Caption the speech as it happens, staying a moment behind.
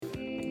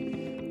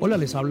Hola,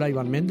 les habla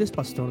Iván Méndez,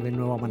 pastor de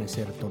Nuevo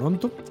Amanecer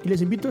Toronto, y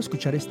les invito a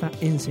escuchar esta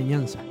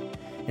enseñanza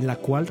en la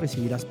cual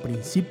recibirás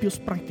principios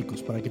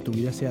prácticos para que tu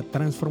vida sea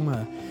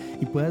transformada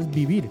y puedas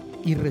vivir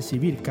y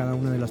recibir cada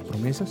una de las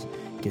promesas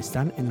que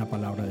están en la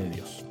palabra de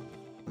Dios.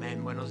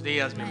 Amén. Buenos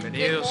días,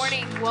 bienvenidos. Good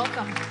morning,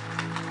 welcome.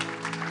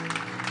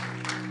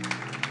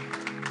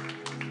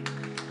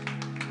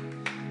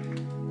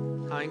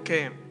 ¿Saben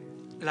que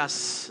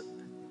las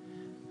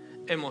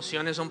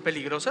emociones son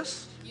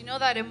peligrosas? You know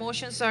that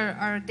emotions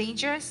are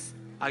dangerous?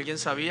 ¿Alguien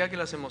sabía que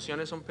las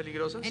emociones son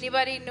peligrosas?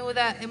 Anybody knew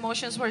that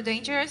emotions were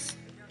dangerous?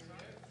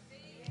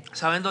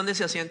 ¿Saben dónde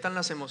se asientan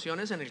las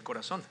emociones? En el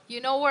corazón. You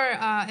know where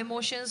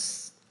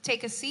emotions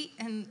take a seat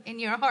in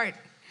your heart.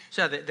 O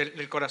sea,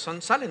 del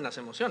corazón salen las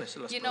emociones,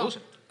 las You know,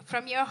 producen.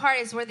 from your heart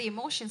is where the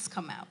emotions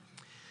come out.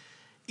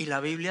 Y la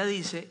Biblia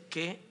dice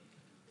que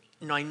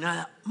no hay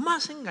nada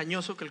más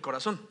engañoso que el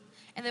corazón.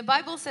 And the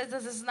Bible says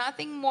that there's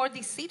nothing more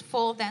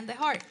deceitful than the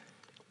heart.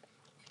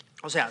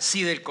 O sea,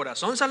 si del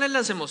corazón salen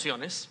las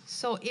emociones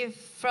So if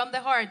from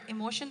the heart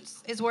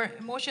emotions is where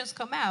emotions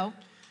come out,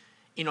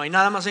 y no hay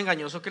nada más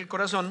engañoso que el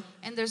corazón,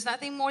 and there's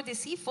nothing more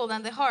deceitful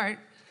than the heart,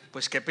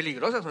 pues qué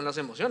peligrosas son las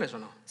emociones, ¿o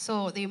no?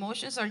 so the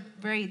emotions are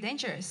very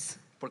dangerous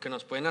Porque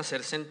nos pueden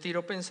hacer sentir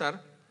o pensar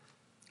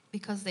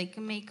because they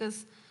can make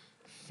us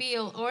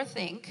feel or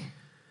think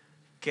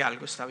que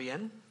algo está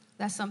bien,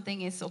 that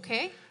something is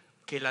okay,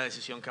 que la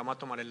decisión que vamos a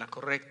tomar es la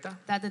correcta,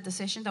 that the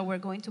decision that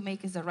we're going to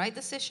make is the right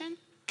decision,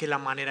 que la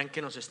manera en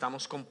que nos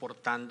estamos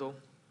comportando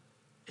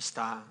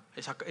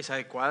es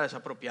adecuada, es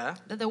apropiada,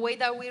 that the way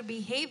that we're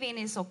behaving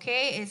is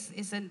okay,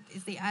 is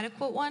the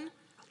adequate one,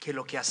 que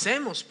lo que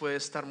hacemos puede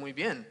estar muy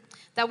bien.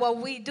 that what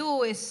we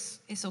do is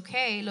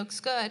okay, looks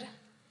good.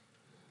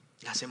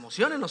 Las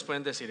emociones nos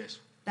pueden decir eso,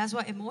 That's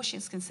what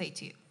emotions can say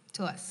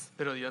to us.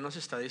 pero Dios nos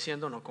está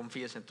diciendo no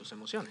confíes en tus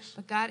emociones.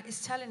 But God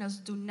is telling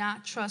us, do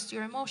not trust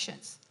your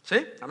emotions.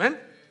 ¿Sí? ¿Amén?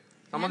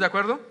 ¿Estamos de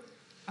acuerdo?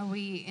 Are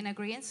we in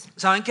agreement?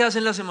 ¿Saben qué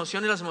hacen las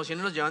emociones? Las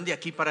emociones nos llevan de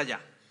aquí para allá.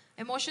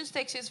 Emotions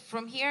takes us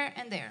from here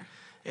and there.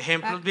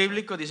 Ejemplos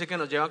bíblicos dice que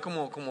nos lleva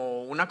como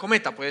una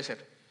cometa, puede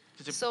ser.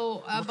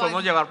 So, Nos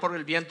podemos llevar por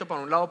el viento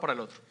para un lado o para el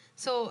otro.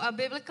 So a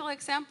biblical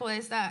example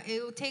is that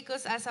it will take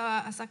us as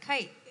a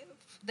kite.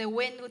 The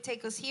wind will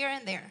take us here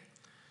and there.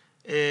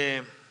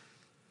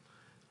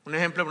 Un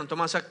ejemplo de pronto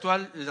más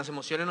actual, las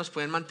emociones nos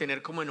pueden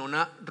mantener como en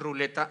una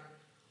ruleta,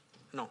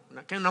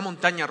 una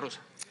montaña rusa.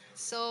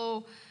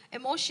 So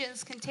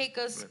emotions can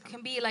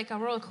be like a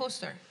roller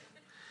coaster.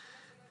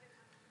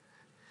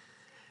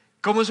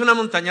 ¿Cómo es una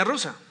montaña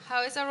rusa?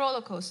 How is a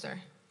roller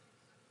coaster?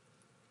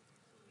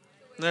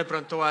 No, de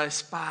pronto va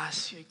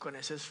despacio y con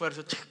ese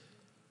esfuerzo.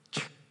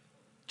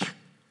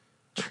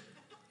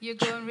 You're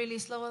going really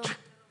slow.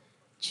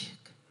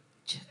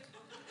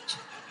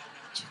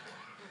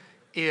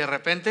 Y de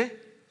repente,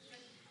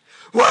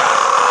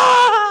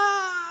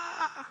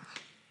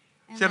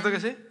 And ¿cierto then- que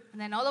sí?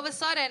 And then all of a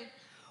sudden,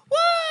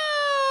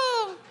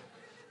 whoa!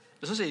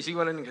 Eso se dice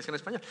igual en inglés que en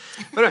español.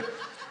 Pero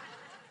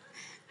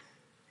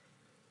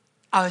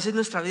a veces en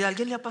nuestra vida, ¿a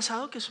alguien le ha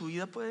pasado que su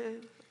vida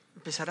puede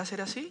empezar a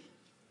ser así?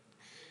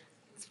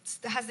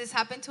 Has this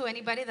happened to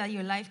anybody that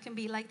your life can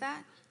be like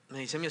that? Me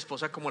dice mi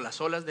esposa como las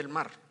olas del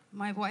mar.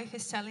 My wife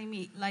is telling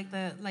me like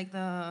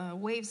the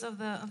waves of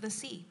the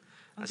sea.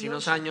 Of Hace the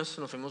unos ocean. años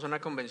nos fuimos a una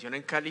convención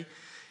en Cali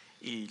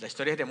y la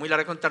historia sería muy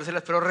larga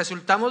contárselas, pero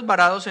resultamos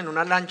varados en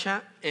una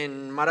lancha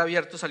en mar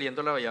abierto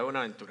saliendo a la bahía de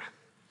Buenaventura.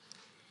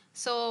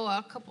 So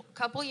a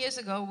couple years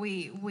ago,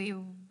 we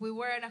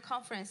were in a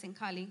conference in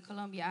Cali,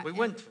 Colombia. We and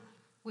went.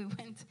 We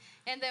went,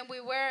 and then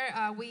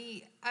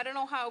I don't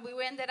know how we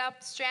ended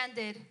up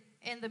stranded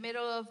in the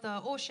middle of the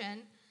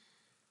ocean,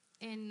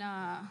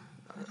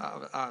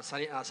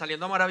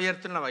 Saliendo a mar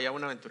abierto en la bahía de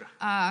Buenaventura.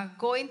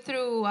 going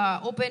through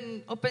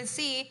open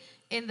sea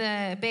in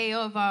the Bay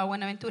of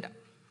Buenaventura.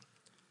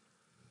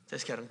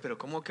 Entonces quedaron, pero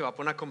 ¿cómo que va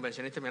por una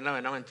convención y termina en la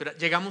bahía de Buenaventura?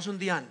 Llegamos un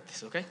día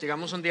antes, ¿ok?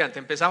 Llegamos un día antes.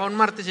 Empezaba un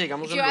martes y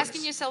llegamos If un you're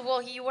asking lunes. yourself,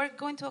 well, you were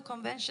going to a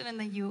convention and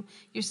then you're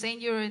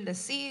saying you're in the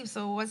sea,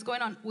 so what's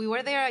going on? We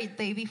were there a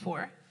day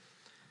before.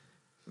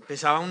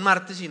 Empezaba un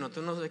martes y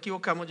nosotros nos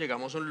equivocamos.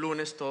 Llegamos un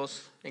lunes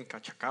todos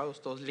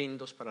encachacados, todos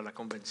lindos para la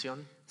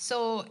convención.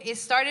 So it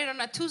started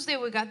on a Tuesday.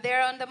 We got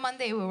there on the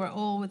Monday. We were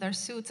all with our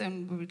suits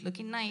and we were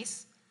looking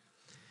nice.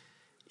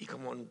 Y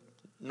como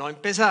no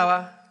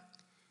empezaba,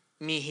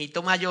 mi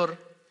hijito mayor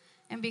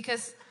And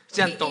because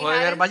se antojó de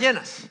ver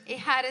ballenas. it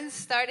hadn't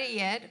started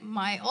yet,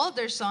 my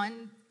older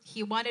son,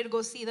 he wanted to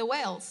go see the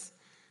whales.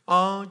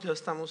 Oh, ya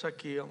estamos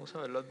aquí, vamos a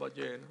ver las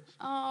ballenas.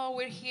 Oh,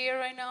 we're here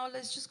right now.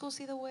 Let's just go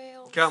see the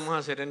whales. ¿Qué vamos a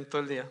hacer en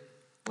todo el día?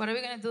 What are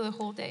we going to do the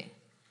whole day?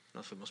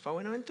 Nos fuimos para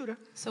Buenaventura.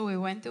 So we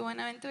went to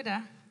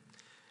Buenaventura.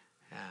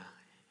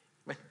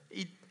 Bueno,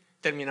 y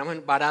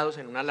terminamos varados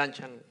en una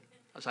lancha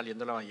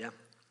saliendo a la bahía.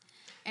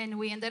 And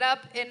we ended up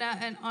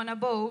on a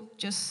boat,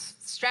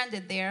 just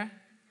stranded there,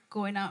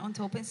 going out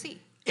onto open sea.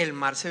 El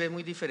mar se ve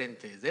muy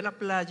diferente desde la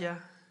playa,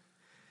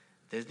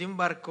 desde un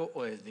barco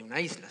o desde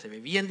una isla. Se ve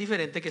bien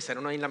diferente que estar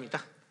en una isla a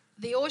mitad.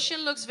 The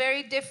ocean looks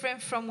very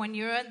different from when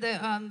you're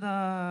on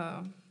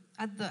the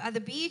at the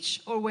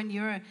beach, or when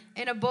you're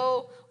in a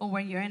boat, or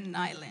when you're in an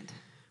island.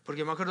 Porque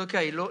yo me acuerdo que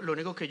ahí lo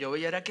único que yo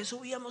veía era que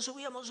subíamos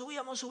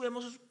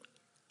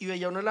y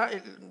veía uno el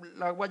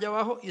agua allá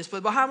abajo y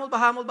después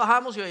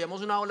bajamos y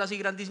veíamos una ola así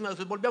grandísima,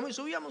 después volvíamos y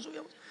subíamos.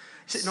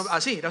 Sí, no,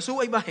 así, era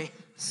suba y bajé.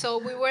 So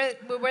we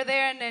were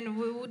there, and then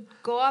we would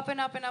go up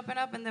and up and up and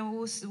up, and then we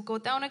would go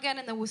down again,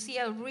 and then we'd see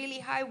a really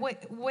high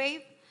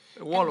wave.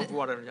 A wall of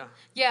water, ya.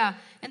 Yeah,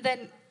 and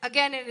then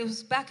again it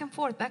was back and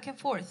forth, back and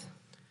forth.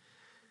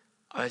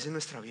 A veces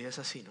nuestra vida es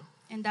así, ¿no?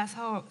 And that's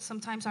how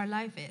sometimes our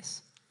life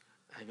is.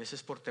 Hay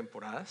veces por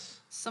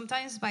temporadas,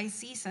 Sometimes by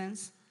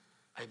seasons,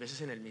 hay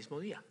veces en el mismo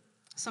día.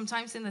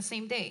 sometimes in the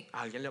same day.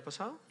 ¿A alguien le ha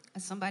pasado?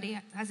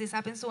 Has this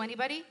happened to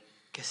anybody?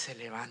 Que se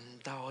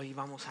levanta hoy,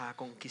 vamos a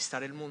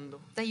conquistar el mundo.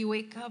 That you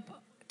wake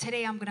up,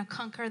 today I'm going to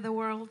conquer the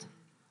world.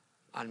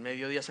 Al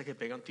mediodía se que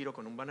pega un tiro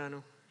con un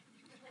banano.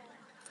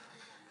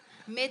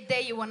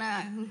 Midday you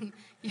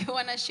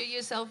wanna shoot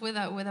yourself with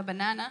a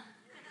banana.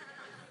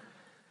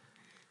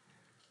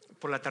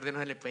 Por la tarde no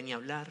se le puede ni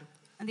hablar.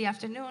 In the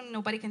afternoon,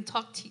 nobody can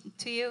talk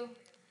to you.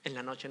 En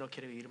la noche no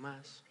quiere vivir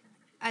más.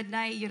 At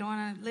night, you don't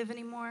want to live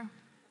anymore.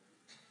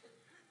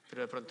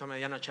 Pero de pronto a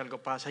medianoche algo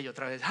pasa y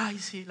otra vez, ay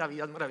sí, la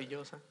vida es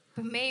maravillosa.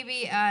 But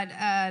maybe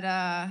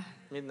at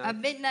Midnight.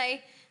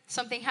 midnight,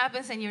 something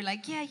happens and you're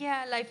like,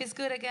 yeah, life is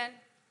good again.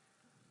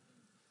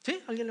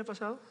 ¿Sí? ¿A alguien le ha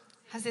pasado?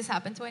 Has this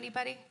happened to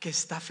anybody? Que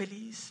está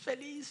feliz hasta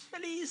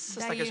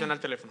That que you- suena el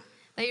teléfono.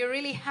 That you're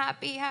really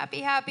happy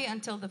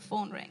until the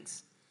phone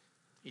rings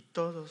Y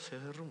todo se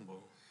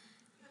derrumbó.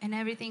 and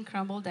everything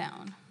crumbled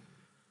down.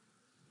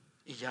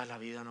 Y ya la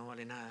vida no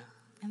vale nada.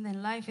 And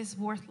then life is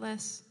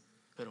worthless.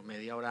 Pero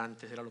media hora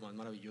antes era lo más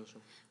maravilloso.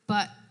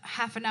 But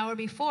half an hour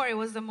before, it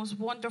was the most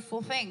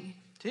wonderful thing.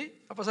 ¿Sí?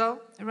 ¿Ha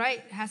pasado?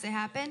 Right? Has it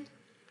happened?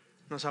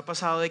 Nos ha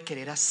pasado de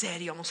querer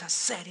hacer y vamos a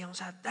hacer y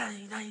vamos a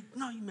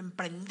no, y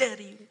emprender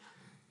y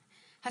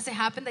Has it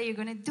happened that you're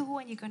going to do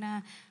and you're going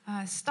to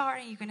start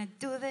and you're going to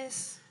do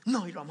this?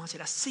 no, y lo vamos a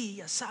hacer así,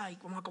 así, y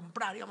vamos a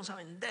comprar y vamos a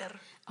vender.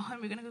 Oh, and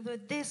we're going to do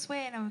it this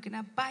way, and we're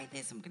going to buy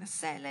this, and we're going to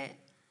sell it.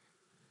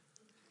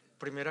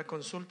 Primera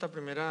consulta,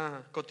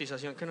 primera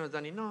cotización que nos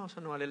dan y no, eso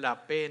no vale la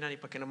pena, ni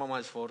para qué nos vamos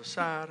a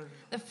esforzar.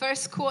 The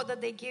first quote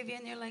that they give you,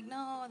 and you're like,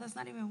 no, that's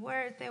not even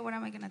worth it. What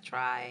am I going to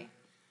try?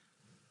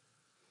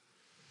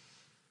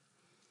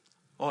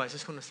 O a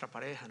veces con nuestra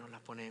pareja nos la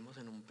ponemos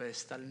en un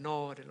pedestal,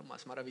 no, eres lo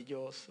más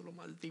maravilloso, lo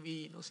más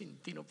divino, sin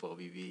ti no puedo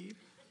vivir.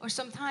 Or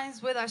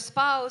sometimes with our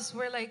spouse,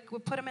 we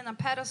put them in a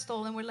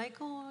pedestal, and we're like,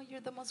 oh,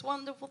 you're the most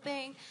wonderful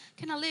thing.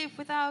 Can I live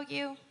without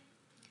you?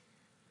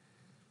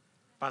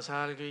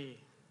 Pasa algo y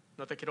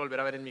no te quiero volver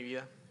a ver en mi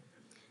vida.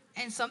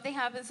 And something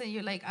happens, and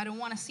you're like, I don't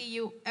want to see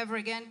you ever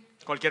again.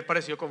 Cualquier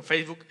parecido con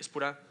Facebook es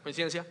pura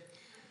coincidencia.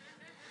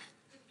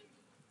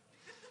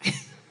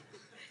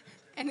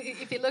 And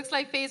if it looks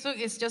like Facebook,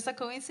 it's just a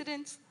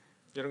coincidence.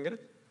 You don't get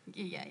it?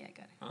 Yeah, I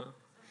got it. Ah.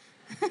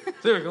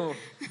 Sí, como,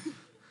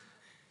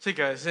 sí,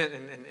 que a veces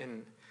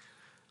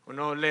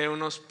uno lee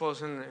unos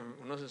posts,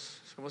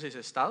 unos, ¿cómo se dice?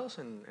 Estados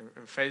en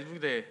Facebook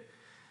de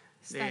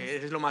Status.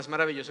 es lo más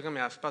maravilloso que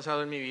me has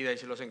pasado en mi vida y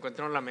si los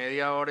encuentran a la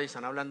media hora y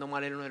están hablando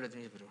mal el uno del otro,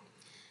 pero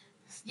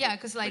Yeah,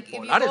 because like if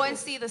you Bipolares, go ¿no? and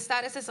see the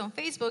statuses on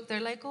Facebook, they're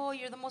like, "Oh,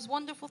 you're the most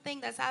wonderful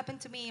thing that's happened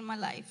to me in my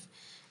life,"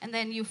 and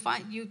then you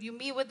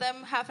meet with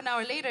them half an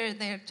hour later,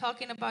 they're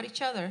talking about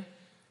each other,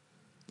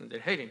 they're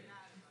hating.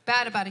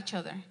 bad about each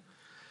other.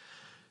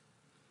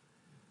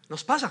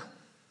 Nos pasa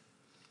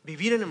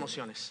vivir en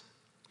emociones.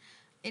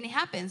 And it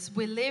happens.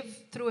 We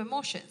live through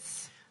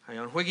emotions.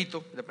 Había un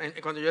jueguito,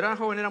 cuando yo era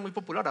joven era muy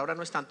popular, ahora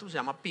no es tanto, se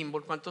llama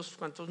pinball. ¿Cuántos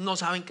no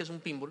saben qué es un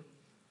pinball?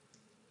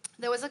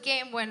 There was a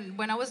game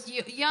when I was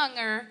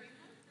younger.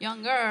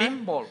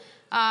 Pinball.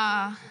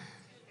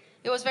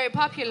 It was very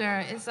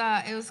popular.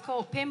 It was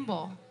called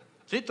pinball.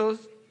 Sí, todos.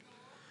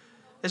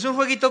 Es un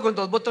jueguito con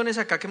dos botones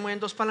acá que mueven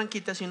dos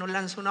palanquitas y uno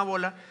lanza una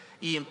bola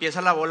y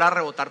empieza la bola a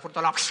rebotar por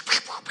toda la...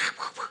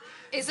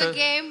 It's a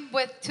game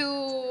with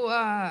two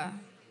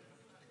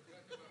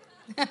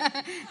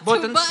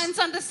Buttons. buttons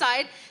on the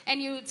side,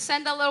 and you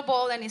send a little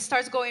ball, and it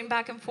starts going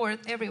back and forth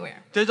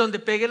everywhere. Entonces donde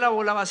pegue la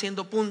bola va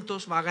haciendo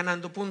puntos, va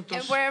ganando puntos.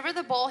 And wherever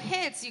the ball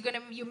hits,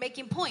 you're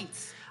making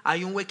points.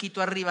 Hay un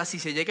huequito arriba, si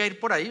se llega a ir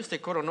por ahí, usted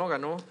coronó,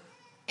 ganó.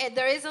 And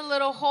there is a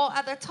little hole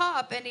at the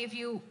top, and if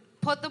you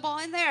put the ball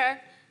in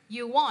there,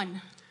 you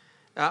won.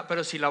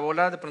 Pero si la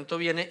bola de pronto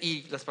viene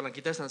y las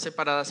palanquitas están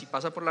separadas y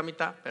pasa por la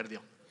mitad,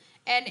 perdió.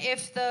 And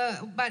if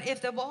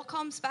the ball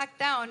comes back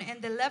down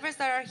and the levers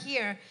that are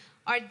here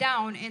are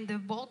down and the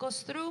ball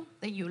goes through,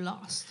 then you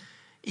lost.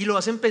 Y lo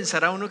hacen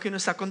pensar a uno que uno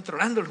está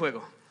controlando el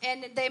juego.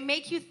 And they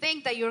make you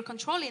think that you're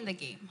controlling the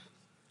game.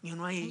 Y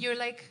uno And ahí. you're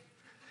like,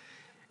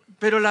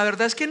 Pero la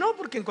verdad es que no,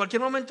 porque en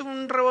cualquier momento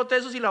un rebote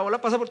de esos y la bola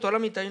pasa por toda la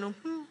mitad y uno.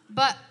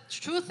 but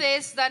truth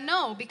is that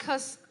no,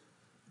 because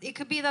it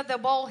could be that the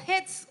ball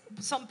hits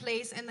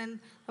someplace and then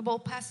the ball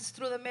passes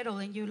through the middle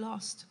and you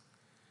lost.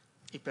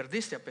 Y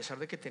perdiste a pesar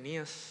de que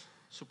tenías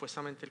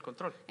supuestamente el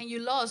control. And you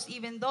lost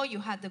even though you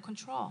had the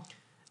control.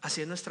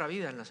 Así es nuestra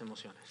vida en las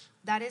emociones.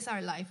 That is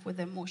our life with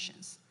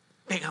emotions.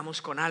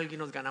 pegamos con alguien,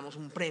 nos ganamos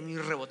un premio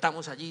y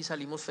rebotamos allí,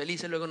 salimos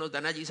felices, luego nos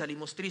dan allí,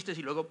 salimos tristes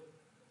y luego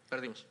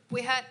perdimos.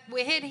 We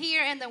hit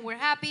here and then we're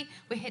happy.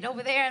 We hit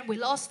over there and we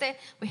lost it.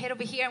 We hit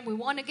over here and we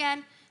won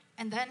again.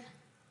 And then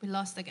we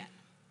lost again.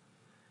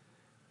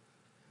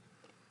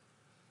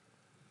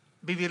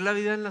 Vivir la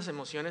vida en las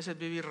emociones es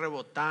vivir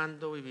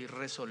rebotando, vivir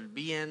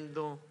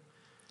resolviendo.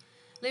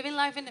 Living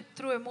life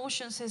through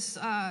emotions is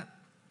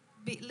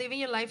living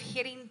your life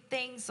hitting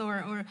things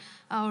or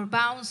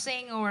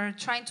bouncing or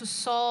trying to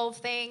solve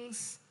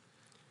things,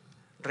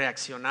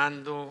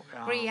 Reaccionando.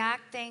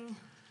 reacting.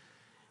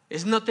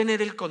 Es no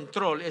tener el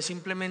control, es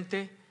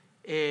simplemente,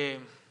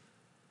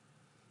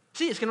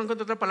 sí, es que no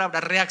encuentro otra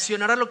palabra,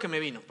 reaccionar a lo que me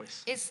vino,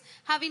 pues. It's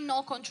having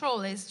no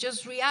control. It's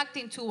just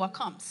reacting to what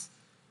comes.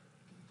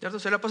 ¿Cierto?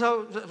 ¿Se le ha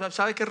pasado?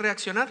 ¿Sabe qué es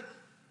reaccionar?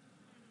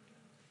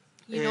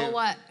 You know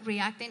what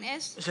reacting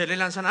is? Se le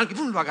lanzan algo y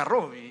 ¡pum! Lo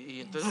agarró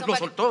y entonces lo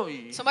soltó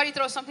y Somebody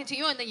throws something to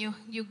you and then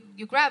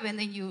you grab it and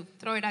then you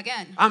throw it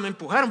again. me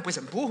empujaron, pues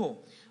empujo.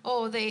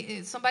 Oh,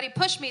 somebody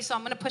pushed me, so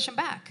I'm going to push him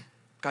back.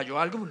 Cayó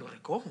algo, pues lo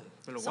recojo,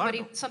 me lo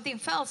guardo. Something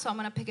fell, so I'm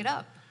going to pick it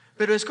up.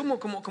 Pero es como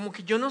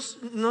que yo no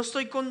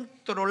estoy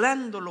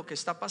controlando lo que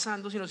está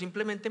pasando, sino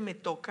simplemente me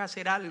toca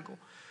hacer algo,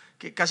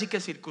 que casi que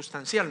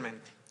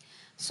circunstancialmente.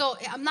 So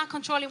I'm not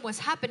controlling what's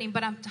happening,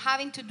 but I'm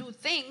having to do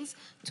things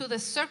to the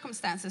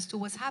circumstances, to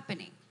what's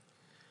happening.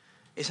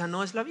 Esa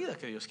no es la vida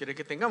que Dios quiere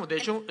que tengamos. De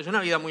hecho, es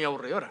una vida muy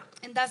aburridora.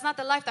 And that's not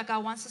the life that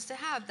God wants us to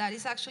have. That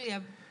is actually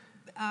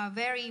a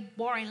very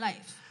boring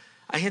life.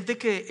 Hay gente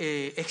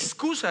que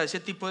excusa ese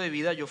tipo de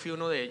vida. Yo fui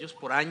uno de ellos,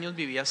 por años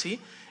viví así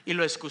y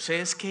lo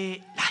excusé es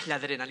que la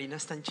adrenalina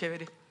es tan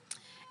chévere.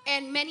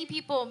 And many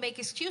people make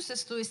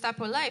excuses to this type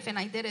of life, and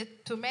I did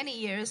it for many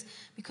years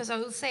because I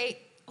will say,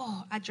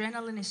 oh,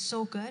 adrenaline is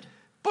so good.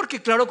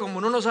 Porque claro, como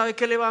uno no sabe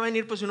qué le va a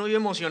venir, pues uno vive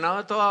emocionado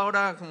a toda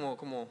hora, como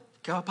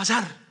 ¿qué va a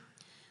pasar?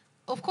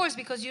 Of course,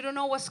 because you don't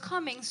know what's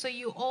coming, so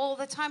you all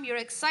the time you're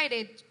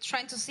excited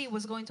trying to see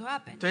what's going to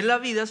happen. Entonces la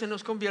vida se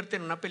nos convierte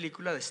en una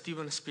película de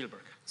Steven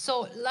Spielberg.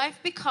 So life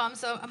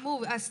becomes a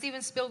movie, a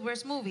Steven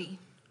Spielberg's movie.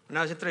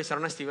 Una vez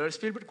entrevistaron a Steven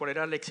Spielberg, cuál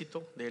era el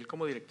éxito de él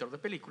como director de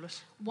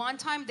películas. One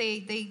time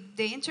they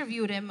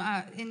interviewed him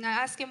and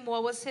asked him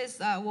what was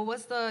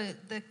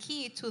the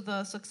key to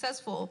the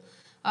successful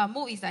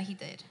movies that he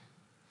did.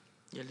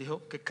 Y él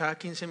dijo que cada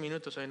 15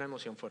 minutos hay una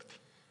emoción fuerte.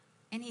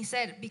 And he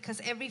said because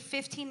every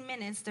 15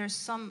 minutes there's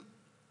some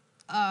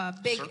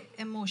big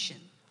emotion.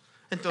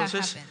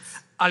 Entonces, that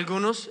happens.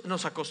 algunos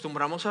nos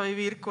acostumbramos a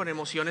vivir con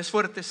emociones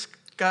fuertes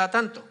cada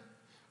tanto.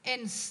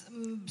 And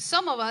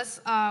some of us,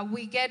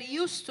 we get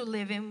used to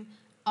living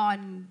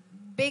on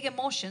big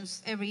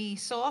emotions every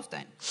so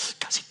often.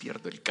 Casi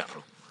pierdo el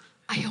carro,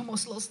 I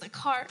almost lost the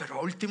car, pero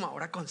a última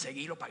hora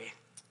conseguí y lo pagué.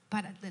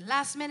 but at the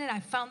last minute I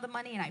found the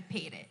money and I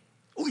paid it.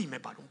 Uy, me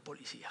paró un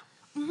policía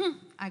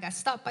I got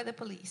stopped by the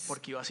police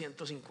porque iba a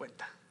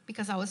 150.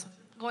 because I was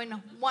going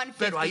 150.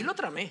 Pero ahí lo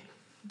tramé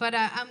But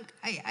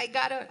I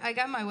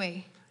got my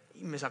way.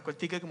 y me sacó el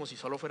ticket como si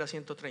solo fuera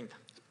 130.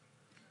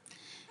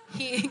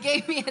 He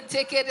gave me a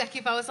ticket like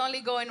if I was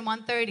only going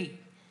 130.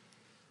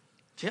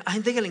 ¿Sí? Hay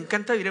gente que le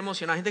encanta vivir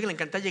emocionada, hay gente que le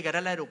encanta llegar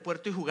al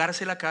aeropuerto y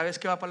jugársela cada vez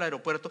que va para el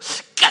aeropuerto.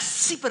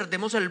 Casi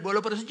perdemos el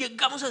vuelo, pero eso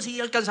llegamos así,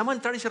 alcanzamos a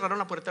entrar y cerraron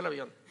la puerta del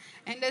avión.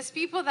 And there's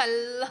people that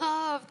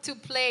love to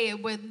play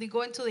when they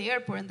go into the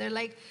airport and they're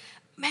like,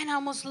 man, I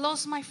almost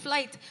lost my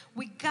flight.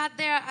 We got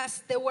there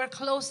as they were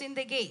closing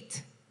the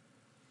gate.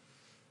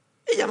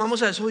 Y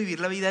llamamos a eso vivir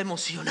la vida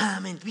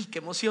emocionadamente. Uy, qué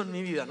emoción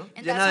mi vida, ¿no?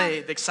 And Llena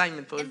that's de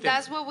excitement todo el And tiempo.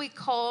 that's what we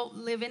call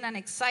living an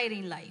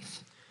exciting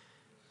life.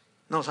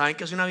 No, ¿saben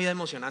qué es una vida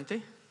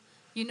emocionante?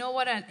 You know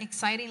what an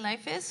exciting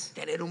life is?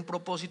 Tener un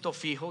propósito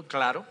fijo,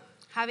 claro,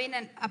 Having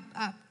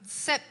a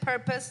set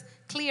purpose,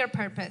 clear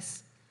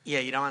purpose, y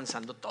ir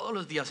avanzando todos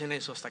los días en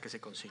eso hasta que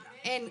se consiga.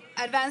 and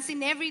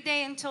advancing every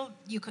day until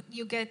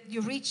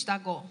you reach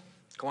that goal.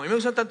 Como a mí me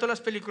gustan tanto las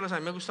películas, a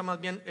mí me gusta más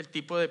bien el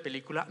tipo de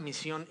película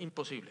Misión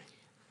Imposible.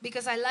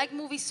 Because I like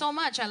movies so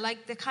much, I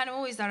like the kind of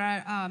movies that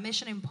are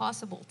Mission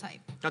Impossible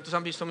type. ¿Cuántos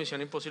han visto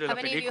Misión Imposible, la How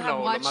many of you película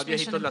have o los más watched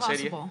Mission viejitos la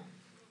serie? Impossible?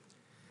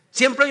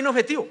 Siempre hay un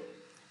objetivo.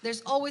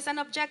 There's always an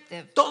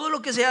objective. Todo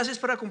lo que se hace es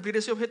para cumplir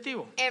ese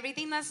objetivo.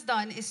 Everything that's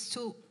done is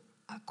to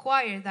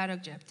acquire that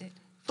objective.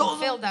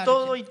 Fulfill that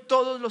Todo objective. y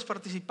todos los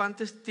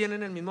participantes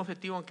tienen el mismo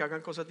objetivo aunque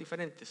hagan cosas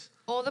diferentes.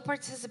 All the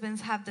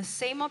participants have the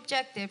same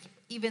objective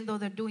even though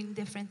they're doing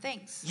different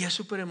things. Y es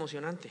súper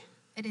emocionante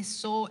It is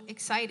so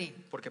exciting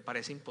porque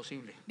parece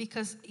imposible,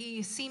 because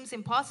it seems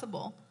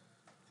impossible,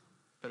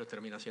 pero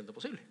termina siendo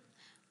posible.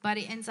 but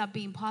it ends up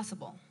being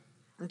possible.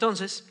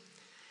 Entonces,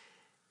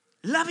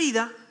 la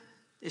vida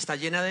está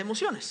llena de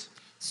emociones,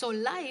 So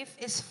life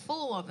is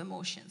full of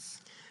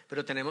emotions.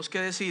 pero tenemos que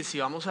decidir si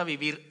vamos a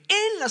vivir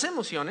en las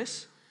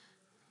emociones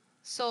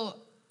So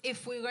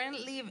if we're going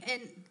to live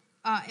in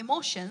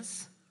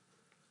emotions,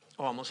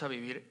 o vamos a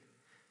vivir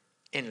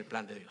en el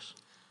plan de Dios.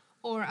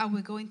 or are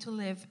we going to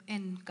live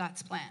in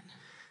God's plan?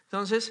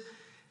 Entonces,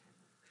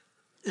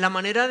 la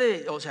manera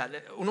de, o sea,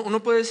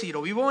 uno puede decir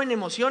o vivo en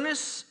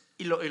emociones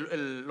y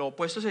lo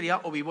opuesto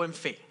sería o vivo en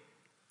fe.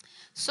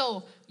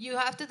 So you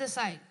have to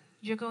decide.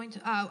 You're going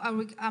to,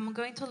 I'm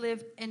going to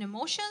live in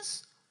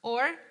emotions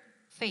or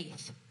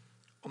faith.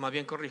 O más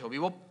bien corrijo,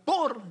 vivo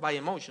by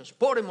emotions,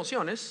 por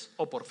emociones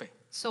o por fe.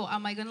 So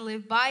am I going to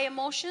live by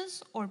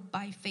emotions or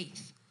by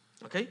faith?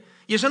 ¿Ok?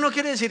 Y eso no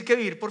quiere decir que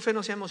vivir por fe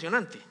no sea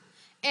emocionante.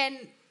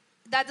 And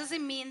that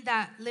doesn't mean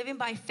that living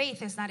by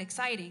faith is not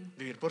exciting.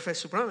 Vivir por fe es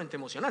supremamente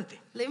emocionante,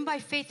 Living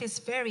by faith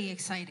is very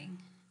exciting,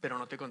 pero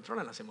no te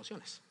controlan las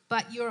emociones.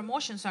 but your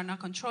emotions are not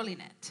controlling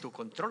it. Tú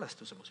controlas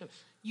tus emociones.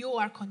 You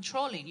are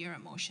controlling your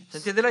emotions. ¿Se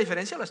entiende la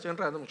diferencia o la estoy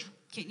enredando mucho?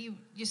 Can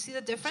you see the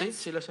Sí, difference?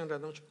 sí la estoy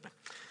enredando mucho.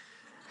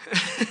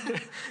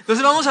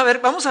 Entonces vamos a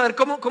ver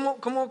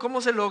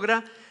cómo se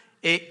logra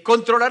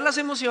controlar las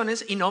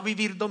emociones y no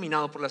vivir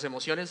dominado por las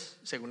emociones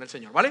según el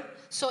Señor, ¿vale?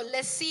 So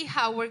let's see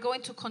how we're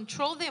going to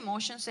control the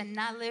emotions and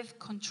not live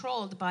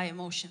controlled by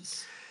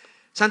emotions.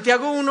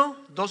 Santiago 1,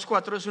 2,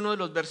 4 es uno de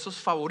los versos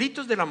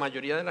favoritos de la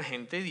mayoría de la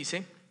gente.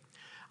 Dice: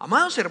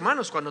 amados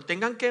hermanos, cuando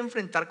tengan que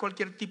enfrentar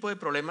cualquier tipo de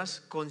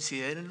problemas,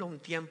 considérenlo un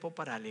tiempo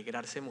para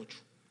alegrarse mucho.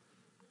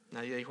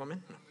 ¿Nadie dijo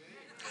amén? No.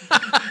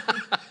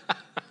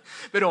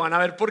 Pero van a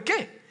ver por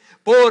qué.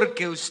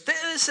 Porque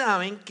ustedes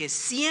saben que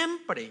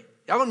siempre,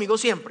 ya conmigo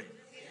siempre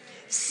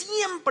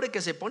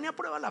que se pone a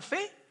prueba la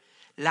fe,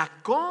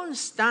 la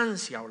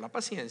constancia o la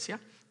paciencia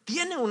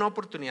tiene una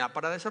oportunidad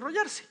para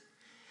desarrollarse.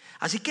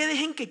 Así que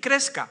dejen que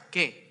crezca,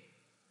 ¿qué?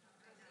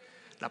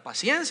 La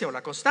paciencia o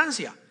la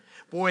constancia.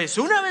 Pues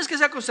una vez que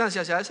esa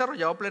constancia se ha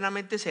desarrollado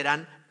plenamente,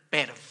 serán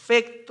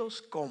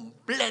perfectos,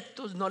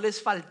 completos, no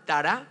les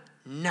faltará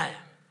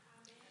nada.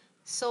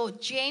 So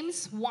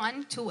James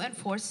 1, 2, and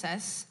 4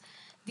 says,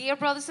 dear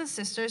brothers and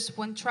sisters,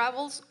 when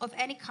troubles of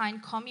any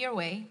kind come your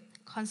way,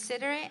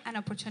 consider it an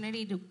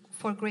opportunity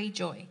for great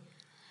joy.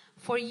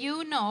 For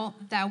you know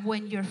that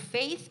when your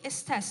faith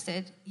is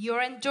tested,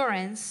 your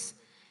endurance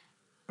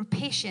or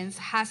patience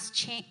has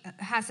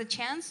a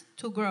chance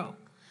to grow.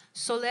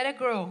 So let it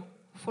grow,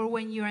 for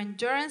when your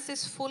endurance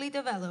is fully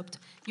developed,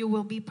 you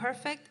will be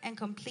perfect and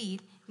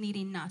complete,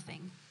 needing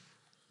nothing.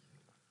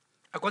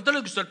 ¿A cuánto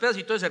les gustó el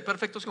pedacito de ser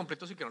perfectos,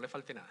 completos y que no le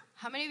falte nada?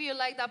 How many of you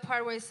like that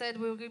part where it said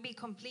we will be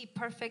complete,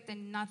 perfect,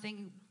 and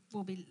nothing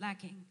will be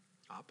lacking?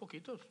 Ah,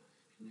 poquitos.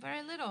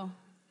 Very little.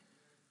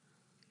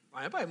 A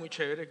mí me parece muy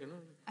chévere que no.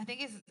 I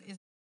think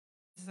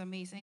it's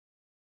amazing.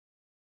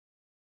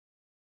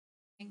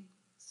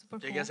 Super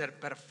Llegue a cool. ser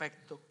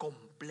perfecto,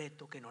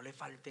 completo, que no le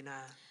falte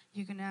nada.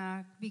 You're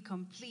gonna be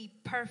complete,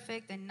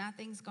 perfect, and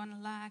nothing's gonna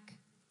lack.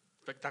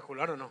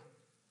 Espectacular o no.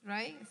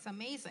 Right? It's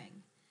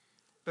amazing.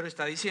 Pero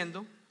está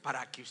diciendo,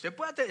 para que usted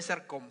pueda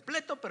ser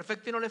completo,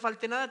 perfecto y no le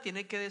falte nada,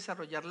 tiene que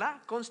desarrollar la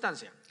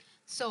constancia.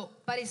 So,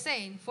 but it's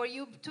saying, for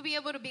you to be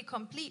able to be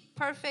complete,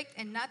 perfect,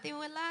 and nothing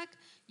will lack,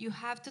 you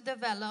have to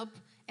develop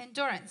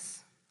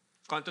endurance.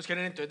 ¿Cuántos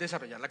quieren entonces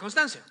desarrollar la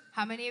constancia?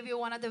 How many of you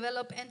want to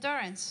develop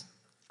endurance?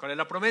 ¿Cuál es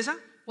la promesa?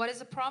 What is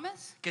the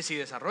promise? Que si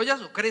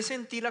desarrollas o crece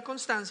en ti la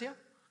constancia,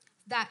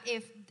 That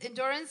if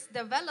endurance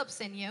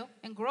develops in you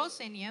and grows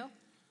in you,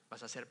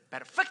 vas a ser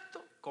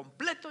perfecto,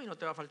 completo y no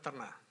te va a faltar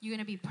nada. you're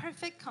going to be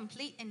perfect,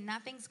 complete, and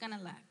nothing's going to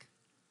lack.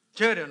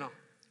 ¿Chévere o no?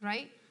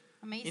 Right?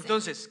 Amazing.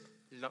 Entonces,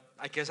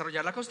 hay que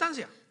desarrollar la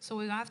constancia. So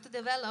we have to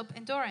develop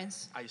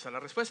endurance. Ahí está la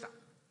respuesta.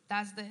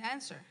 That's the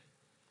answer.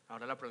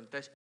 Ahora la pregunta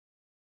es,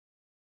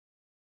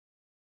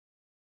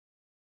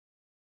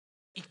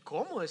 ¿y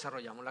cómo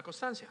desarrollamos la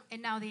constancia?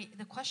 And now the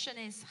question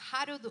is,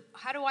 how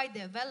do I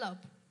develop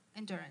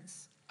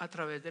endurance? A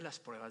través de las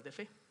pruebas de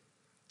fe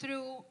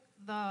Through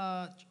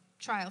the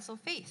trials of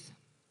faith.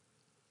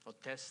 o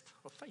test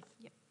of faith.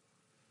 Yep.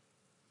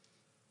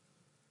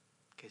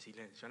 Qué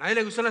silencio. ¿A nadie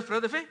le gustan las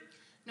pruebas de fe?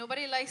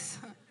 Nobody likes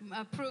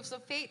proofs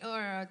of faith or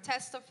a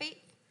test of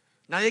faith.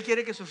 ¿Nadie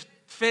quiere que su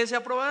fe sea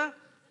aprobada?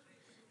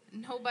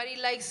 Nobody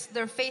likes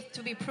their faith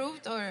to be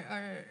proved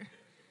or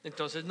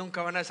Entonces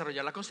nunca van a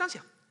desarrollar la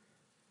constancia.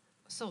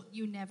 so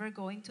you're never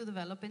going to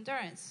develop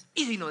endurance.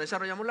 Y si no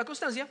desarrollamos la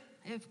constancia,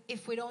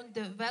 If we don't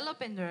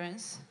develop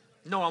endurance,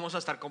 no vamos a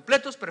estar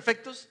completos,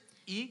 perfectos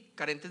y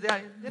carentes de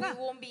we nada.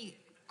 won't be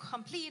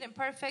complete and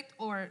perfect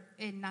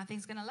and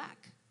nothing's going to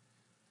lack.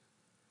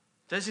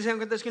 Entonces, si se dan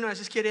cuenta es que uno a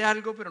veces quiere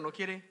algo, pero no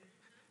quiere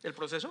el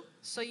proceso.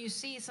 So you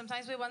see,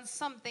 sometimes we want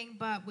something,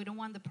 but we don't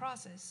want the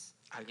process.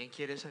 ¿Alguien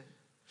quiere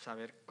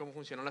saber cómo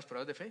funcionan las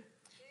pruebas de fe?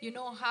 You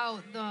know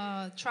how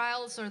the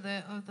trials or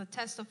the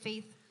test of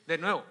faith De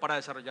nuevo, para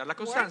desarrollar la work?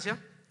 constancia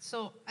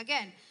So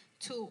again,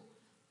 to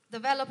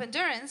develop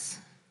endurance,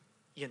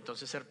 y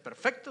entonces ser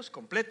perfectos,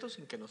 completos,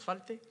 sin que nos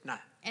falte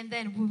nada. and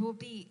then we will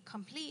be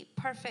complete,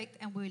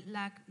 perfect, and we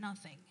lack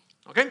nothing.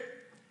 ¿Ok?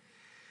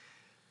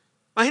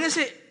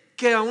 Imagínense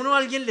que a uno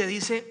alguien le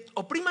dice,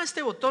 oprima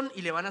este botón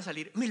y le van a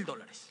salir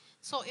 $1,000.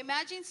 So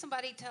imagine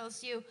somebody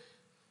tells you,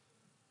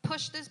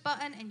 push this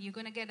button and you're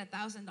going to get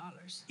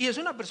 $1,000. Y es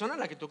una persona en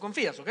la que tú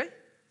confías, ¿ok?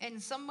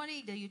 And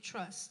somebody that you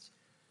trust.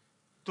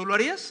 ¿Tú lo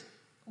harías?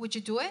 Would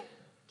you do it?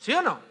 ¿Sí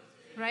o no?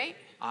 Right?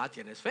 Ah,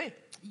 tienes fe.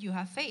 You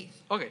have faith.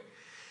 Ok.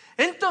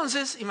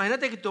 Entonces,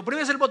 imagínate que tú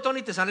oprimes el botón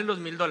y te salen los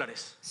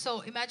 $1,000.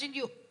 So imagine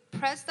you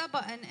press that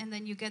button and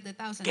then you get the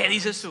 $1,000. ¿Qué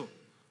dices tú?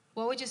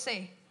 What would you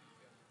say?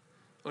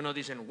 Unos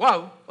dicen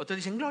wow, otros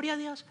dicen gloria a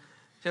Dios,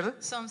 ¿cierto?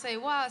 Some say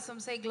wow, some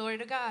say glory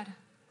to God.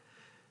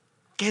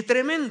 Qué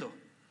tremendo.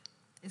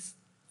 It's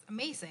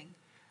amazing.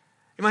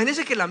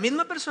 Imagínense que la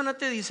misma persona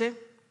te dice,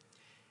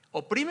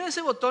 oprime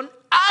ese botón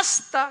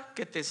hasta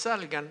que te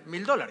salgan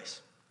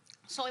 $1,000.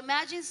 So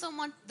imagine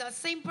someone, the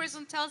same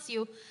person tells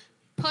you,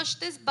 push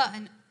this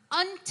button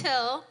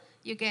until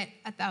you get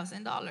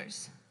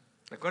 $1,000.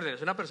 Recuerden,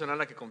 es una persona en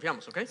la que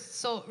confiamos, ¿ok?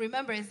 So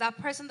remember, it's that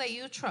person that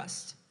you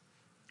trust.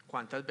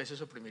 ¿Cuántas veces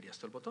oprimirías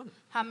tú el botón?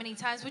 How many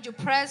times would you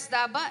press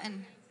that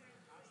button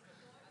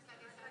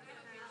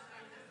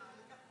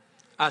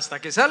Hasta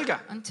que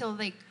salga. until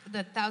the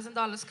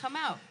 $1,000 come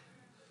out?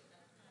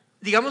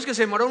 Digamos que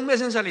se demora un mes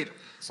en salir.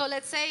 So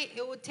let's say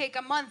it would take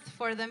a month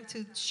for them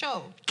to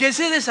show. ¿Qué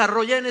se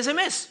desarrolla en ese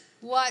mes?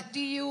 What do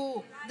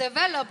you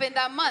develop in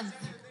that month?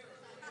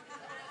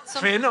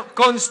 Some Fe, no,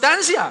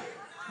 constancia.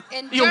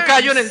 endurance. Y un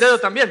callo en el dedo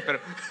también, pero...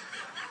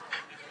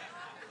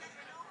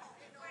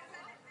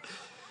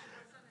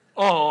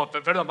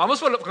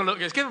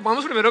 Perdón, es que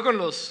vamos primero con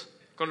los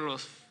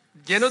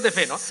llenos de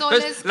fe, ¿no? So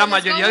Entonces, la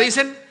mayoría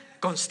dicen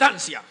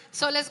constancia.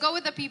 So let's go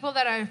with the people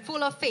that are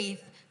full of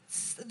faith.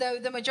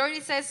 The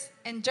majority says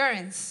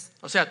endurance.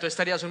 O sea, tú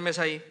estarías un mes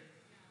ahí.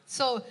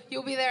 So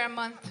you'll be there a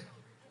month.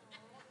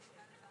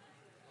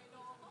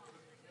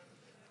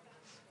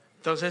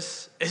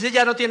 Entonces, ese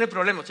ya no tiene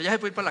problema. Usted ya se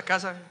puede ir para la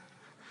casa.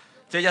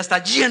 Usted ya está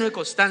lleno de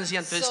constancia,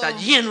 entonces está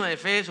lleno de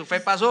fe. Su fe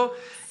pasó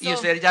y a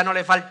usted ya no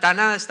le falta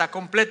nada. Está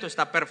completo,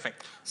 está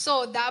perfecto.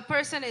 So that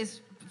person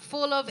is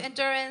full of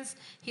endurance.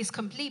 He's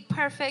complete,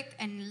 perfect,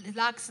 and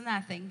lacks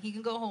nothing. He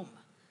can go home.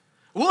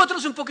 Hubo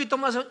otros un poquito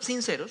más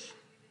sinceros.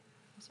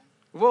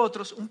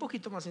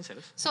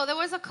 So there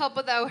was a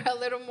couple that were a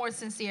little more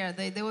sincere.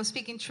 They were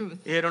speaking truth.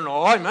 Y dijeron,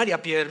 no, ay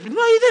María Pierre,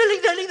 no,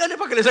 dale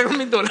para que le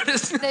saquen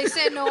 $1,000. They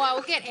said, no, I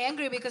will get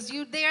angry because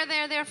you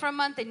there for a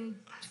month and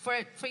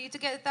for you to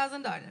get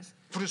 $1,000.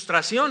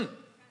 Frustración,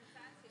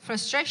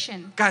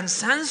 Frustration.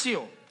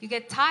 cansancio, You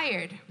get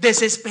tired.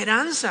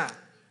 desesperanza,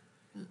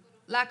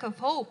 Lack of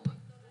hope.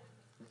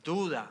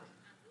 duda.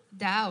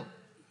 Doubt.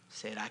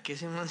 ¿Será que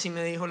ese man sí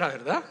me dijo la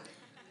verdad?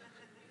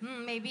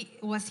 Maybe,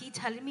 was he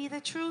telling me the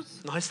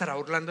truth? ¿No se estará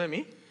burlando de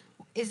mí?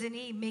 Isn't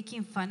he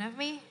making fun of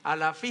me? A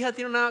la fija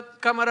tiene una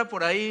cámara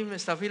por ahí, me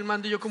está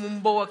filmando y yo como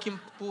un bobo aquí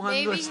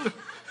empujando esto.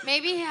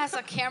 Maybe he has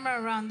a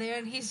camera around there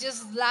and he's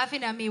just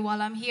laughing at me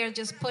while I'm here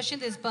just pushing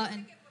this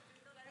button.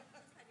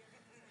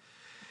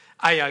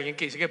 Hay alguien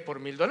que dice que por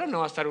 $1,000 no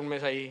va a estar un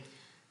mes ahí.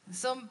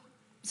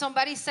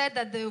 Somebody said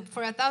that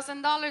for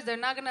 $1,000 they're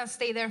not going to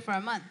stay there for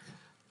a month.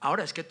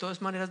 Ahora es que todo es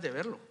maneras de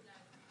verlo.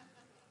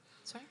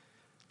 Sorry?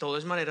 Todo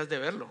es maneras de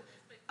verlo.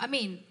 I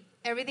mean,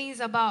 everything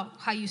is about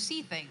how you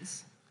see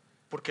things.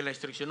 Porque la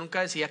instrucción nunca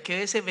decía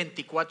quédese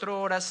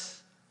 24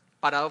 horas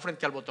parado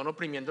frente al botón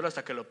oprimiéndolo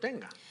hasta que lo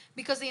obtenga.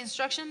 Because the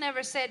instruction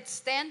never said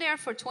stand there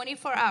for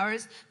 24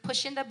 hours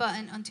pushing the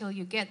button until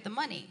you get the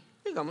money.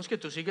 Digamos que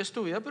tú sigues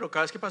tu vida, pero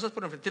cada vez que pasas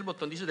por enfrente del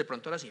botón dices de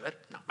pronto ahora sí, bueno,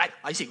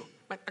 ahí sigo.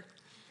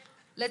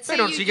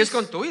 Pero sigues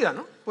con tu vida,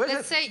 ¿no?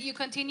 Let's say you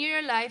continue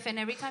your life and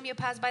every time you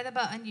pass by the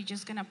button, you're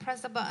just going to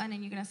press the button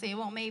and you're going to say,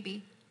 well,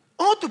 maybe.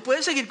 O tú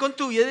puedes seguir con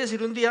tu vida y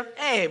decir un día,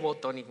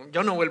 botón, hijo,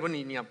 yo no vuelvo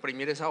ni a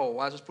oprimir esa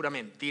bobada, eso es pura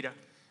mentira.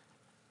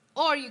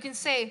 Or you can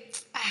say,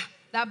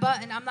 that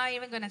button, I'm not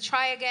even going to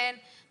try again.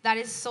 That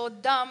is so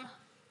dumb.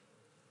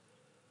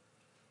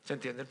 ¿Se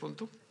entiende el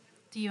punto?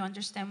 Do you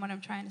understand what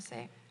I'm trying to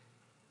say?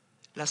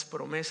 Las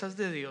promesas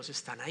de Dios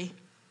están ahí.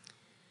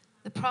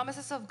 The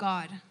promises of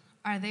God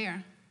are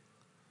there.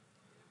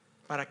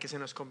 Para que se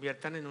nos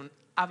conviertan en un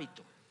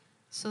hábito.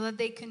 So that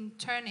they can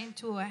turn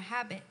into a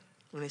habit.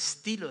 Un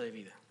estilo de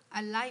vida.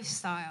 A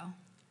lifestyle.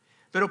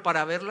 Pero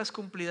para verlas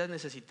cumplidas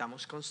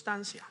necesitamos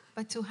constancia.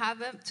 But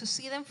to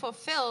see them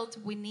fulfilled,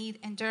 we need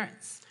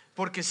endurance.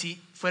 Porque si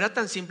fuera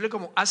tan simple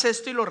como haz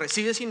esto y lo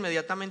recibes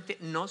inmediatamente,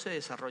 no se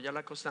desarrolla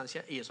la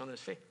constancia y eso no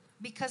es fe.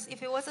 Because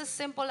if it was as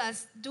simple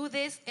as do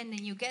this and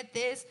then you get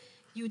this,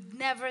 you'd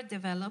never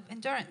develop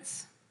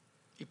endurance.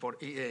 Y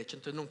de hecho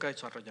entonces nunca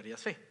desarrollarías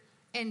fe.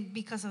 And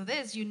because of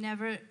this, you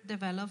never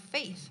develop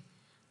faith.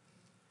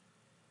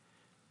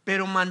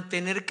 Pero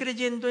mantener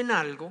creyendo en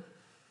algo.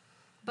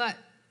 But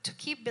to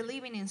keep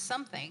believing in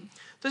something.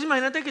 Entonces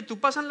imagínate que tú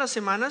pasan las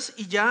semanas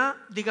y ya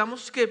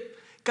digamos que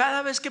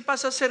cada vez que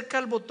pasas cerca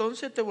al botón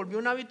se te volvió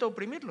un hábito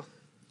oprimirlo.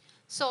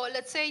 So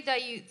let's say that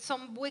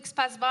some weeks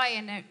pass by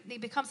and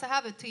it becomes a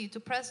habit to you to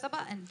press the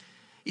button.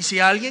 Y si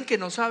alguien que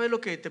no sabe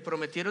lo que te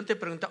prometieron te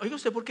pregunta, oiga,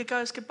 ¿usted por qué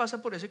cada vez que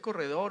pasa por ese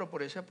corredor o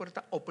por esa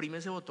puerta oprime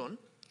ese botón?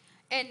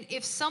 And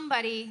if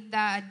somebody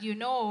that you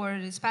know or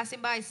is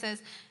passing by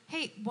says,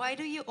 hey, why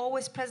do you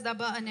always press that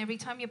button every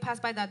time you pass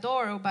by that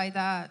door or by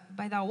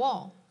that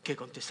wall? ¿Qué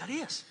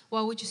contestarías?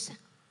 What would you say?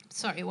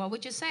 Sorry, what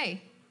would you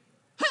say?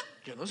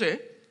 Yo no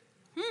sé.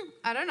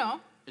 I don't know.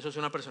 Eso es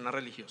una persona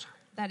religiosa.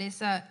 That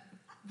is a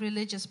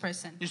religious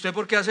person. ¿Y usted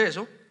por qué hace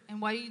eso?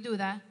 And why do you do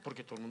that?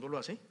 Porque todo el mundo lo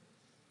hace.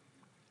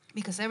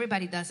 Because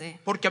everybody does it.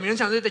 Porque a mí me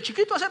enseñaron desde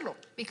chiquito a hacerlo.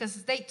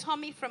 Because they taught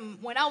me from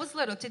when I was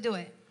little to do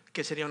it.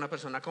 ¿Qué sería una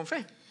persona con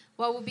fe?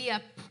 What would be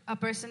a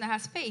person that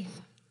has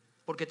faith?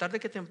 Porque tarde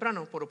que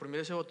temprano, por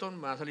oprimir ese botón,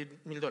 me va a salir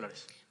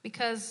 $1,000.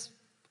 Because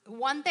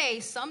one day,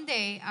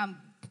 someday,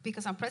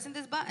 because I'm pressing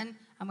this button,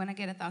 I'm going to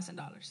get $1,000.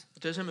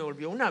 Entonces se me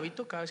volvió un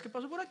hábito cada vez que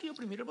paso por aquí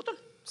oprimir el botón.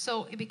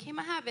 So it became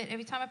a habit.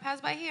 Every time I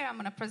pass by here, I'm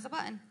going to press the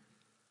button.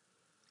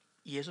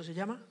 Y eso se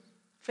llama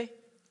fe.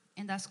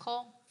 And that's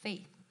called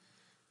faith.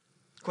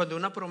 Cuando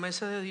una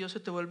promesa de Dios se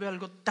te vuelve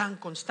algo tan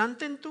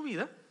constante en tu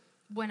vida,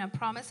 When a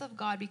promise of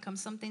God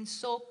becomes something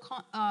so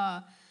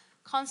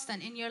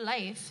constant in your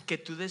life que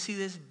tú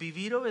decides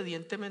vivir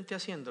obedientemente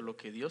haciendo lo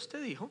que Dios te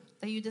dijo,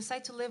 that you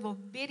decide to live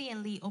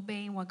obediently,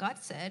 obeying what God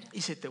said,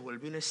 y se te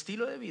vuelve un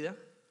estilo de vida,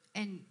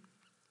 and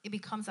it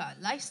becomes a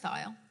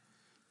lifestyle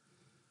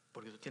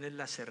porque tú tienes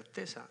la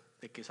certeza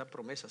de que esa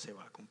promesa se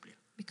va a cumplir.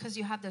 because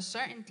you have the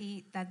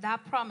certainty that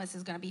that promise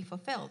is going to be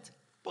fulfilled.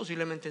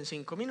 Posiblemente en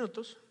 5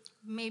 minutos,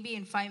 Maybe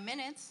in 5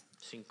 minutes,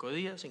 5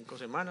 días, 5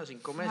 semanas,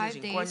 5 meses,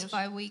 5 5 days, años,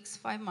 5 weeks,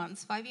 5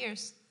 months, 5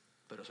 years,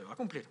 pero se va a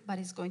cumplir. but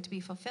it's going to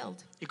be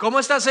fulfilled. ¿Y cómo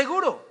estás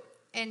seguro?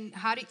 And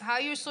how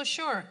you're so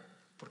sure?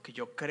 Porque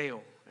yo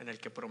creo en el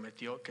que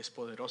prometió que es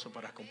poderoso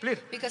para cumplir.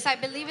 Because I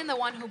believe in the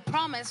one who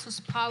promised, who's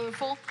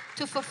powerful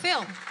to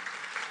fulfill.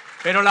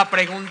 Pero la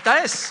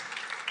pregunta es,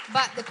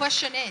 But the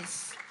question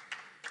is,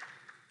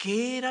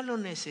 ¿qué era lo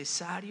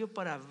necesario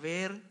para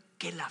ver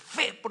que la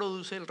fe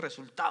produce el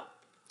resultado?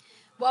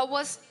 what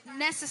was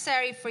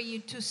necessary for you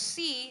to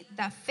see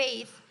that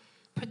faith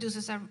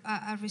produces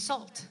a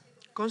result?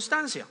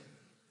 Constancia.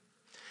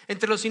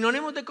 Entre los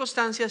sinónimos de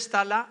constancia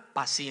está la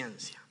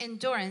paciencia.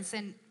 Endurance.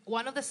 And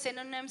one of the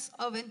synonyms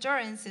of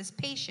endurance is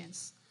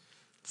patience.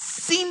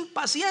 Sin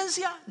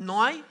paciencia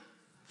no hay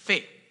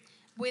fe.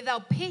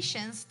 Without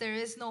patience, there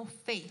is no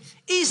faith.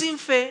 Y sin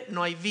fe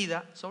no hay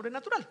vida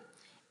sobrenatural.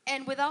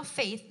 And without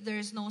faith, there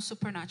is no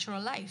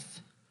supernatural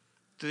life.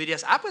 Tú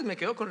dirías, pues me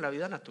quedo con la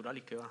vida natural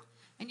y qué va.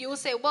 And you will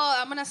say, well,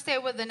 I'm going to stay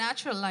with the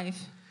natural life.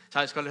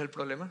 ¿Sabes cuál es el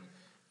problema?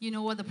 You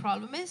know what the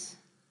problem is?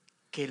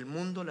 Que el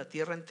mundo, la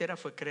tierra entera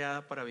fue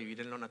creada para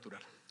vivir en lo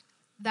natural.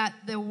 That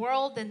the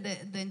world and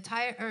the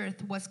entire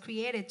earth was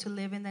created to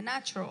live in the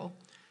natural.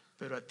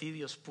 Pero a ti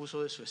Dios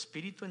puso de su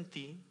espíritu en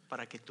ti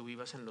para que tú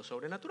vivas en lo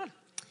sobrenatural.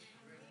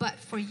 But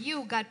for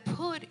you, God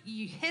put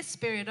His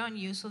Spirit on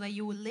you so that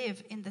you will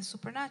live in the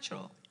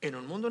supernatural. En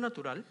un mundo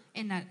natural,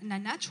 In a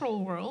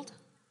natural world,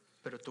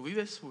 pero tú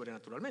vives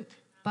sobrenaturalmente.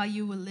 but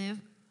you will live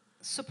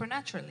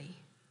supernaturally.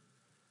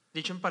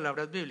 Dicho en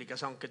palabras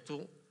bíblicas, aunque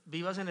tú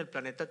vivas en el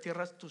planeta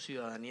Tierra, tu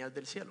ciudadanía es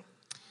del cielo.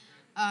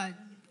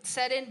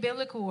 Said in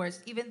biblical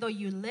words, even though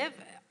you live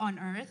on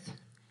earth,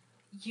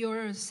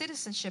 your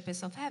citizenship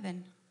is of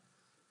heaven.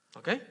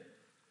 ¿Ok?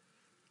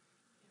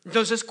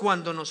 Entonces,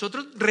 cuando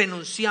nosotros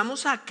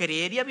renunciamos a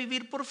creer y a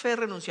vivir por fe,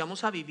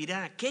 renunciamos a vivir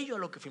en aquello a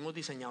lo que fuimos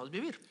diseñados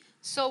vivir.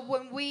 So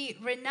when we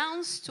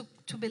renounce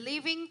to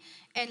believing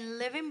and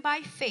living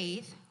by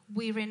faith,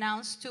 we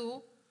renounce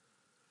to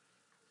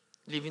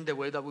Living the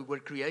way that we were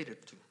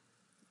created to.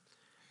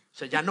 O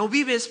sea, ya no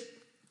vives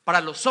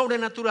para lo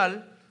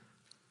sobrenatural,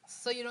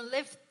 so you don't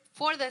live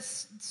for the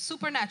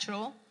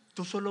supernatural,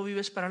 tú solo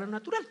vives para lo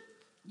natural.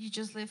 you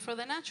just live for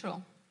the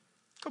natural.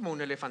 Como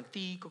un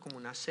elefantico, como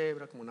una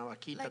cebra, como una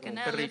vaquita, Like como an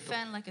un perrito.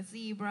 elephant, like a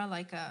zebra,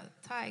 like a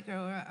tiger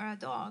or a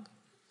dog.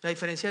 La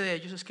diferencia de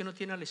ellos es que no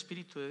tienen al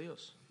Espíritu de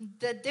Dios.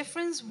 The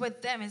difference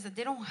with them is that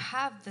they don't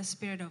have the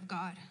Spirit of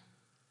God.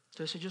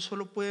 Entonces ellos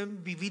solo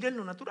pueden vivir en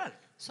lo natural.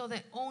 So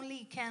they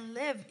only can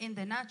live in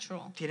the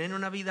natural. Tienen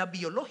una vida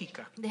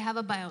biológica. They have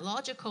a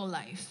biological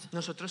life.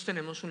 Nosotros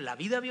tenemos la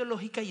vida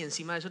biológica y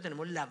encima de eso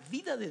tenemos la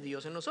vida de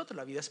Dios en nosotros,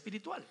 la vida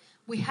espiritual.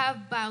 We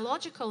have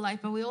biological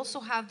life, but we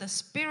also have the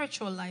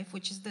spiritual life,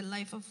 which is the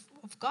life of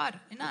God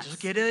in us. Eso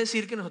quiere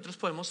decir que nosotros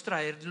podemos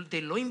traer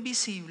de lo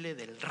invisible,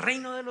 del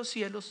reino de los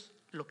cielos,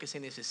 lo que se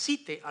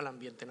necesite al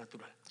ambiente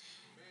natural.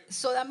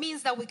 So that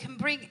means that we can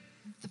bring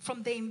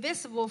from the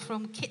invisible,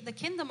 from the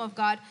kingdom of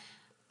God,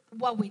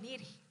 what we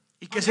need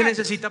 ¿Y qué se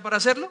necesita para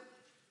hacerlo?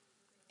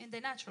 in the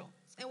natural.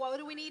 And what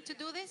do we need to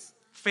do this?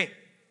 Fe.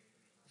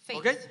 Faith.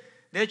 ¿Ok?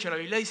 De hecho, la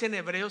Biblia dice en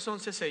Hebreos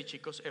 11:6,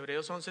 chicos,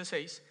 Hebreos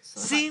 11:6,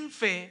 sin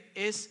fe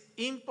es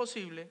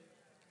imposible,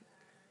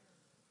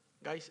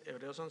 guys,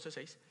 Hebreos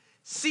 11:6,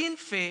 sin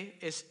fe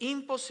es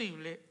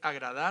imposible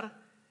agradar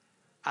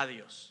a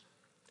Dios.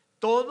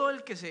 Todo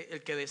el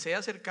que desea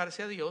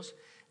acercarse a Dios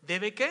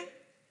debe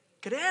 ¿qué?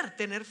 Creer,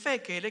 tener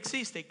fe que Él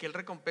existe y que Él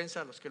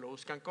recompensa a los que lo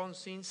buscan con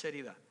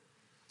sinceridad.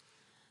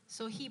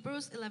 So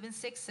Hebrews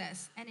 11:6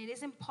 says, and it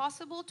is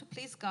impossible to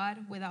please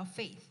God without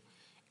faith.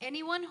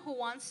 Anyone who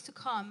wants to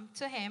come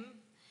to Him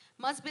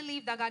must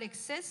believe that God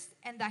exists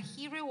and that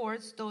He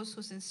rewards those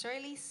who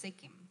sincerely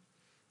seek Him.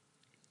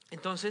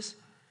 Entonces,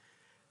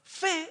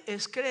 fe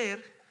es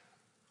creer,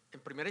 en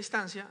primera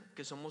instancia,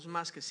 que somos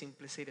más que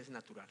simples seres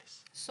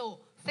naturales. So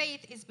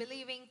faith is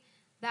believing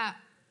that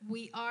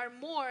we are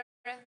more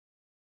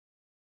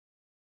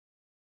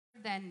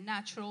than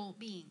natural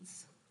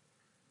beings.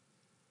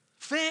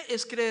 Fe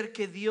es creer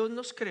que Dios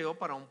nos creó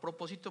para un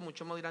propósito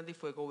mucho más grande y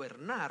fue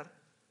gobernar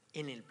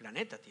en el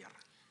planeta Tierra.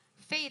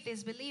 Faith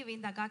is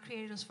believing that God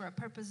created us for a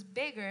purpose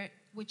bigger,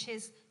 which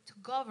is to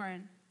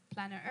govern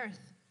planet Earth.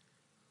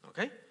 ¿Ok?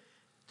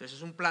 Entonces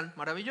es un plan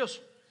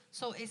maravilloso.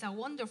 So it's a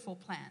wonderful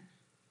plan.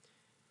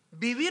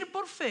 Vivir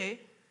por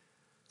fe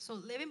So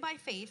living by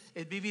faith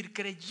es vivir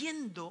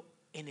creyendo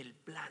en el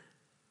plan.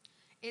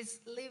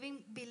 is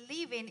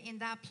believing in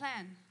that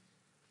plan.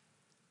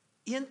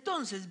 Y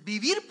entonces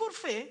vivir por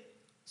fe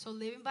So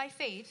living by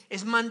faith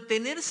es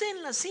mantenerse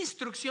en las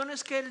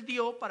instrucciones que Él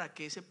dio para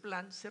que ese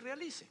plan se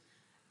realice.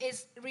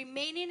 is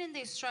remaining in the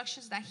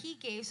instructions that he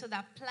gave so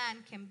that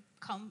plan can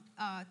come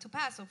to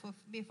pass or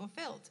be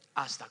fulfilled.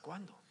 ¿Hasta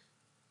cuándo?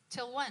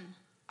 Till when?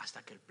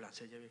 Hasta que el plan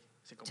se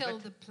Till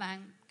complete. the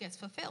plan gets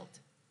fulfilled.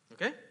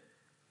 ¿Ok?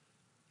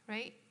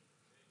 Right?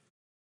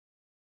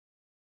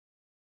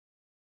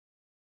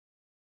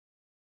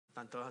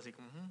 Están todos así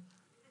como...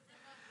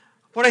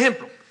 Por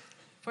ejemplo,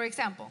 For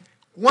example,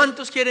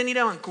 ¿cuántos quieren ir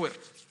a Vancouver?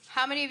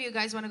 how many of you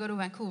guys want to go to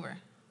Vancouver?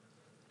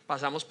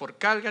 Pasamos por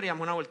Calgary,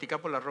 damos una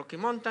vueltica por la Rocky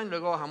Mountain,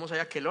 luego bajamos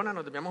allá a Kelowna,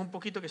 nos desviamos un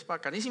poquito, que es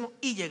bacanísimo,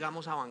 y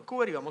llegamos a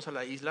Vancouver y vamos a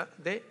la isla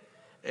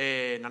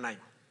de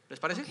Nanaimo. ¿Les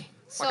parece? Okay.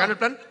 ¿Bacano el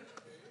plan?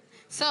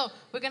 So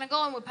we're going to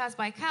go and we'll pass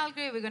by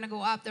Calgary. We're going to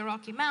go up the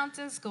Rocky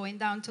Mountains, going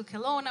down to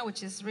Kelowna,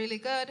 which is really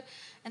good.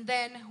 And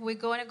then we're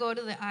going to go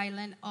to the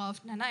island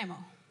of Nanaimo.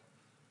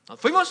 ¿Nos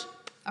fuimos?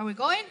 Are we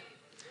going?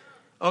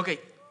 Ok.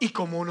 ¿Y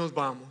cómo nos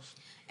vamos?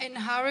 And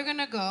how are we going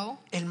to go?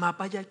 El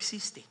mapa ya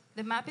existe.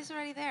 The map is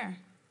already there.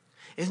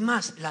 Es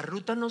más, la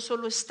ruta no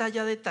solo está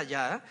ya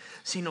detallada,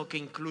 sino que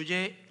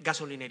incluye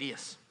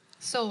gasolinerías.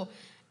 So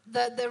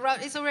the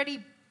route is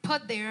already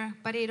put there,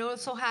 but it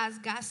also has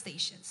gas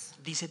stations.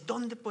 Dice,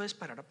 ¿dónde puedes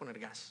parar a poner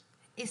gas?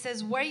 It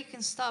says where you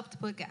can stop to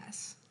put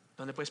gas,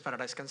 ¿Dónde puedes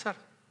parar a descansar?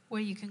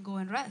 where you can go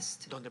and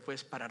rest, ¿Dónde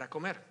puedes parar a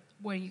comer?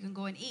 where you can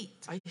go and eat.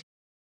 Ay,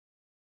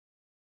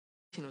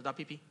 si nos da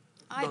pipí.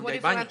 Ay, ¿Dónde what hay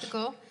if we have baños? to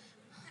go?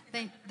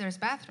 Then there's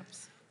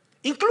bathrooms.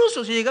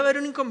 Incluso si llega a haber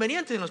un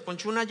inconveniente, nos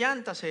ponchó una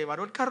llanta, se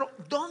varó el carro,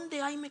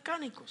 ¿dónde hay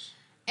mecánicos?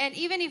 And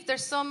even if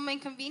there's some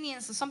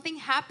inconvenience, or something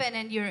happened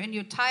and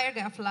your tire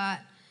got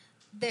flat,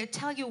 they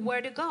tell you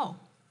where to go,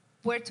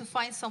 where to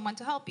find someone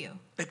to help you.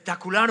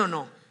 ¿Espectacular o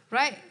no?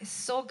 Right? It's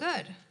so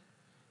good.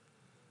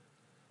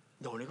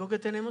 Lo único que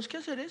tenemos que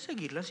hacer es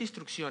seguir las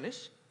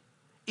instrucciones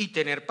y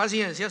tener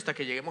paciencia hasta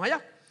que lleguemos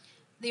allá.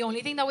 The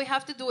only thing that we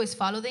have to do is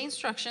follow the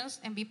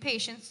instructions and be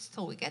patient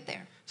till we get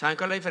there. ¿Saben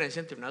cuál es la diferencia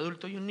entre un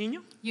adulto y un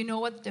niño? You know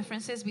what the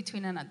difference is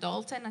between an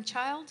adult and a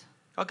child?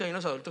 Ok, hay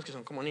unos adultos que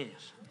son como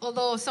niños.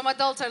 Although some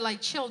adults are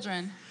like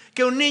children,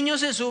 Que un niño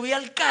se sube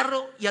al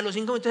carro y a los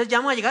 5 minutos ya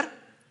vamos a llegar.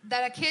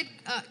 that a kid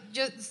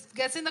just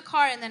gets in the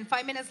car and then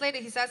 5 minutes later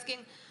he's asking,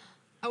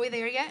 are we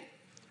there yet?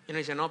 Y uno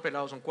dice, no,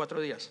 pelado, son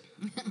 4 días.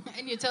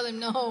 And you tell him,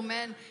 no,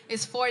 man,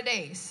 it's 4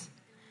 days.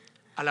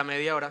 A la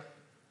media hora,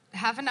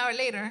 Half an hour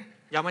later,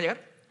 ¿ya vamos a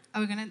llegar?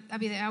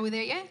 are we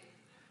there yet?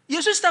 Y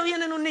eso está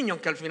bien en un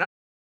niño, que al final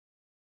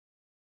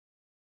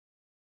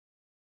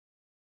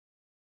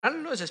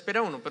lo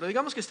desespera uno, pero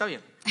digamos que está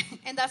bien.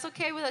 And that's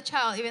okay with a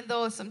child, even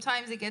though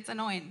sometimes it gets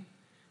annoying.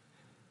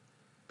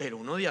 Pero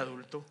uno de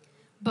adulto,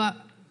 But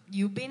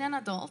you being an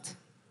adult,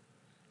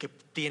 que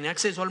tiene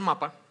acceso al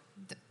mapa,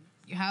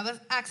 you have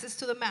access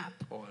to the map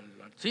o al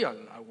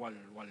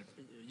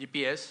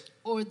GPS,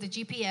 or the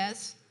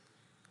GPS,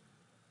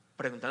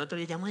 preguntando otro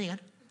día, ¿ya vamos a llegar?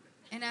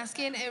 and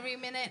asking every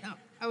minute, oh,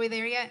 are we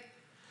there yet?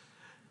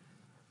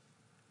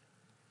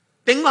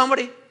 Tengo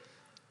hambre.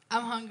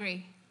 I'm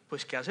hungry.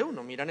 Pues, ¿qué hace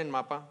uno? Mira en el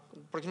mapa,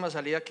 próxima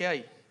salida, ¿qué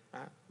hay?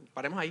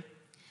 Paremos ahí.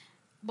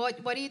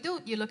 But what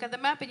do? You look at the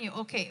map and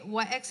okay,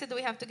 what exit do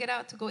we have to get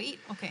out to go eat?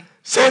 Okay.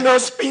 Se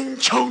nos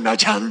pinchó una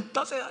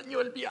llanta, se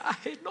dañó el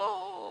viaje,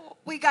 no.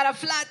 We got a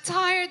flat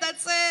tire,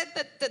 that's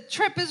it. The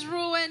trip is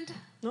ruined.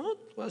 No,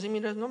 tú así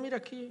miras, no, mira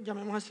aquí,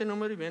 llamemos a este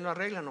número y bien lo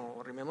arreglan, o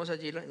arrimemos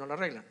allí y no lo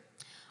arreglan.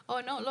 Oh,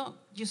 no, look,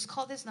 just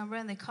call this number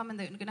and they come and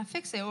they're going to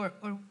fix it. Or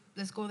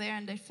let's go there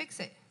and they fix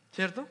it.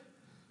 ¿Cierto?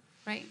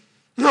 Right?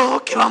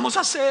 No, ¿qué vamos a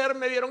hacer?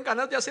 Me dieron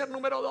ganas de hacer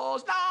número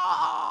 2.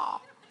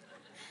 No.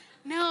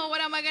 No, what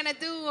am I going to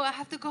do? I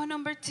have to go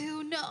number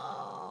 2.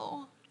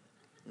 No.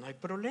 No hay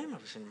problema,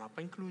 pues el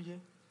mapa incluye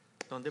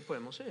dónde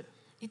podemos ir.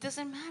 It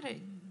doesn't matter.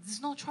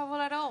 There's no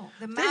trouble at all.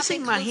 The map ¿Ustedes se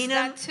includes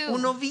imaginan that too.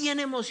 uno bien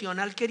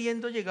emocional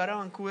queriendo llegar a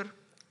Vancouver?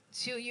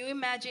 So you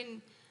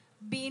imagine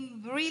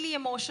being really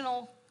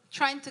emotional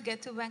trying to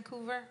get to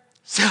Vancouver?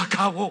 Se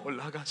acabó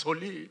la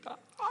gasolina.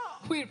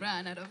 We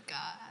ran out of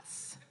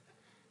gas.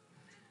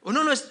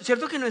 Uno no es,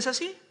 ¿cierto que no es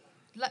así?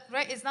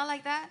 Right? It's not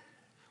like that.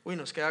 Uy,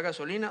 nos queda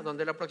gasolina,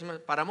 ¿dónde es la próxima?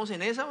 ¿Paramos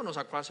en esa o nos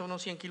acuasa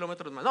unos 100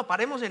 kilómetros más? No,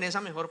 paremos en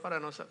esa mejor para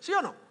no estar. ¿Sí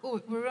o no? Oh,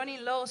 we're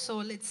running low,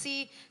 so let's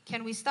see.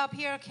 Can we stop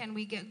here? Can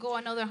we go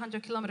another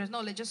 100 kilometers?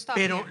 No, let's just stop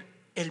Pero here.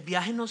 el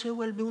viaje no se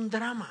vuelve un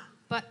drama.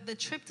 But the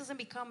trip doesn't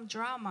become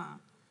drama.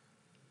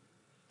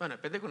 Bueno,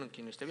 depende con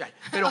quién esté viaje.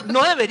 Pero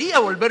no debería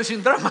volverse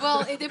un drama.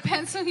 Well, it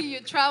depends on who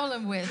you're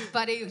traveling with,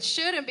 but it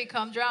shouldn't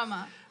become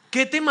drama.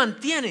 ¿Qué te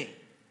mantiene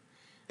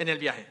en el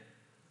viaje?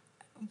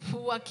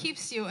 What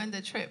keeps you in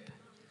the trip?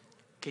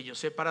 Que yo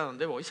sé para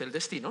dónde voy, sé el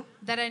destino.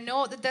 That I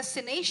know the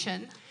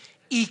destination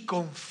Y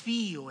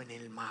confío en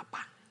el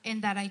mapa.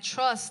 and that I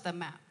trust the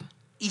map.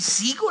 y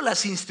sigo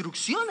las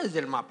instrucciones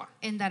del mapa.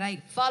 and that I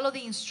follow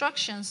the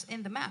instructions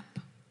in the map.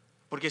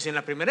 Porque si en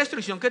la primera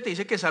instrucción que te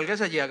dice que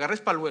salgas allí, agarres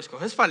para el hueso,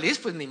 coges feliz,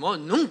 pues ni modo,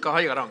 nunca vas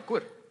a llegar a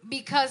Vancouver.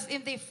 Because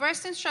if the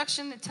first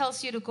instruction it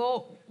tells you to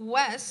go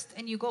west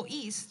and you go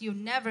east, you're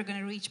never going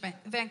to reach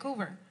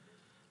Vancouver.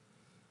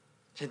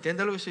 ¿Se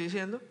entiende lo que estoy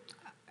diciendo?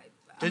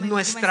 Entonces Am I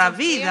nuestra making myself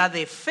vida clear?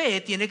 de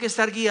fe tiene que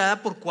estar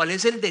guiada por cuál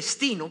es el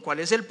destino, cuál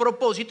es el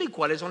propósito y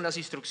cuáles son las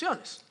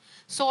instrucciones.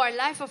 So our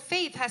life of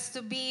faith has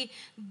to be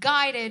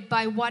guided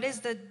by what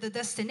is the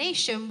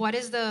destination, what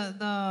is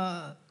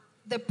the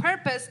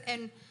purpose,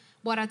 and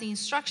what are the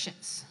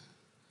instructions.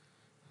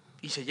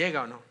 ¿Y se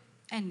llega o no?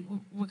 And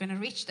we're going to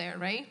reach there,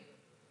 right?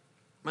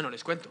 Bueno,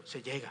 les cuento,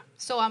 se llega.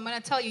 So I'm going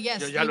to tell you, yes,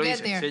 Yo ya you lo get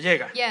hice, there. se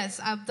llega. Yes,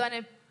 I've done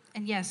it,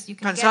 and yes, you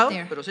can Cansado, get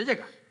there. pero se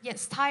llega.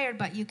 Yes, tired,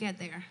 but you get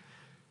there.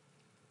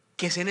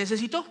 ¿Qué se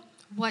necesitó?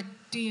 What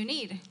do you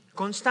need?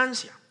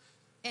 Constancia.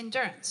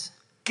 Endurance.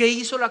 ¿Qué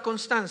hizo la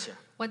constancia?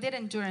 What did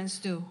endurance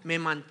do? Me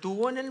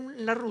mantuvo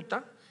en la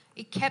ruta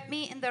It kept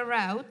me in the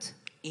route,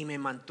 y me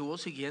mantuvo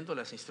siguiendo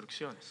las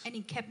instrucciones. and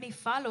it kept me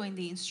following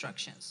the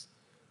instructions.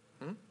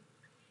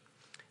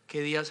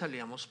 ¿Qué día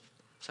salimos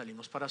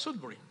para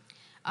Sudbury?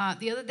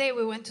 The other day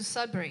we went to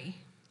Sudbury,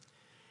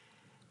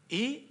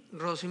 Y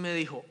Rosy me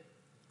dijo,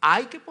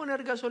 hay que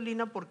poner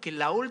gasolina porque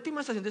la última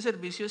estación de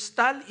servicio es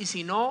tal y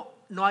si no,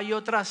 no hay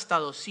otra hasta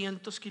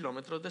 200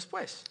 kilómetros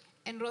después.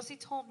 and Rosie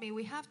told me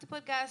we have to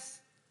put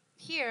gas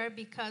here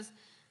because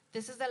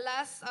this is the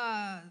last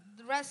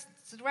rest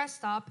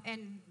stop,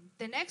 and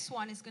the next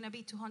one is going to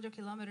be 200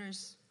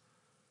 kilometers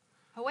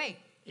away.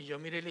 Y yo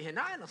miré y le dije,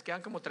 nada, nos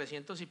quedan como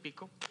 300 y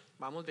pico,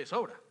 vamos de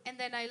sobra. And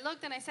then I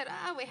looked and I said,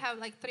 we have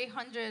like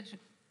 300,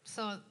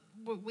 so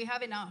we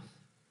have enough.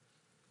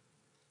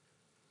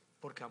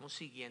 Porque vamos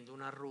siguiendo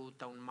una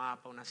ruta, un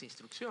mapa, unas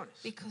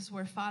instrucciones. Because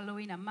we're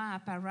following a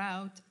map, a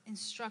route,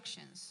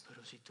 instructions.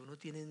 Pero si tú no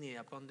tienes ni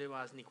idea para dónde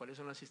vas, ni cuáles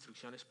son las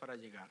instrucciones para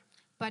llegar.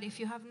 But if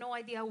you have no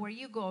idea where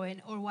you're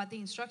going or what the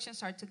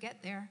instructions are to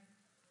get there,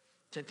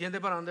 ¿Se entiende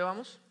para dónde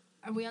vamos?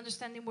 are we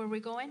understanding where we're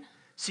going?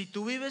 Si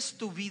tú vives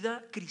tu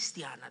vida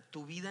cristiana,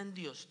 tu vida en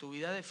Dios, tu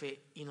vida de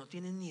fe, y no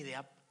tienes ni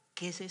idea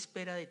qué se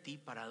espera de ti,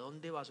 para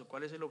dónde vas o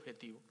cuál es el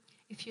objetivo,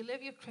 If you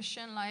live your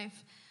Christian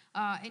life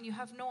and you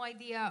have no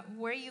idea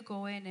where you're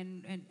going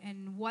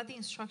and what the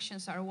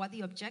instructions are, what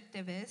the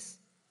objective is,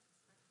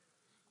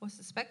 what's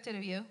expected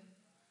of you,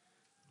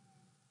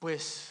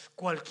 pues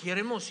cualquier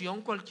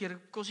emoción,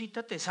 cualquier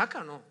cosita te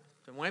saca, ¿no?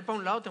 Te mueve para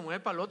un lado, te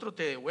mueve para el otro,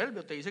 te devuelve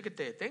o te dice que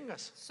te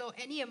detengas. so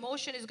any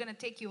emotion is going to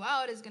take you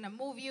out, is going to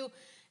move you,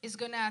 is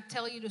going to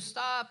tell you to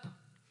stop.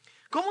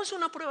 ¿Cómo es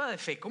una prueba de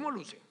fe? ¿Cómo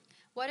luce?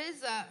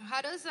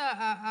 How does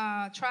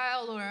a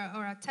trial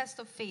or a test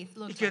of faith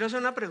look Y quiero like? hacer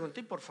una pregunta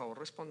y por favor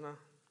responda.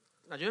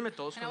 Ayúdenme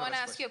todos And I con la want to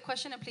ask you respuesta. a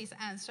question and please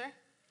answer.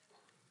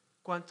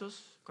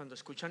 ¿Cuántos cuando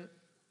escuchan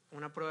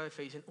una prueba de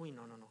fe dicen, uy,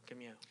 no, qué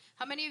miedo?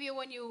 How many of you,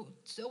 when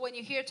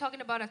you hear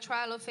talking about a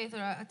trial of faith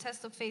or a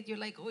test of faith, you're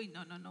like, oh,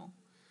 no,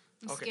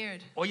 I'm Ok,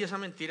 scared. hoy esa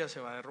mentira se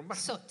va a derrumbar.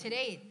 So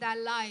today, that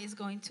lie is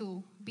going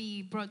to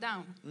be brought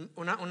down.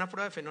 Una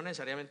prueba de fe no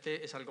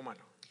necesariamente es algo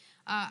malo.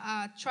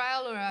 A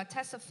trial or a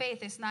test of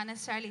faith is not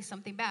necessarily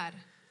something bad.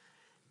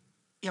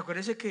 Y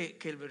acuérdense que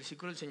el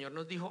versículo del Señor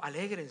nos dijo,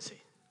 alégrense.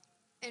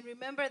 And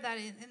remember that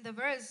in the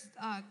verse,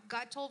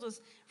 God told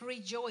us,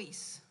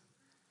 rejoice.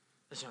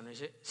 El Señor nos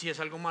dice, si es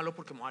algo malo,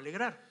 ¿por qué me voy a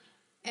alegrar?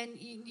 And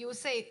you would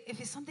say, if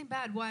it's something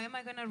bad, why am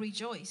I going to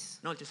rejoice?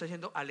 No, Él te está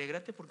diciendo,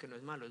 alégrate porque no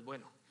es malo, es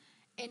bueno.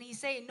 And he's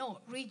saying,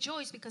 no,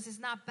 rejoice because it's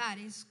not bad,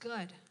 it's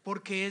good.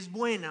 Porque es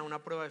buena una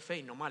prueba de fe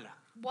y no mala.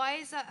 Why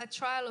is a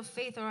trial of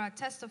faith or a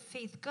test of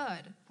faith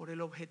good? Por el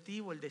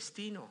objetivo, el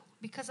destino.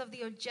 Because of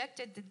the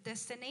objective, the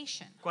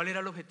destination. ¿Cuál era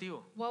el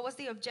objetivo? What was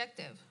the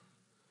objective?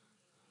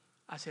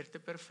 Hacerte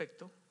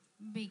perfecto,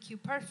 Make you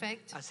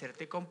perfect,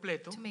 hacerte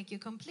completo, to make you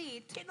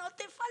complete, que no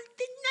te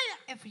falte nada.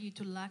 and for you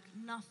to lack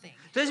nothing.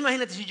 Entonces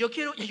imagínate, si yo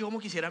como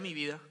quisiera mi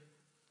vida,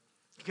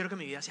 yo quiero que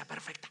mi vida sea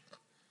perfecta.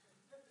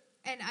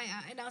 And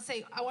I'll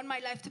say, I want my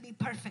life to be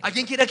perfect.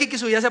 ¿Alguien quiere aquí que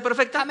su vida sea How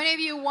perfecta? many of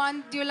you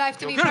want your life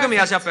to Yo be quiero que mi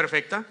vida sea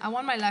perfect? perfecta. I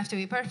want my life to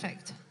be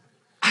perfect.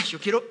 Ay, yo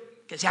quiero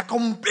que sea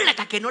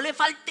completa, que no le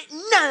falte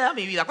nada a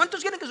mi vida.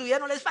 ¿Cuántos quieren que su vida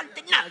no les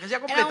falte nada, que sea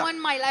And I completa? want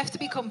my life to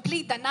be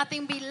complete, that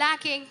nothing be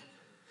lacking.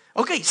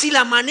 Ok, si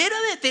la manera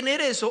de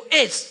tener eso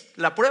es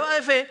la prueba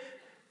de fe,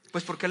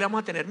 pues ¿por qué le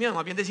vamos a tener miedo?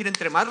 Más bien decir,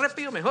 entre más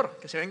rápido mejor,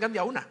 que se vengan de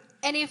a una.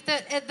 And if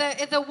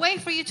the way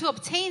for you to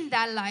obtain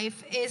that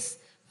life is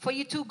for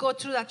you to go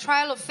through that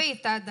trial of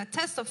faith, that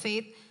test of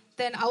faith,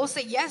 then I will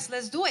say, yes,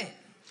 let's do it.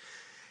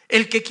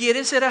 El que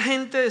quiere ser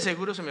agente de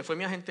seguros, se me fue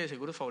mi agente de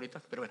seguros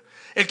favorita, pero bueno.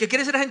 El que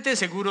quiere ser agente de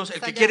seguros, el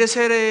Está que allá. quiere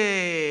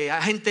ser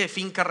agente de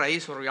finca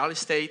raíz o real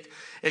estate,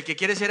 el que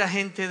quiere ser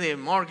agente de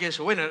mortgage,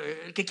 o bueno,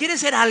 el que quiere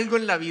ser algo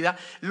en la vida,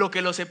 lo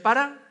que lo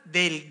separa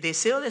del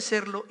deseo de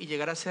serlo y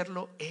llegar a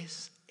serlo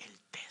es el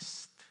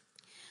test.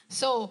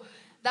 So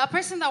that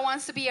person that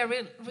wants to be a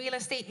real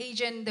estate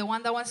agent, the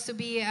one that wants to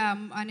be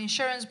an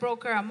insurance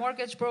broker, a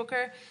mortgage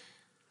broker,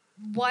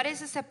 what is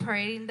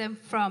separating them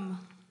from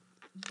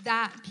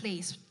that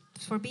place,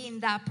 for being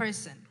that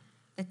person?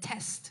 the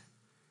test.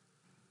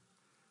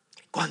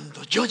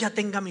 Cuando yo ya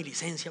tenga mi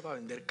licencia para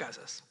vender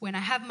casas. When I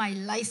have my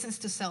license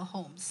to sell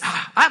homes,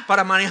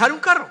 Para manejar un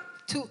carro.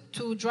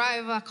 to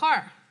drive a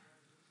car.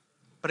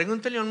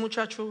 Pregúntenle a un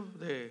muchacho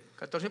de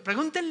 14,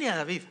 pregúntenle a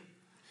David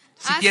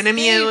si Ask tiene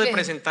miedo de David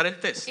presentar el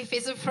test, if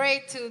he's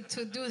afraid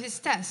to do his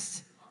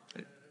test.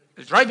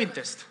 el driving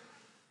test.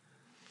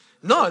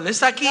 No, él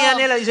está aquí, No.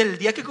 Daniela, dice, el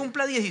día que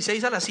cumpla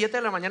 16 a las 7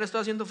 de la mañana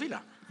estoy haciendo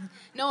fila.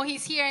 No,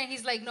 he's here and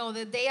he's like, no,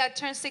 the day I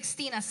turn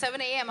 16 at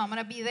 7 a.m., I'm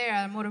going to be there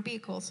at motor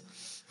vehicles.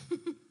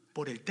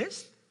 ¿Por el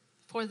test?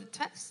 For the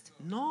test?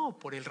 No,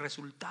 por el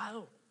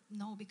resultado.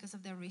 No, because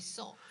of the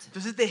result.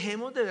 Entonces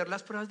dejemos de ver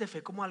las pruebas de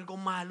fe como algo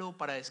malo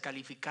para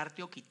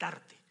descalificarte o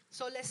quitarte.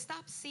 So let's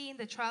stop seeing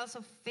the trials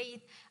of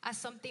faith as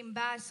something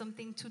bad,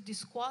 something to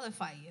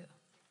disqualify you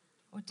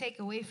or take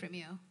away from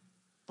you.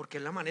 Porque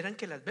es la manera en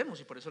que las vemos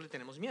y por eso le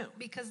tenemos miedo.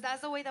 Because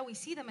that's the way that we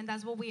see them and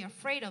that's what we are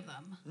afraid of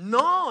them.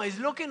 No, es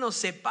lo que nos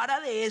separa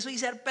de eso y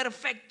ser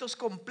perfectos,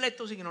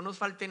 completos y que no nos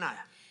falte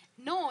nada.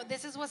 No,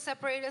 this is what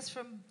separates us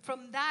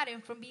from that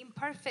and from being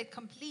perfect,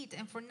 complete,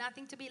 and for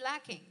nothing to be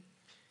lacking.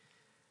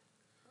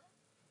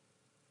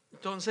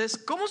 Entonces,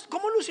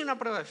 ¿cómo luce una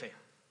prueba de fe?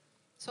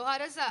 So how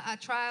does a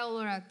trial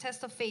or a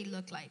test of faith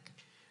look like?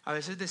 A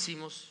veces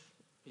decimos,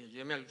 y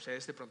ayúdeme a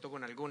ustedes de pronto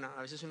con alguna,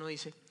 a veces uno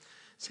dice,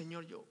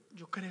 Señor,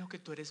 yo creo que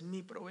tú eres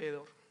mi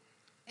proveedor.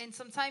 And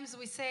sometimes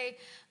we say,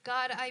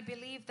 God, I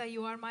believe that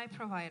you are my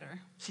provider.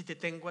 Si te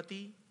tengo a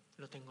ti,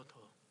 lo tengo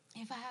todo.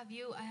 If I have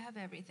you, I have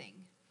everything.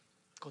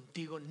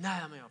 Contigo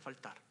nada me va a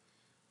faltar.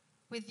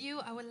 With you,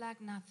 I will lack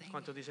nothing.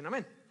 ¿Cuántos dicen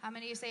amén? How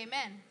many of you say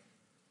amen?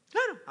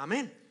 Claro,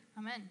 amén.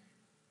 Amen.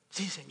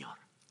 Sí, Señor.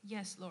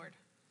 Yes, Lord.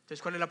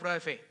 Entonces, ¿cuál es la prueba de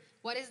fe?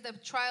 What is the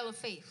trial of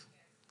faith?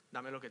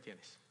 Dame lo que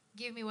tienes.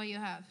 Give me what you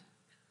have.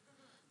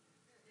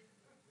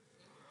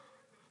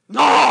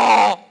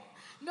 ¡No!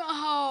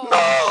 No.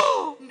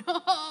 ¡No!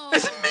 No.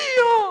 ¡Es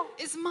mío!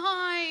 It's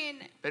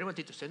mine. Pero un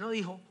momentito, usted no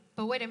dijo,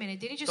 But wait a minute.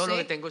 Didn't you todo lo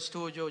que say? tengo es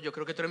tuyo, yo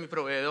creo que tú eres mi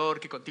proveedor,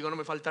 que contigo no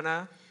me falta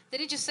nada.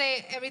 Didn't you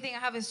say everything I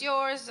have is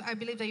yours? I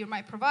believe that you're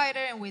my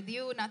provider, and with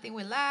you, nothing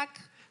will lack.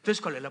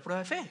 Entonces, ¿cuál es la prueba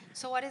de fe?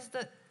 So what is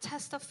the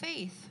test of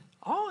faith?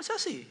 Oh, es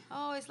así.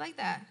 Oh, it's like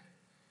that.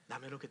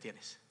 Dame lo que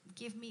tienes.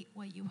 Give me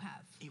what you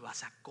have, Y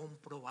vas a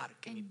comprobar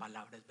que mi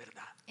palabra es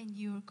verdad. and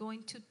you're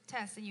going to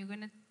test, and you're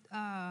going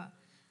to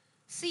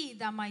see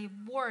that my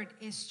word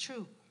is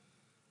true.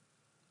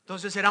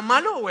 Entonces, ¿será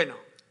malo o bueno?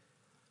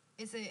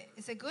 Is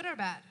it good or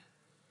bad?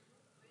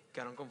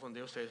 Quedaron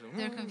confundidos ustedes.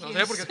 They're No confused.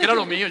 sé, porque es que era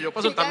lo mío. Yo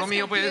para You soltar lo guys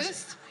mío, pues.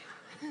 confused?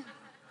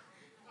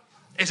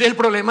 Ese es el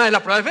problema de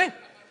la prueba de fe.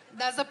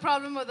 That's the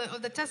problem of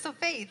the test of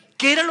faith.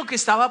 ¿Qué era lo que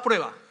estaba a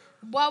prueba?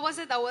 What was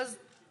it that was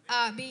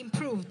being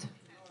proved?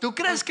 ¿Tú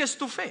crees que es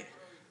tu fe?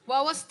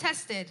 What was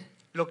tested?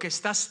 Lo que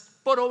estás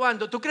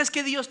probando. ¿Tú crees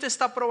que Dios te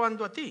está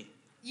probando a ti?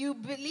 You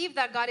believe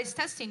that God is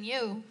testing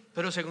you,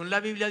 Pero según la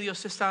Biblia,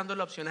 Dios te está dando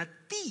la opción a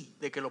ti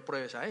de que lo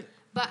pruebes a Él.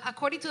 but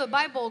according to the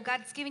Bible,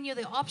 God's giving you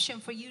the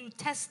option for you to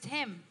test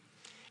Him.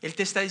 Él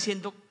te está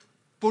diciendo,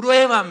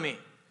 pruébame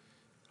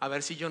a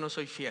ver si yo no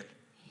soy fiel.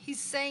 He's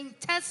saying,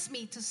 test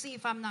me to see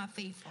if I'm not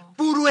faithful.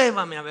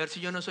 Pruébame a ver si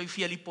yo no soy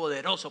fiel y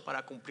poderoso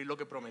para cumplir lo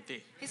que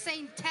prometí. He's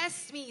saying,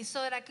 test me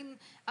so that I can,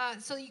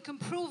 so you can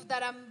prove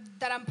that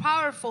I'm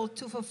powerful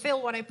to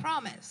fulfill what I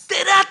promised.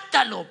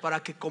 Trátalo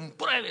para que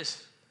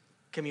compruebes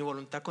que mi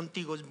voluntad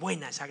contigo es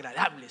buena, es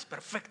agradable, es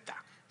perfecta.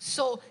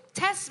 So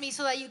test me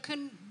so that you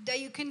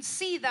can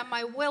see that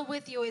my will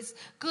with you is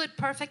good,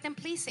 perfect, and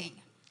pleasing.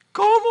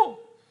 ¿Cómo?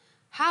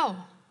 How?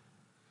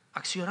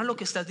 Acciona lo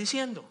que estás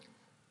diciendo.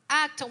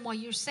 Act on what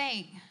you're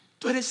saying.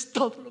 Tú eres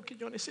todo lo que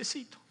yo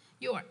necesito.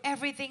 You are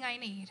everything I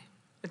need.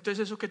 Entonces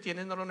eso que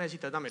tienes no lo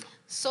necesitas, dámelo.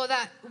 So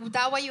that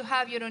what you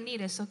have, you don't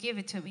need it, so give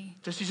it to me.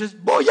 Entonces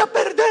dices, voy a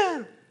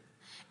perder.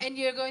 And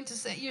you're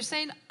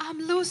saying, I'm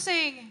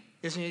losing.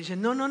 Y el Señor dice,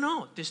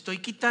 no, te estoy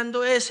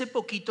quitando ese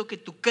poquito que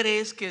tú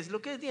crees que es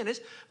lo que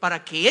tienes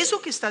para que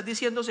eso que estás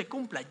diciendo se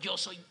cumpla. Yo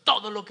soy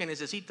todo lo que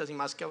necesitas y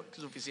más que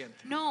suficiente.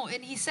 No,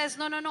 and he says,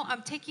 no,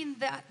 I'm taking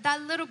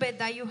that little bit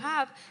that you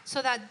have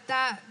so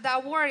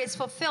that word is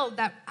fulfilled,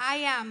 that I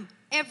am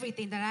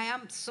everything, that I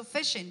am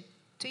sufficient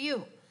to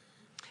you.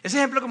 Ese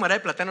ejemplo como era de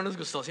plata no nos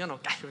gustó, ¿sí o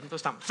no? Ay, entonces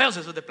están feos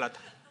esos de plata.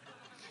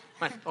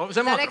 Bueno,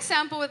 usemos That otro.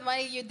 example with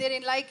money, you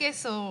didn't like it,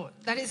 so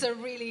that is a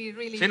really,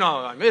 really... Sí,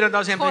 no, a mí me hubieran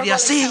dado siempre Horrible diría,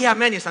 sí, example.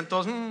 amén, y están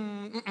todos,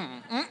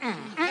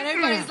 And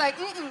everybody's like,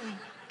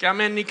 que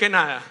amén ni que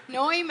nada.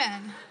 no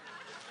amen.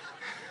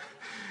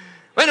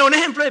 Bueno, un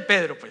ejemplo de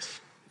Pedro, pues.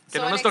 Que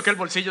So no nos an toque el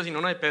bolsillo, sino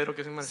uno de Pedro,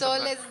 que es un man. So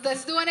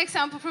let's do an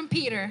example from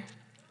Peter.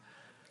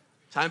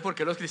 ¿Saben por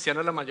qué los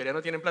cristianos la mayoría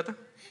no tienen plata?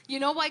 You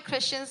know why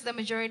Christians, the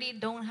majority,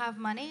 don't have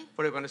money?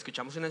 Porque cuando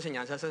escuchamos una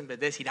enseñanza, en vez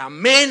de decir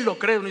amén, lo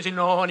creo, uno dice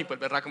no, ni pues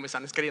verdad, como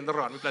están queriendo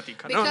robar mi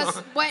platica. No,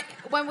 Because no.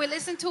 when we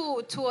listen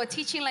to a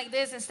teaching like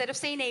this, instead of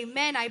saying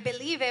amen, I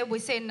believe it, we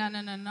say no,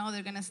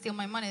 they're going to steal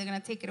my money, they're going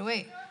to take it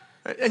away.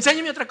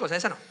 Enséñeme otra cosa,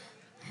 esa no.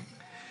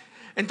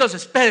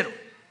 Entonces,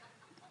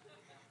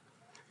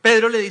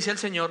 Pedro le dice al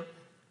Señor,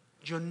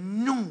 yo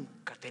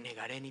nunca te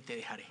negaré ni te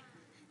dejaré.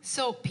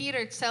 So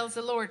Peter tells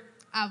the Lord,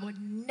 I would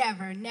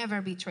never,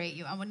 never betray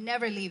you. I would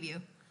never leave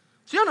you.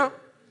 ¿Sí o no?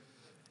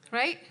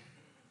 Right?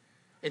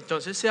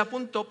 Entonces se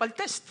apuntó para el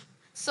test.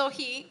 So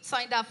he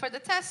signed up for the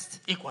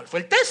test. ¿Y cuál fue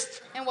el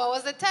test? And what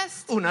was the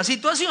test? Una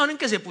situación en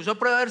que se puso a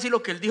prueba a ver si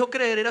lo que él dijo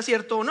creer era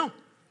cierto o no.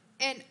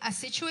 In a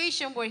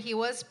situation where he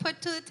was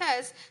put to the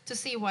test to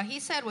see what he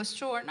said was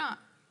true or not.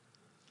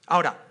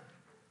 Ahora,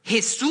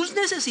 ¿Jesús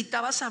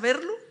necesitaba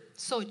saberlo?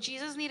 So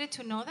Jesus needed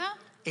to know that?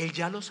 Él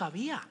ya lo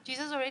sabía.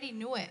 Jesus already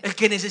knew it. El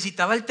que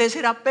necesitaba el test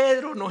era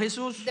Pedro, no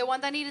Jesús. The one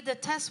that needed the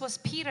test was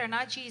Peter,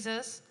 not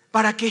Jesus.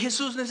 ¿Para qué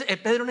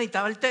Pedro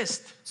necesitaba el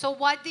test? So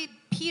why did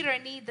Peter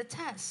need the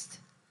test?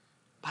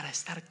 Para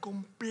estar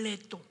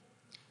completo,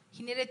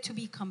 He needed to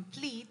be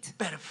complete,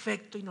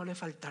 perfecto y no le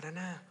faltara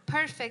nada.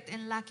 perfect,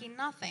 and lacking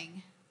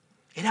nothing.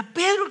 Era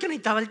Pedro el que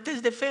necesitaba el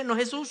test de fe, no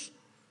Jesús.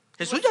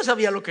 Jesús ya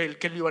sabía lo que él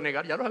lo iba a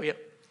negar, ya lo sabía.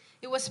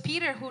 It was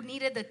Peter who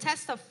needed the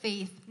test of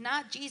faith,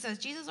 not Jesus.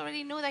 Jesus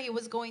already knew that he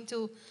was going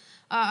to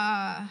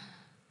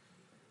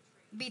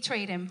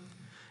betray him.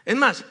 Es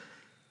más,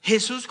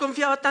 Jesús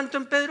confiaba tanto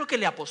en Pedro que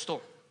le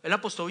apostó. Él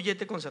apostó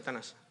billete con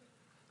Satanás.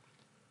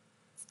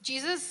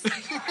 Jesus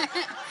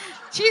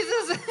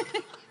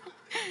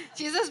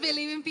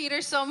believed in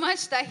Peter so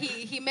much that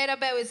he made a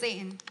bet with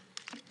Satan.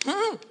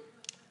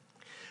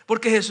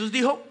 Porque Jesús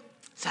dijo,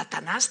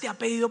 Satanás te ha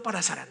pedido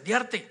para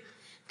zarandearte.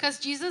 Because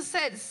Jesus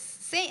said,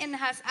 Satan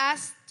has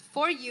asked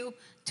for you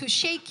to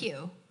shake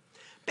you.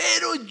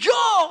 Pero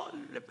yo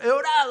he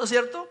orado,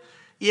 ¿cierto?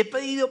 Y he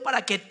pedido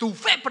para que tu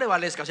fe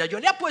prevalezca. O sea, yo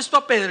le apuesto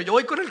a Pedro, yo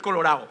voy con el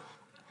Colorado.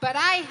 But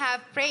I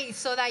have prayed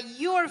so that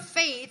your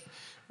faith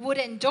would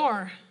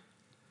endure.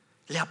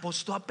 Le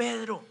apostó a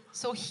Pedro.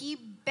 So he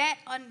bet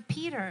on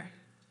Peter.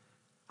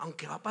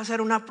 Aunque va a pasar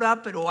una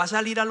prueba, pero va a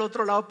salir al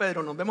otro lado,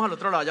 Pedro. Nos vemos al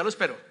otro lado, ya lo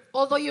espero.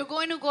 Although you're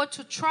going to go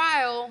to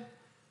trial,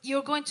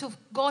 you're going to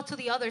go to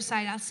the other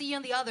side. I'll see you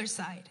on the other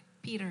side,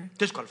 Peter.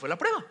 Entonces, ¿cuál fue la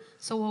prueba?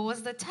 So what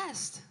was the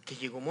test? Que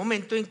llegó un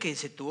momento en que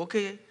se tuvo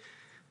que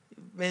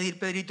medir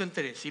Pedrito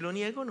entre si lo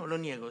niego o no lo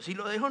niego, si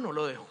lo dejo o no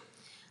lo dejo.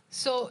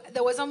 So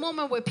there was a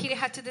moment where Peter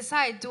had to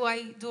decide, do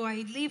I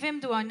leave him?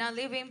 Do I not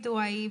leave him? Do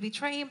I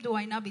betray him? Do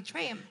I not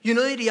betray him? Y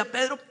uno diría,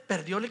 Pedro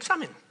perdió el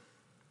examen.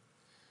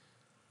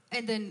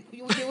 And then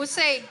you would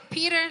say,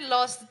 Peter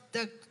lost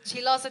the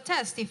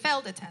test. He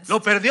failed the test. ¿Lo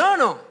perdió o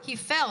no? He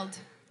failed.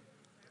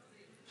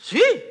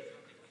 Sí.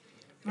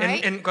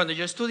 Right? Cuando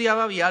yo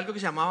estudiaba había algo que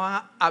se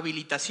llamaba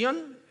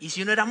habilitación. Y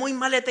si uno era muy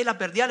maleta y la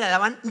perdía, le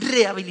daban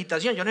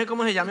rehabilitación. Yo no sé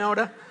cómo se llame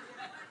ahora.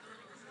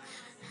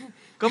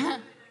 ¿Cómo?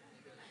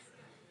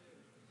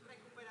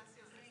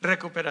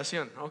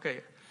 Recuperación. Ok.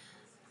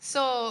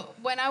 So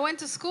when I went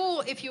to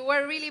school, if you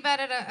were really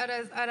bad at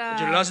a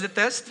You lost the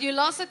test? you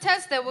lost the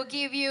test, they will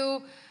give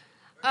you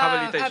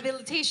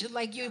habilitation.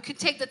 Like you could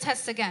take the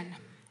test again.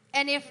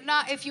 And if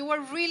not, if you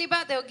were really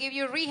bad, they'll give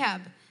you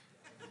rehab.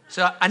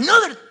 So,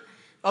 another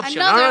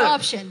option. Another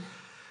option.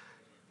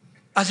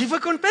 Así fue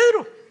con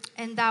Pedro.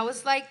 And that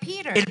was like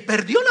Peter. Él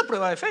perdió la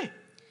prueba de fe.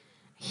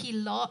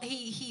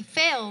 He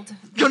failed. the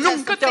Yo test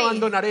nunca of te faith.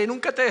 abandonaré,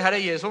 nunca te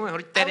dejaré. Y eso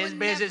mejor 3 will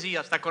veces y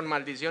hasta con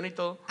maldición y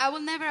todo. I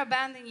will never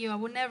abandon you. I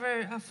will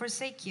never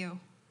forsake you.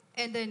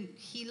 And then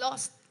he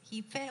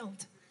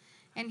failed.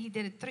 And he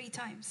did it 3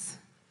 times.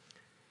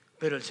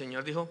 Pero el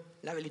Señor dijo,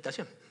 la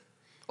habilitación.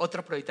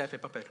 Otra pruebita de fe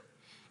para Pedro.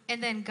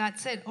 And then God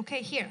said,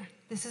 okay, here,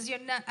 this is your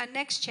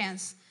next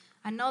chance.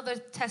 Another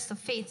test of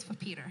faith for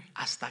Peter.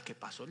 Hasta que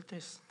pasó el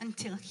test.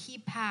 Until he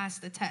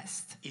passed the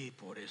test. Y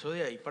por eso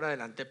de ahí para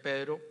adelante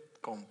Pedro,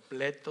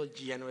 completo,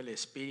 lleno del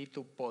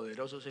Espíritu,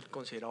 poderoso, es el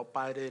considerado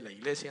padre de la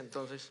iglesia.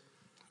 Entonces,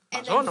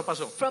 And ¿pasó o then no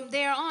pasó? from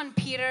there on,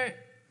 Peter,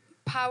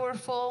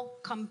 powerful,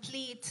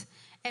 complete,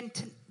 and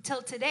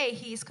till today,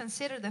 he is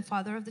considered the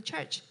father of the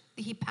church.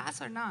 Did he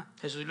pass or not?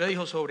 Jesús le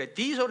dijo, sobre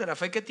ti y sobre la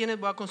fe que tienes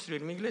voy a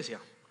construir mi iglesia.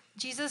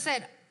 Jesus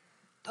said,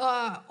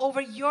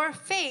 over your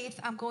faith,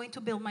 I'm going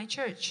to build my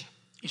church.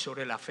 Y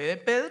sobre la fe de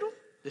Pedro,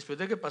 después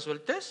de que pasó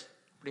el test,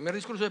 primer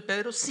discurso de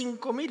Pedro,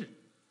 5,000.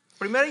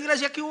 Primera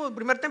iglesia que hubo,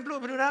 primer templo,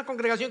 primera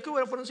congregación que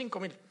hubo fueron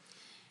 5,000.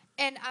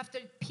 And after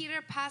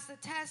Peter passed the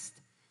test,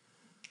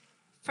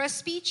 first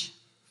speech,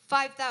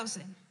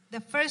 5,000.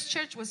 The first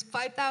church was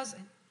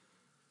 5,000.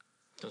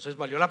 Entonces,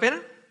 ¿valió la pena?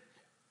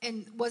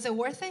 And was it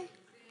worth it?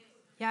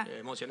 Yeah.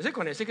 Emocionese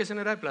con ese que ese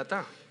no era de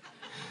plata.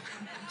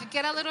 You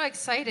get a little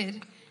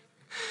excited.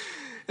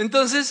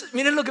 Entonces,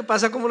 miren lo que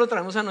pasa, cómo lo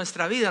traemos a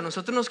nuestra vida.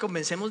 Nosotros nos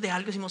convencemos de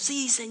algo y decimos,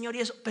 sí, Señor,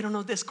 y eso, pero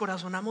nos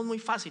descorazonamos muy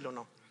fácil, ¿o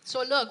no?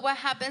 So look, what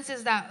happens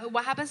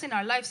in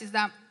our lives is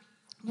that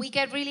we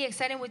get really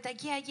excited with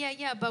like,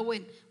 yeah, but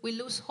when we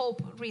lose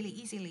hope really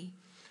easily.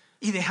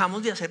 Y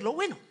dejamos de hacer lo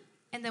bueno.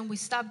 And then we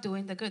stop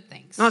doing the good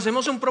things. Nos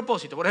hacemos un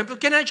propósito. Por ejemplo,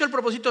 ¿quién ha hecho el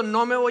propósito?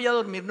 No me voy a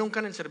dormir nunca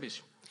en el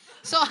servicio.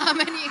 So how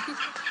many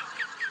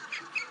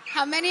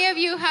of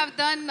you have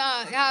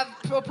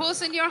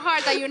proposed in your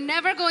heart that you're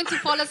never going to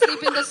fall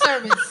asleep in the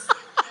service?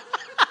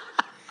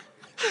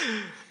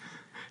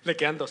 Le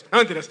quedan 2. No,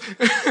 mentiras.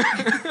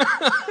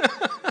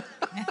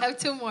 I have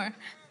 2 more.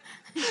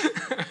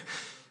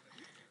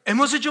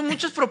 Hemos hecho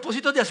muchos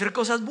propósitos de hacer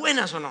cosas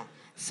buenas, ¿o no?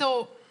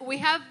 So we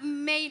have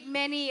made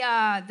many,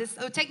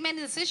 take many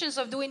decisions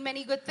of doing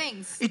many good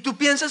things. Y tú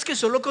piensas que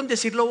solo con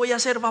decir lo voy a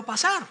hacer va a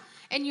pasar.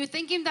 And you're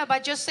thinking that by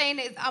just saying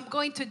it, I'm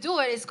going to do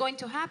it, it's going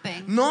to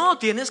happen. No,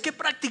 tienes que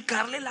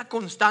practicarle la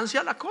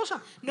constancia a la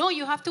cosa No,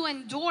 you have to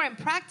endure and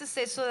practice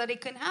it so that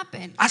it can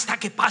happen. hasta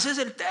que pases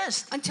el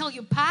test. Until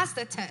you pass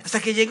the test.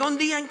 Hasta que llega un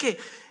día en que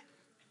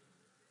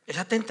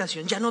esa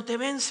tentación ya no te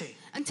vence.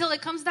 Until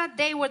it comes that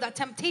day where that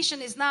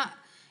temptation is not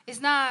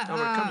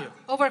Overcome you.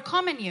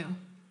 overcoming you.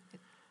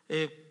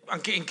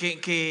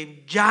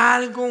 Que ya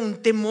algo,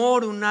 un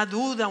temor, una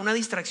duda, una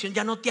distracción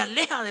ya no te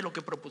aleja de lo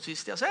que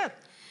propusiste hacer.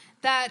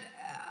 That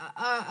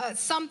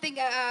something,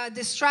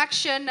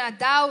 distraction,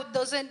 doubt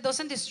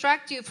doesn't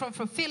distract you from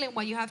fulfilling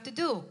what you have to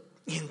do.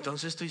 Y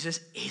entonces tú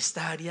dices,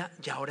 esta área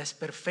ya ahora es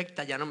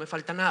perfecta, ya no me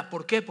falta nada.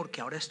 ¿Por qué? Porque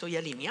ahora estoy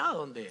alineado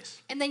donde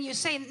es. And then you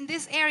say, in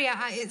this area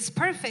it's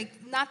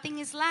perfect, nothing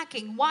is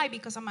lacking. Why?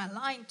 Because I'm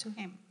aligned to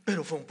Him.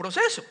 Pero fue un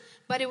proceso.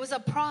 But it was a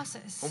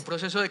process. ¿Un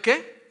proceso de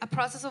qué? A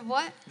process of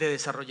what? De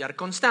desarrollar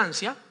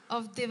constancia,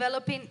 Of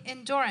developing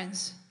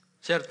endurance,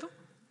 ¿cierto?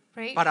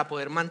 right? Para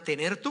poder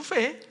mantener tu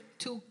fe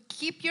To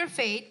keep your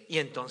faith y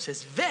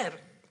entonces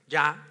ver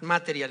ya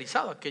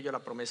materializado aquello, la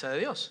promesa de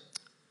Dios.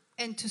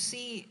 and to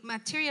see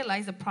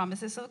materialize the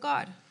promises of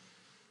God.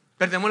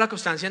 Perdemos la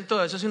constancia en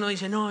todo eso si uno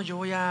dice, no, yo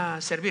voy a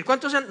servir.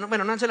 ¿Cuántos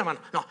bueno, no alce la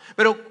mano. No,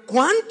 pero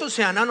 ¿cuántos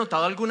se han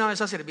anotado alguna vez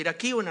a servir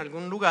aquí o en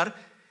algún lugar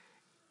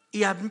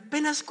y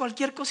apenas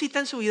cualquier cosita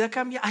en su vida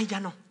cambia? Ay,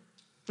 ya no.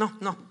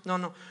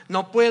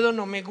 No puedo,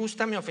 no me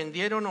gusta, me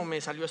ofendieron o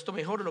me salió esto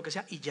mejor o lo que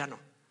sea y ya no.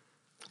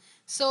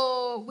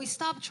 So we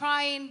stopped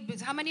trying.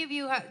 How many of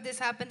you this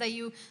happened that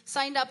you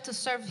signed up to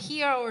serve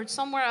here or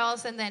somewhere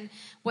else, and then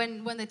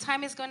when the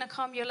time is going to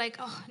come, you're like,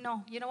 oh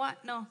no, you know what,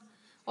 no,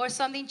 or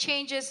something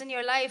changes in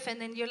your life,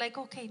 and then you're like,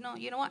 okay, no,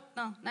 you know what,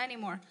 no, not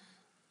anymore.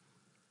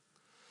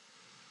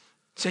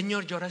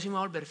 Señor, yo ahora sí me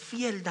voy a volver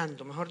fiel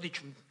dando, mejor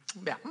dicho,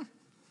 vea.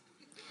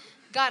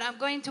 God, I'm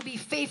going to be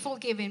faithful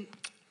giving.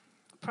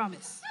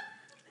 Promise.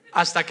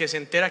 Hasta que se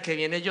entera que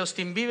viene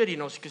Justin Bieber y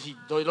no, que si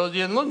doy los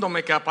diezmos no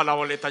me queda para la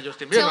boleta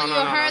Justin Bieber. Till you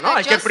heard No, that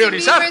hay que Justin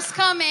priorizar. Bieber is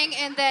coming,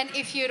 and then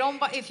if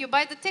you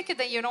buy the ticket,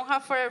 then you don't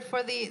have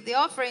for the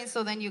offering,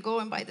 so then you go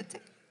and buy the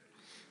ticket.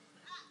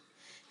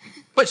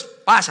 Pues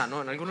pasa,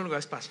 ¿no? En algunos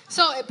lugares pasa.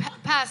 So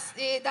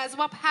that's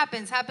what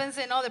happens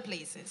in other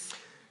places.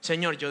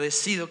 Señor, yo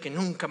decido que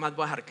nunca más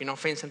voy a dejar que una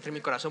ofensa entre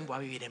mi corazón, voy a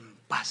vivir en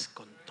paz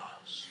con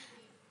todos.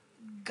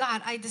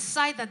 God, I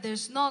decide that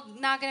there's not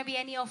going to be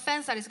any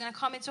offense that is going to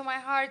come into my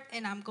heart,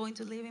 and I'm going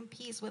to live in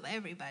peace with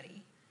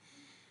everybody.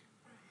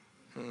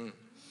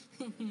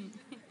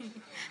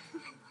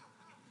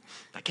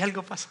 Aquí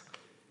algo pasa.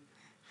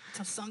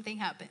 Till something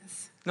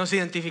happens. ¿Nos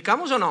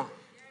identificamos o no?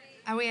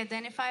 Are we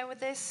identified with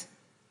this?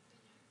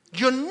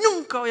 Yo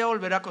nunca voy a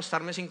volver a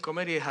acostarme sin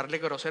comer y dejarle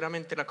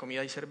groseramente la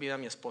comida y servida a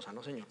mi esposa.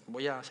 No, señor,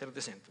 voy a ser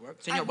decente.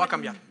 Señor, voy a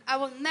cambiar. I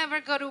will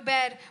never go to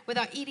bed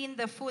without eating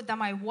the food that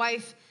my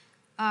wife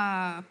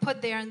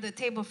put there on the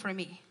table for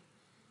me.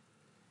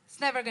 It's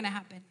never going to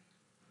happen.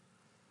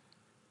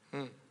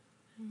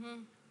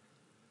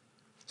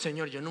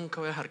 Señor, yo nunca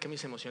voy a dejar que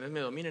mis emociones me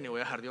dominen y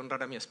voy a dejar de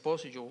honrar a mi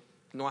esposo y yo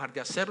no voy a dejar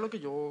de hacer lo que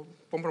yo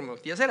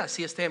comprometí a hacer,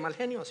 así esté de mal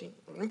genio, así,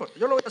 no importa,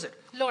 yo lo voy a hacer.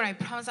 Lord, I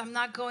promise I'm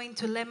not going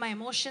to let my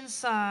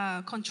emotions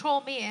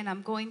control me, and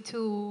I'm going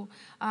to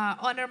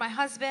honor my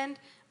husband.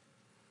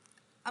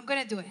 I'm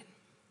going to do it.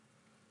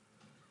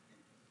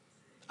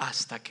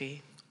 Hasta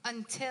que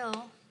Until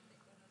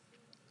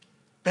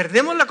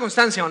perdemos la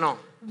constancia o no.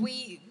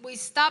 we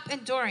stop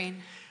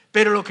enduring.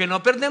 Pero lo que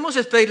no perdemos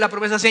es pedir la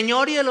promesa,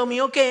 Señor, ¿y de lo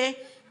mío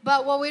qué?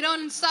 But what we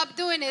don't stop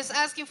doing is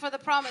asking for the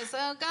promise.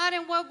 Oh, God,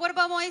 and what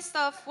about my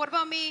stuff? What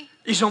about me?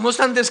 Y somos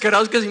tan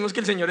descarados que decimos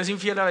que el Señor es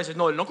infiel a veces.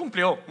 No, Él no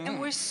cumplió. And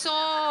we're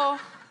so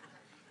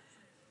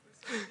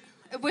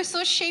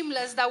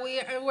shameless that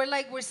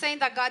we're saying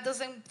that God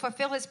doesn't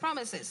fulfill His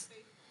promises,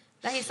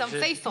 that He's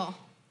unfaithful.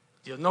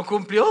 Dios no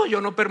cumplió,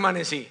 yo no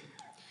permanecí.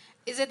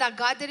 Is it that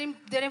God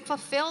didn't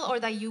fulfill,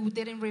 or that you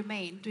didn't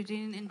remain? You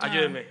didn't endure?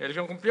 Ayúdeme, ¿Él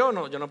no cumplió o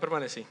no? Yo no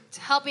permanecí.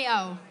 Help me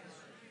out.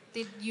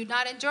 Did you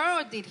not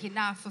endure, or did He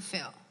not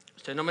fulfill?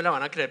 Ustedes no me la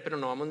van a creer, pero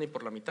no vamos ni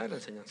por la mitad de la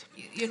enseñanza.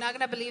 You're not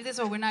going to believe this,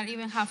 or we're not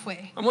even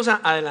halfway. Vamos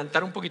a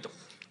adelantar un poquito.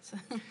 So,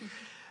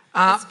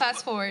 let's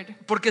fast forward.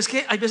 Porque es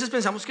que hay veces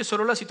pensamos que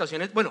solo las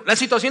situaciones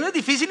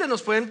difíciles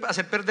nos pueden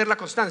hacer perder la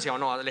constancia o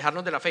no,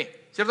 alejarnos de la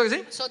fe. ¿Cierto que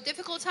sí? So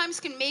difficult times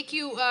can make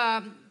you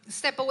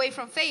step away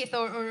from faith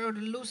or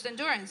lose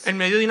endurance. En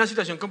medio de una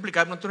situación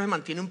complicada, de pronto uno se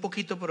mantiene un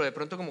poquito, pero de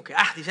pronto como que,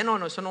 dice,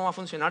 no, esto no va a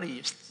funcionar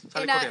y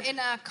sale corriendo. In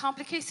a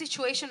complicated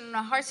situation, in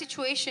a hard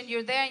situation,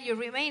 you're there and you're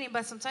remaining,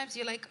 but sometimes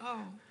you're like, oh,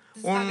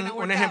 this is not going to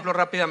work Un ejemplo out.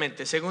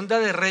 rápidamente. Segunda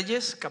de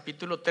Reyes,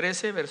 capítulo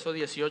 13, verso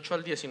 18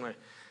 al 19.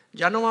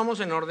 Ya no vamos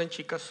en orden,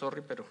 chicas,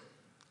 sorry, pero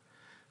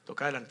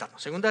toca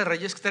adelantarnos. Segunda de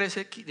Reyes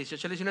 13,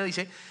 18 al 19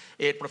 dice,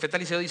 el profeta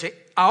Eliseo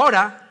dice,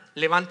 ahora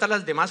levanta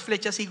las demás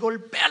flechas y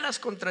golpéalas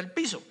contra el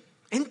piso.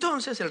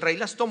 Entonces el rey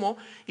las tomó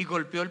y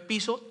golpeó el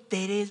piso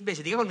 3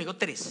 veces. Diga conmigo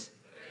 3.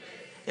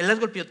 Él las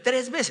golpeó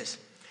 3 veces.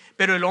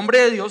 Pero el hombre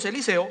de Dios,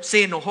 Eliseo,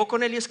 se enojó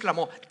con él y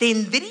exclamó: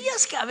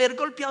 tendrías que haber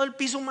golpeado el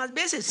piso más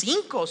veces,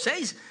 5 o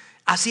 6.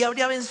 Así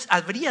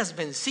habrías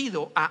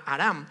vencido a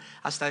Aram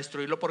hasta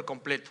destruirlo por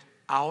completo.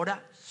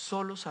 Ahora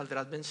solo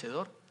saldrás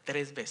vencedor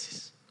 3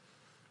 veces.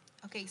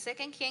 Okay,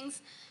 2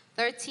 Kings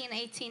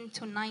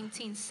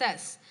 13:18-19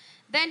 says,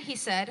 Then he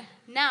said,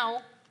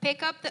 Now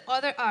pick up the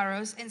other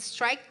arrows and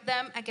strike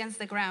them against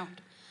the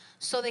ground.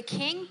 So the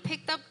king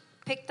picked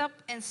up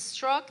and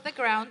struck the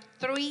ground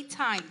 3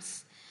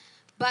 times.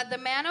 But the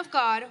man of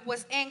God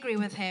was angry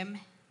with him.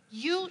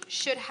 You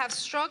should have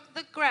struck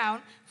the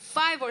ground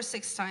 5 or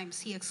 6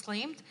 times, he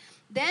exclaimed.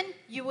 Then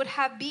you would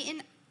have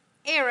beaten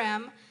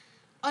Aram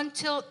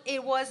until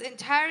it was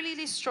entirely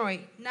destroyed.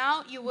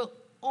 Now you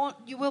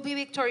will be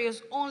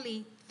victorious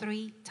only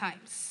 3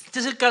 times. Este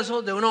es el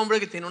caso de un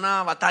hombre que tiene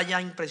una batalla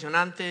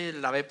impresionante,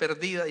 la ve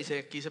perdida, dice: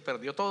 aquí se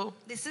perdió todo.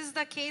 This is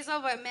the case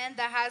of a man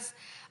that has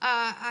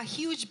a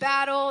huge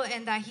battle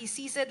and that he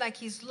sees it like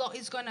he's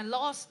going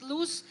to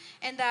lose,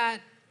 and that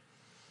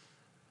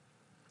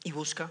Y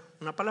busca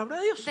una palabra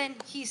de Dios. then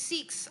he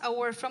seeks a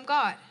word from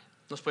God.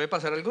 Nos puede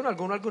pasar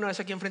alguna vez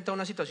aquí enfrenta a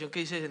una situación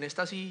que dice: en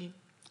esta sí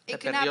se It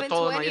can perdió happen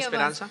todo, to no hay any of us.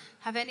 esperanza.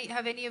 Have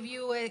any of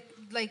you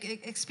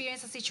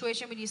experienced a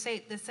situation where you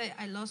say,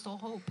 I lost all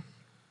hope?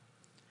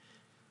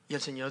 Y el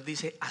Señor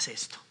dice: haz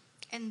esto.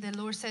 And the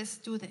Lord says,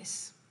 do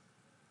this.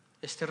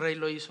 Este rey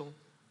lo hizo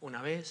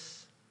una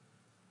vez,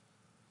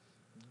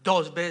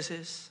 2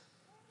 veces,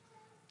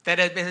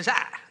 3 veces.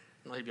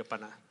 No sirvió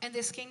para nada. And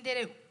this king did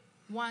it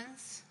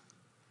once,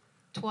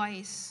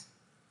 twice,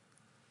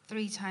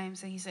 3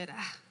 times, and he said,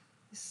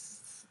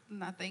 it's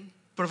nothing.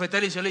 El profeta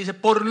Eliseo le dice: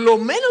 por lo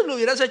menos lo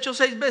hubieras hecho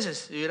 6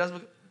 veces y hubieras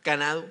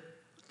ganado,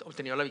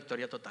 obtenido la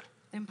victoria total.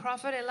 Then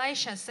prophet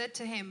Elisha said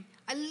to him,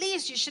 at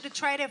least you should have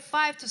tried it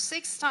 5 to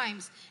 6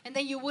 times, and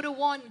then you would have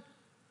won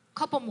a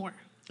couple more.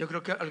 Yo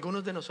creo que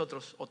algunos de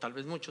nosotros, o tal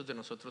vez muchos de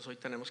nosotros, hoy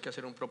tenemos que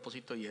hacer un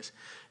propósito, y es: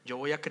 yo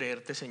voy a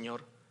creerte,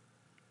 Señor,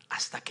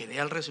 hasta que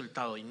vea el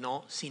resultado, y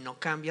no, si no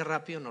cambia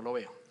rápido, no lo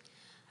veo.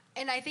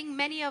 And I think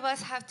many of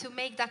us have to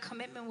make that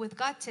commitment with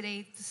God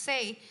today to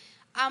say,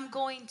 I'm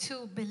going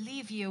to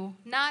believe you,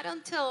 not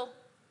until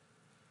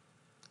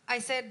I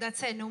said,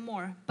 that's it, no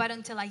more, but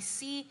until I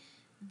see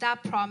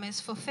that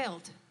promise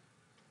fulfilled.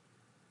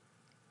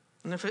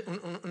 Un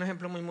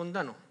ejemplo muy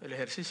mundano: el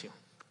ejercicio.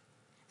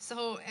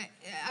 So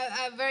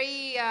a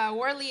very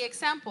worldly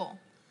example,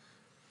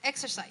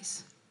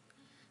 exercise.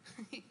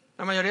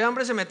 La mayoría de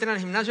hombres se meten al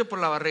gimnasio por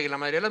la barriga, y la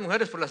mayoría de las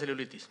mujeres por la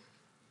celulitis.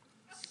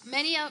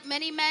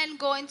 Many men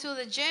go into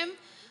the gym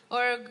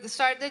or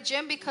start the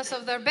gym because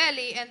of their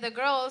belly, and the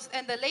girls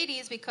and the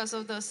ladies because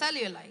of the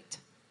cellulite.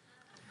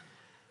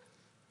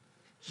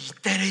 Y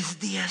 3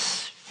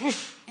 días.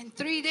 In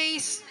 3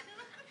 days,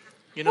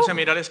 Y uno se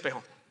mira al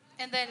espejo.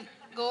 and then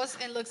goes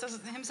and looks at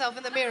himself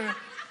in the mirror.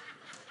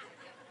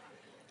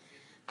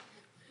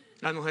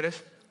 Las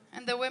mujeres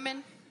And the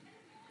women,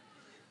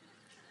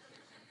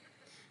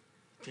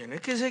 tienen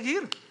que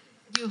seguir,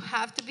 you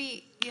have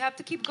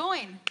to keep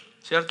going,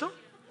 ¿cierto?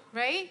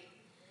 right?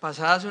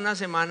 Pasadas unas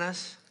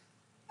semanas,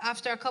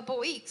 After a couple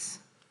weeks,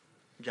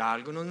 ya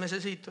algunos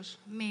mesecitos,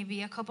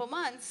 maybe a couple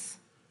months,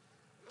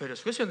 pero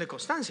es cuestión de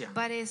constancia.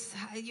 but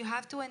you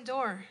have to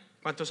endure.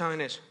 ¿Cuántos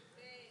saben eso?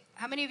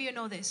 How many of you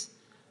know this?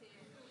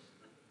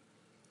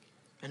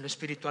 En lo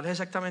espiritual es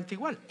exactamente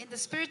igual. In the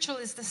spiritual,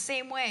 it's the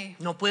same way.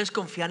 No puedes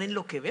confiar en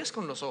lo que ves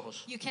con los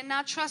ojos. You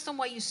cannot trust on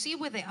what you see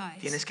with the eyes.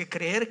 Tienes que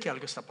creer que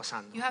algo está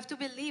pasando. You have to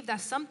believe that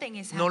something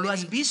is No happening. lo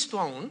has visto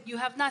aún, You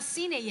have not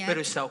seen it yet,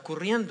 pero está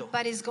ocurriendo.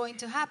 but it's going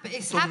to happen.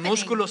 It's Tus happening.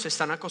 músculos se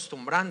están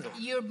acostumbrando.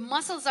 Your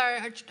muscles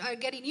are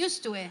getting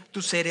used to it.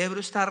 Tu cerebro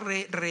está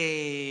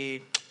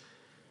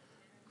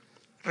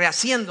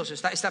rehaciéndose,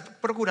 está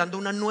procurando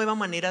una nueva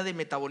manera de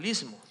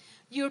metabolismo.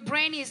 Your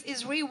brain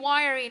is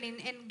rewiring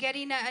and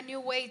getting a new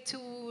way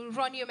to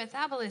run your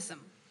metabolism.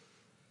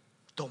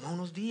 Toma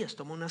unos días,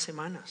 toma unas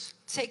semanas,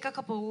 Take a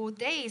couple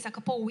days, a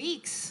couple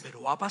weeks,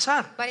 pero va a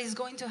pasar. but it's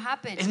going to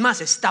happen. Es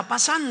más, está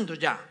pasando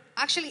ya.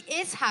 Actually,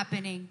 it's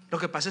happening. Lo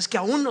que pasa es que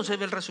aún no se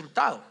ve el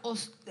resultado.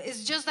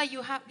 It's just that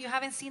you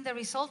haven't seen the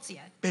results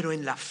yet. Pero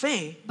en la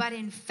fe, But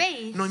in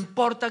faith, no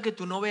importa que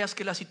tú no veas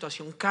que la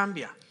situación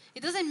cambia.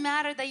 it doesn't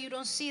matter that you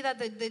don't see that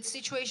the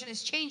situation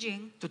is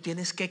changing. Tú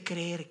tienes que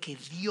creer que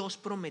Dios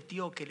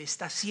prometió que Él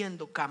está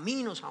haciendo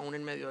caminos aún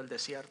en medio del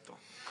desierto.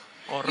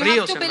 O You have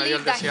ríos to en medio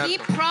believe del that He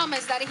desierto.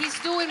 promised that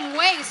He's doing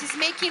ways, He's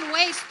making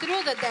ways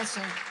through the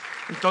desert.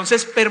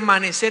 Entonces,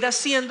 permanecer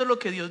haciendo lo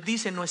que Dios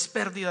dice no es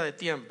pérdida de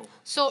tiempo.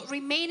 So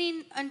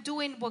remaining and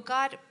doing what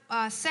God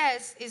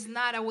says is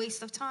not a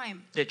waste of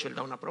time. De hecho, Él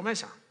da una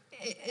promesa.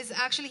 It's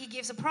actually He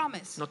gives a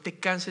promise. No te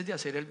canses de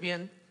hacer el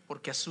bien,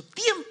 porque a su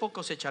tiempo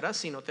cosecharás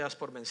si no te das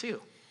por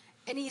vencido.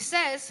 And He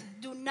says,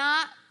 do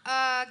not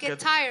get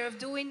tired of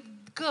doing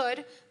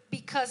good,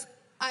 because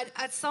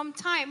at some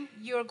time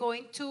you're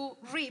going to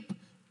reap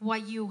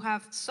what you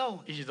have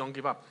sown. Y don't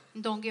give up.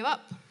 Don't give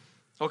up.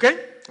 ¿Ok?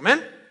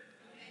 Amén.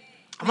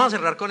 Vamos a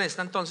cerrar con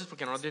esta entonces,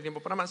 porque no nos dio tiempo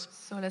para más.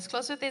 So let's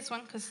close with this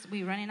one because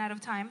we're running out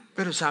of time.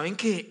 Pero saben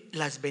que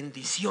las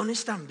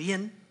bendiciones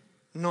también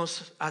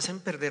nos hacen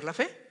perder la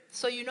fe.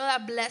 So you know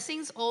that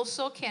blessings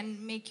also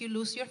can make you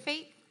lose your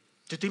faith.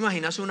 ¿Tú te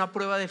imaginas una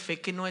prueba de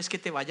fe que no es que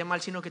te vaya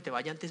mal, sino que te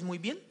vaya antes muy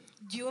bien?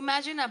 Do you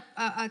imagine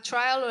a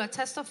trial or a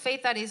test of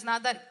faith that is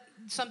not that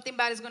something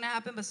bad is going to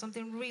happen, but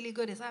something really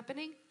good is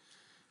happening?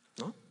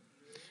 ¿No?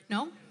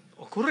 No?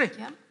 Ocurre.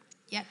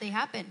 Yeah, they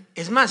happen.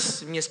 Es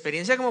más, mi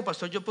experiencia como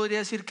pastor, yo podría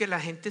decir que la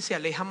gente se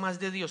aleja más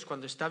de Dios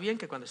cuando está bien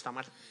que cuando está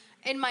mal.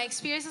 In my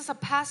experience as a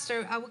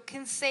pastor,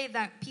 can say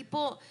that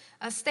people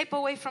step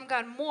away from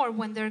God more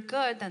when they're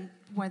good than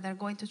when they're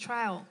going to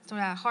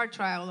a hard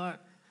trial or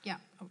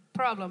a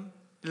problem.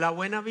 La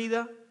buena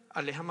vida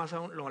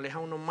lo aleja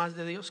uno más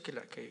de Dios que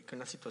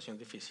una situación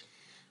difícil.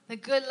 The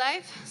good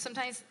life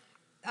sometimes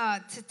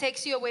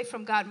takes you away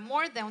from God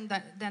more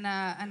than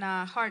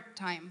a hard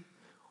time.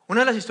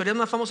 Una de las historias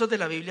más famosas de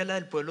la Biblia es la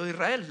del pueblo de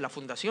Israel, la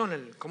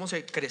fundación, cómo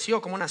se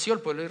creció, cómo nació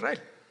el pueblo de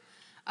Israel.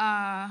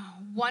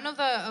 One of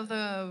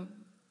the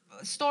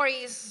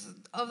stories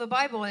of the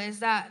Bible is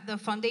that the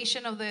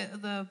foundation of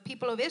the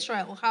people of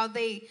Israel, how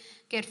they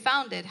get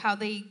founded, how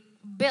they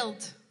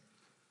built.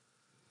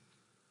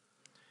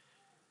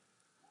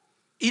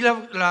 Y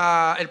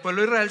el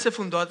pueblo de Israel se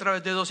fundó a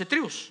través de 12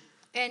 tribus.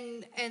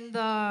 And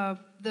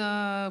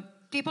the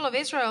people of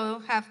Israel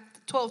have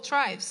 12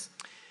 tribes.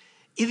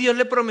 Y Dios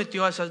le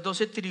prometió a esas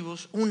 12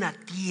 tribus una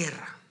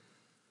tierra.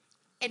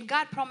 And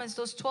God promised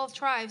those 12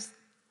 tribes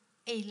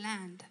a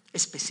land.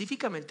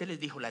 Específicamente les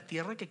dijo la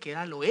tierra que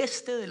queda al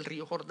oeste del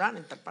río Jordán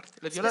en tal parte.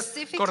 Les dio las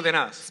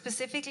coordenadas.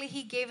 Specifically,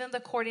 he gave them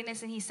the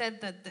coordinates, and he said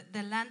that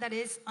the land that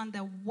is on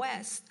the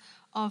west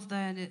of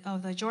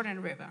the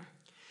Jordan River.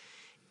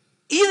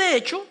 Y de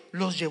hecho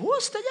los llevó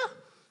hasta allá.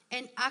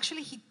 And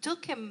actually, he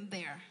took him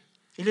there.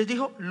 Y les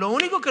dijo, lo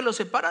único que los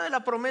separa de la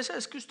promesa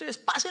es que ustedes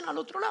pasen al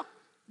otro lado.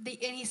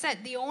 And he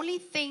said, the only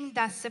thing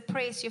that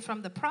separates you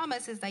from the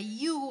promise is that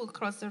you will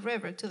cross the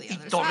river to the Y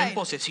other tomen side,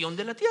 posesión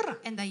de la tierra.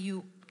 and that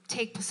you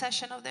take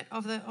possession of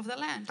the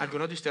land.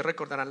 Algunos de ustedes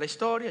recordarán la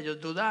historia.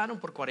 Ellos dudaron,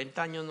 por 40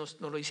 años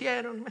no lo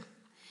hicieron.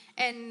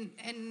 And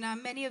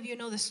many of you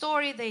know the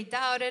story. They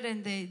doubted,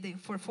 and they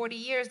for 40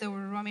 years they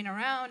were roaming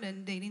around,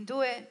 and they didn't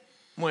do it.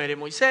 Muere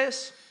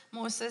Moisés.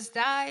 Moses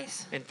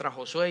dies. Entra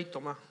Josué y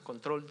toma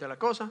control de la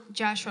cosa.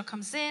 Joshua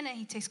comes in and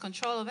he takes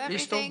control of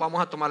Listo, everything.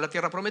 vamos a tomar la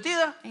tierra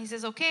prometida. And he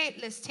says, okay,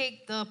 let's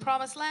take the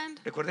promised land.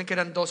 Recuerden que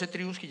eran 12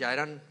 tribus que ya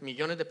eran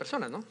millones de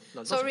personas, ¿no?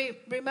 Las So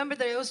 12. remember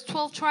that it was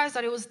 12 tribes,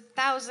 that it was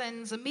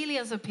thousands and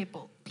millions of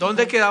people.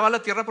 ¿Dónde quedaba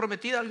la tierra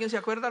prometida? ¿Alguien se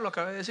acuerda? Lo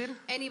acabé de decir.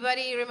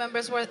 Anybody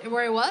remembers where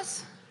it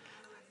was?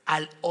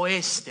 Al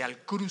oeste, al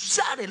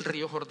cruzar el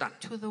río Jordán.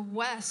 To the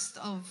west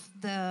of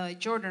the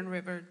Jordan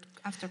River,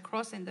 after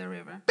crossing the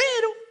river.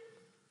 Pero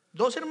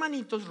dos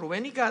hermanitos,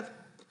 Rubén y Gad,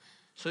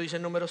 eso dice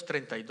en Números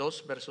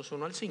 32, versos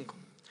 1 al 5.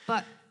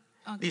 But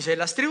Dice,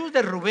 las tribus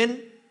de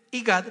Rubén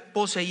y Gad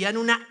poseían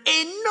una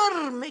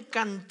enorme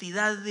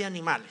cantidad de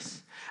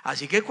animales.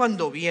 Así que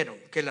cuando vieron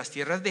que las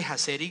tierras de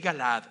Jazer y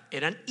Galaad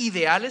eran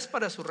ideales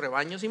para sus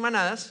rebaños y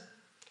manadas,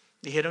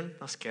 dijeron,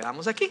 nos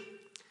quedamos aquí.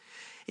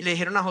 Y le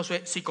dijeron a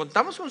Josué, si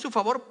contamos con su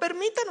favor,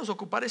 permítanos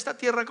ocupar esta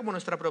tierra como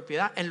nuestra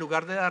propiedad, en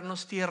lugar de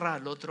darnos tierra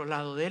al otro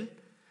lado del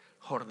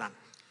Jordán.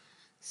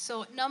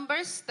 so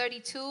Numbers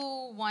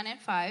 32, 1 and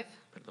 5.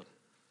 Perdón.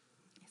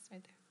 Yes,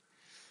 right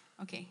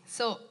there. Okay,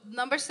 so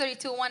Numbers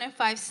 32, 1 and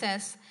 5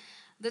 says,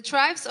 the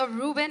tribes of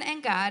Reuben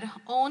and Gad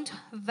owned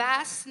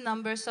vast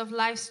numbers of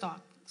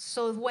livestock.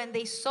 So when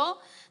they saw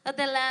that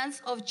the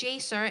lands of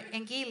Jazer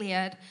and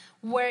Gilead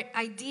were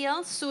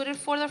ideal, suited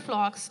for their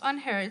flocks and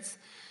herds,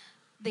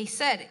 they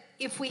said,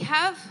 if we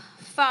have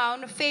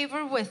found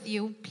favor with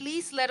you,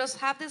 please let us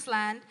have this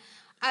land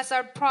as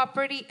our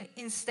property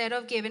instead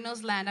of giving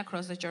us land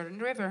across the Jordan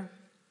River.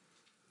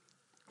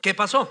 ¿Qué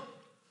pasó?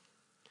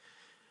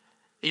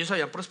 Ellos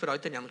habían prosperado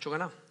y tenían mucho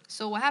ganado.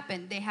 So what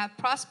happened? They have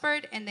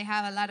prospered and they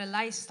have a lot of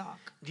livestock.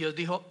 Dios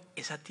dijo,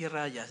 esa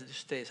tierra allá es de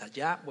ustedes,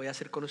 allá voy a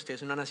hacer con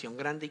ustedes una nación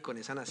grande y con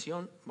esa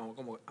nación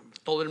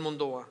todo el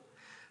mundo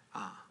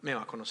me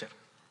va a conocer.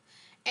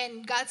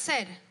 And God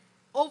said,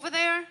 over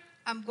there,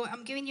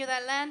 I'm giving you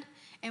that land,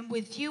 and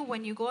with you,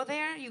 when you go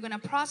there, you're going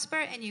to prosper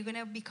and you're going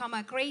to become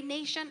a great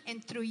nation,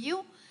 and through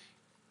you,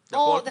 the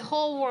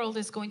whole world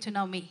is going to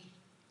know me.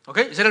 ¿Ok?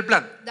 Ese era el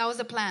plan. That was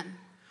the plan.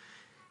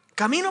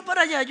 Camino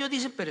para allá, ellos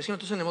dicen, pero si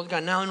nosotros tenemos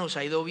ganado, nos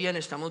ha ido bien,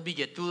 estamos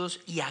billetudos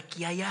y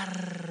aquí hay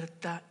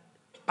harta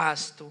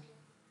pasto,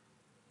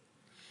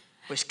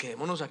 pues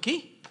quedémonos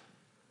aquí.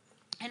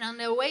 And on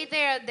their way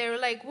there, they're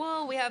like,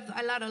 whoa, we have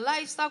a lot of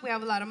livestock, we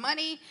have a lot of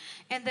money,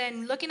 and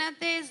then looking at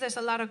this, there's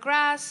a lot of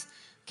grass.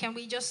 Can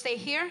we just stay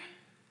here?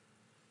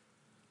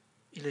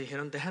 Y le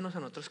dijeron, déjanos a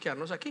nosotros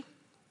quedarnos aquí.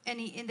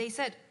 And they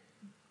said,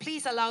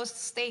 please allow us to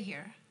stay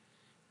here.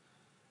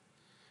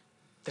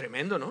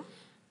 Tremendo, ¿no?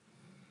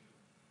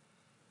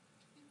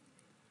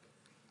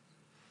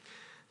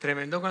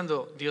 Tremendo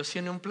cuando Dios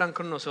tiene un plan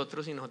con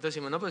nosotros y nosotros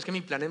decimos, no, pues es que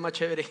mi plan es más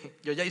chévere.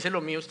 Yo ya hice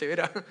lo mío, usted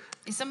verá.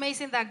 It's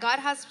amazing that God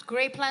has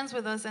great plans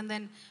with us, and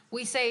then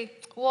we say,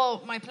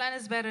 well, my plan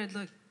is better.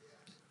 Look,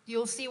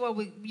 you'll see what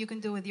you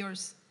can do with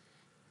yours.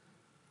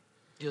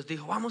 Dios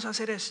dijo, vamos a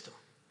hacer esto.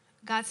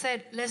 God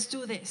said, let's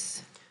do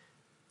this.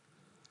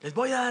 Les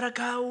voy a dar a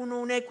cada uno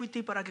un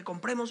equity para que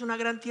compremos una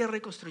gran tierra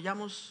y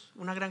construyamos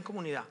una gran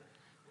comunidad.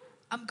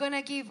 I'm going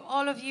to give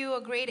all of you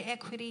a great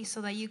equity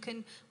so that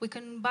we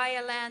can buy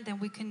a land and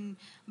we can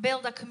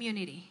build a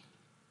community.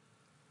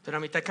 Pero a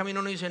mitad de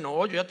camino uno dice,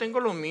 no, yo ya tengo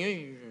lo mío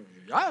y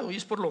ya, hoy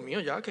es por lo mío,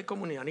 ya, qué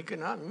comunidad ni qué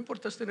nada. No me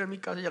importa es tener mi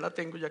casa, ya la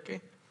tengo, ya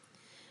que.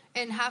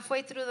 And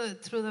halfway through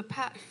the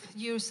path,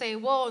 you say,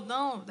 "Whoa,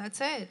 no,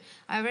 that's it.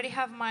 I already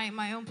have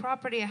my own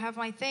property. I have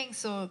my thing,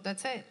 so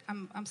that's it.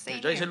 I'm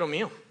staying Yo ya hice here. lo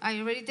mío.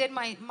 I already did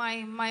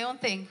my own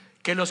thing."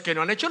 Que los que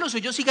no han hecho lo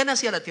suyo sigan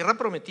hacia la tierra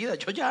prometida.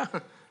 Yo ya.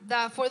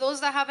 That for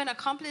those that haven't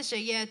accomplished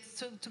it yet,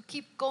 to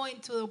keep going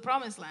to the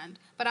promised land.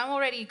 But I'm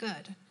already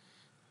good.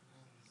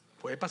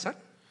 Puede pasar.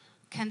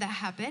 Can that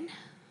happen?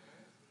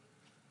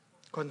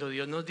 Cuando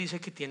Dios nos dice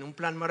que tiene un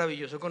plan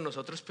maravilloso con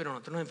nosotros, pero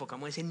nosotros nos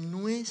enfocamos en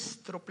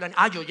nuestro plan.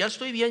 Ah, yo ya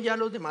estoy bien, ya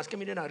los demás que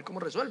miren a ver cómo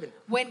resuelven.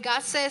 When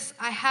God says,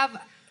 "I have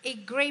a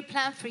great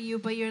plan for you,"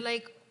 but you're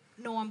like,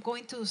 "No, I'm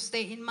going to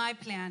stay in my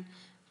plan.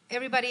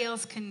 Everybody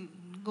else can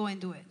go and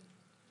do it."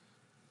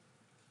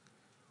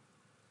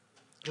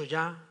 Yo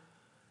ya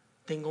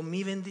tengo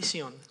mi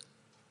bendición.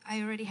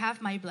 I already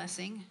have my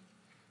blessing.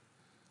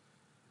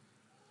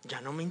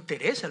 Ya no me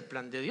interesa el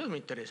plan de Dios, me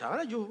interesa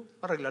ahora yo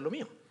arreglar lo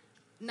mío.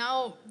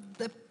 Now,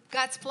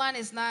 God's plan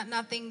is not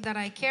nothing that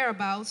I care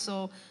about,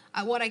 so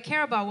what I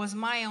care about was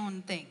my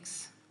own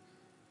things.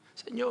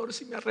 Señor,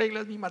 si me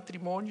arreglas mi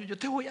matrimonio, yo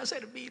te voy a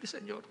servir,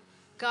 Señor.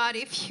 God,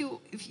 if you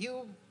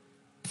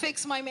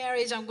fix my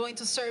marriage, I'm going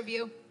to serve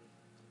you.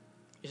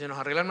 Y se nos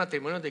arregla el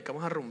matrimonio, nos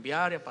dedicamos a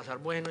rumbear y a pasar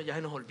bueno, ya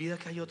se nos olvida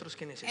que hay otros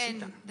que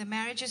necesitan. And the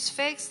marriage is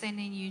fixed, and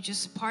then you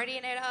just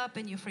partying it up,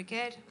 and you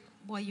forget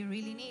what you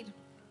really need.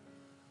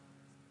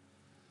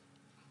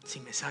 Si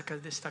me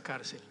sacas de esta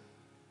cárcel,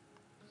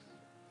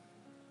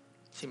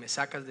 si me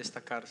sacas de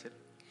esta cárcel,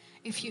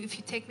 If you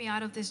take me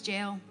out of this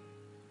jail,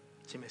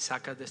 si me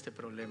sacas de este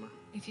problema,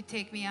 if you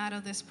take me out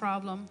of this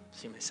problem,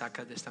 si me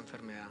sacas de esta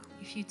enfermedad,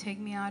 if you take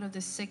me out of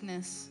this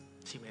sickness,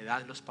 si me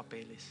das los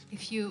papeles,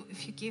 if you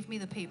give me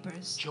the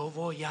papers, yo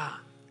voy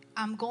a.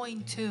 I'm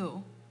going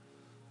to.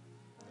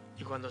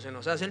 Y cuando se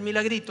nos hace el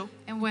milagrito,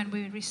 And when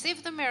we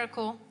receive the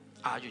miracle,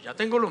 yo ya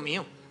tengo lo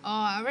mío,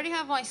 I already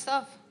have my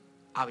stuff.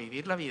 a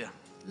vivir la vida.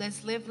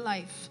 Let's live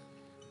life.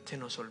 Se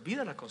nos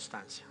olvida la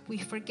constancia, We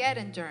forget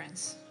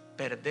endurance.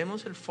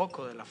 perdemos el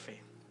foco de la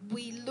fe.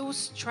 We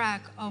lose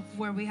track of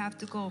where we have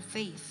to go,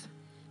 faith.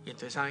 Y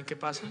entonces ¿saben qué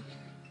pasa?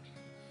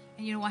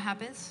 And you know what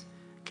happens?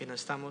 Que no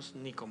estamos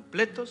ni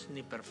completos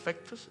ni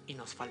perfectos y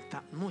nos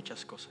falta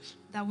muchas cosas.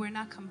 That we're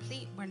not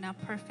complete, we're not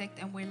perfect,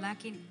 and we're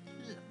lacking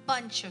a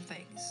bunch of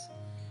things.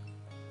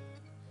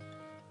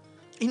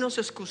 Y nos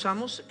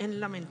excusamos en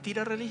la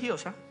mentira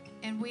religiosa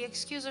And we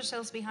excuse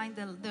ourselves behind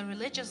the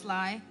religious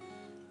lie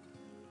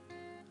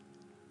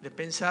de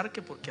pensar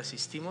que porque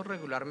asistimos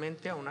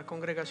regularmente a una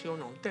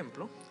congregación o a un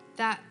templo,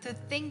 to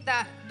think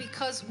that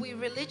because we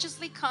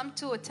religiously come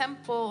to a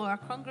temple or a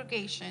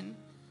congregation,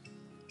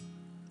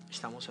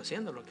 estamos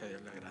haciendo lo que a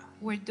Dios le agrada.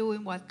 we're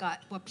doing what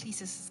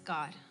pleases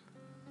God.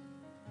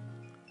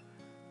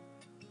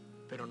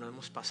 Pero no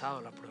hemos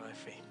pasado la prueba de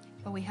fe.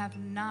 But we have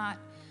not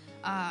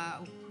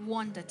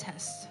won the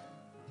test.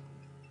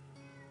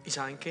 Y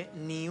saben que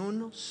ni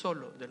uno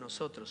solo de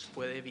nosotros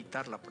puede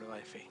evitar la prueba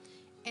de fe.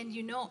 And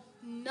you know,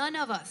 none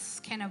of us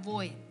can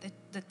avoid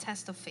the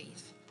test of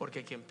faith.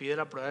 Porque quien pide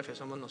la prueba de fe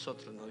somos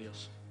nosotros, no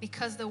Dios.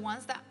 Because the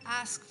ones that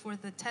ask for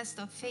the test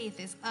of faith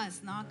is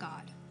us, not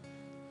God.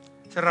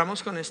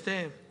 Cerramos con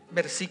este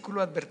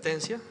versículo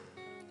advertencia.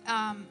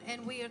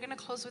 And we are going to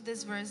close with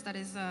this verse that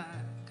is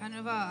kind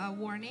of a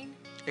warning.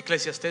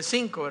 Eclesiastés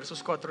 5,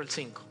 versos 4 al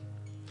 5.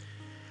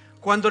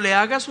 Cuando le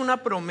hagas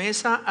una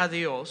promesa a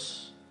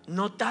Dios,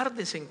 no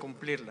tardes en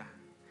cumplirla,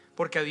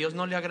 porque a Dios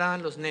no le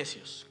agradan los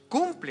necios.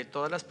 Cumple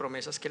todas las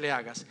promesas que le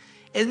hagas.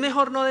 Es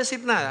mejor no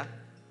decir nada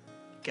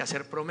que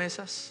hacer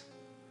promesas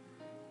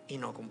y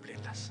no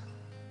cumplirlas.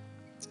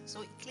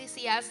 So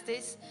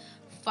Ecclesiastes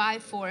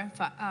 5,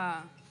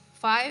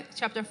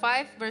 chapter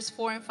 5, verse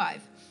 4 and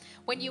 5.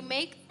 When you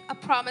make a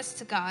promise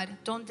to God,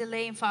 don't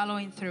delay in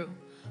following through,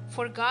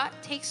 for God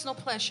takes no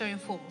pleasure in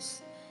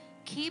fools.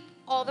 Keep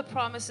all the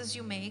promises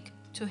you make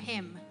to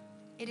Him.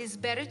 It is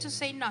better to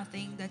say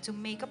nothing than to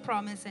make a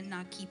promise and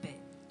not keep it.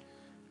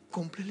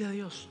 Cúmplele a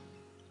Dios,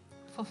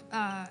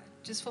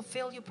 Just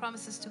fulfill your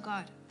promises to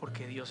God,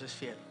 porque Dios es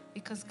fiel.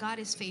 because God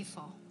is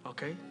faithful.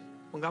 ¿Ok?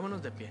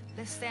 Pongámonos de pie.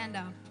 Let's stand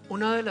up.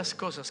 Una de las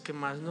cosas que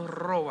más nos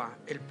roba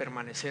el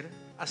permanecer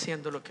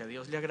haciendo lo que a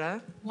Dios le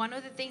agrada One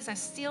of the things that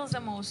steals the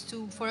most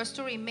for us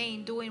to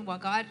remain doing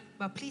what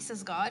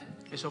pleases God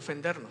es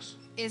ofendernos.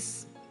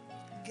 is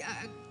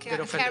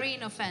Pero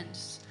carrying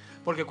offense.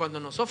 Porque cuando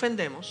nos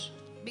ofendemos,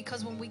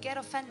 Because when we get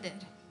offended,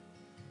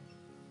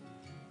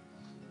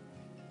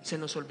 se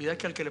nos olvida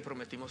que al que le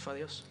prometimos fue a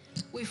Dios.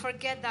 we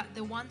forget that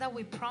the one that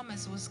we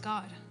promised was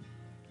God.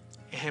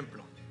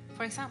 Ejemplo,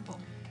 For example,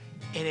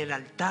 en el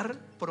altar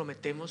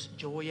prometemos: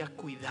 yo voy a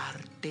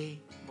cuidarte,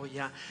 voy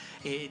a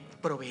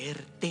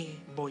proveerte,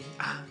 voy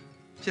a...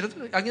 ¿Cierto?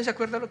 ¿Alguien se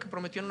acuerda lo que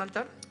prometió en un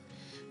altar?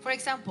 For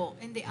example,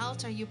 in the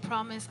altar, you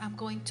promise, I'm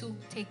going to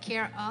take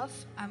care of,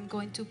 I'm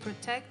going to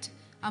protect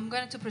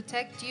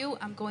you,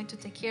 I'm going to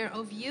take care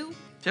of you.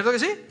 ¿Cierto que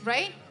sí?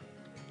 Right?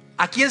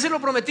 ¿A quién se lo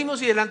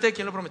prometimos y delante de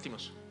quién lo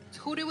prometimos?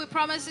 Who did we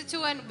promise it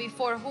to, and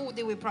before who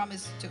did we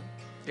promise it to?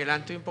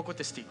 Delante de un poco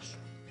testigos.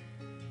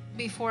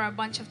 Before a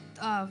bunch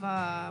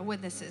of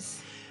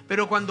witnesses.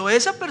 Pero cuando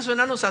esa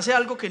persona nos hace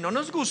algo que no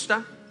nos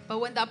gusta, But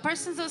when that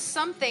person does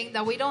something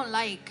that we don't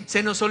like,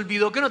 se nos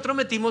olvidó que nosotros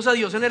metimos a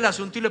Dios en el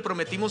asunto y le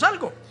prometimos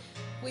algo.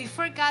 we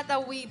forgot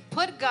that we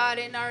put God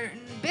in our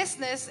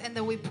business and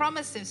that we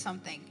promised him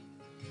something.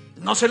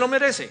 No se lo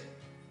merece.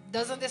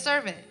 Doesn't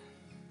deserve it.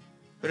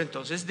 Pero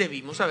entonces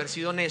debimos haber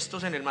sido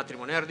honestos en el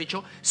matrimonio y haber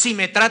dicho, si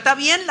me trata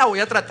bien, la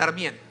voy a tratar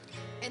bien.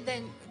 And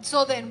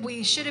then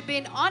we should have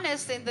been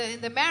honest in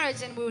the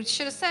marriage, and we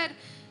should have said,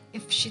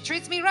 if she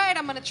treats me right,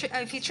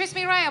 if he treats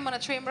me right, I'm gonna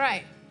treat him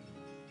right.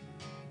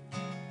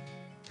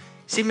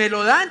 Si me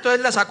lo da, entonces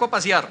la saco a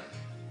pasear.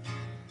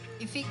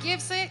 If he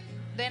gives it,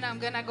 then I'm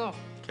gonna go.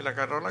 Que la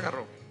agarró, la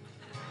agarró.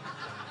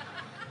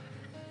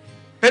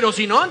 Pero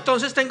si no,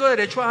 entonces tengo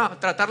derecho a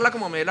tratarla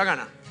como me dé la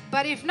gana.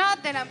 But if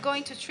not, then I'm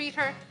going to treat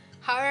her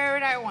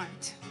however I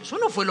want. Eso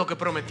no fue lo que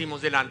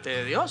prometimos delante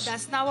de Dios.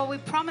 That's not what we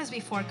promised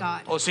before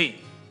God. ¿O sí?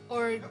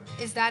 Or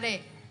is that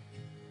it?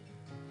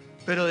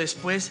 Pero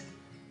después,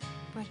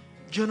 But,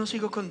 yo no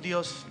sigo con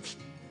Dios.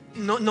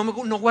 No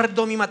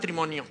guardó mi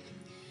matrimonio.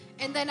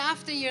 and then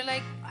after you're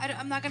like,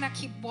 I'm not gonna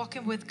keep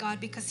walking with God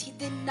because he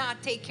did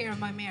not take care of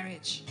my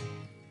marriage.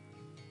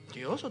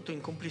 Dios, o tú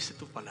incumpliste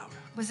tu palabra.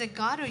 Was it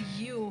God or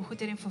you who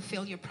didn't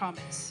fulfill your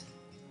promise?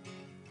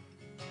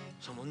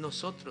 Somos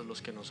nosotros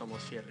los que no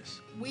somos fieles.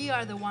 We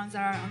are the ones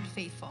that are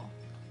unfaithful.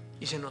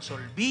 Y se nos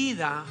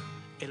olvida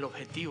el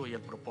objetivo y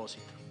el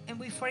propósito. And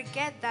we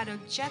forget that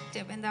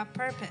objective and that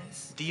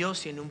purpose.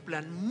 Dios tiene un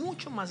plan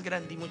mucho más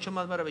grande y mucho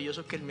más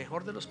maravilloso que el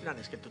mejor de los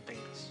planes que tú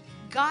tengas.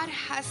 God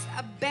has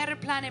a better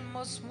plan and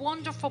most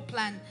wonderful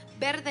plan,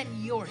 better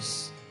than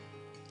yours.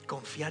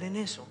 Confiar en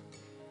eso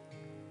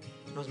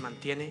nos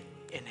mantiene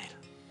en Él,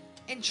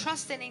 And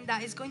trusting in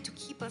that is going to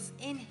keep us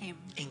in him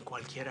en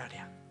cualquier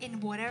área. in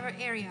whatever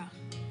area.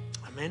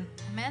 Amén.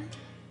 Amen.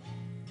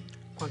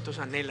 ¿Cuántos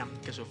anhelan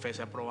que su fe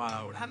sea probada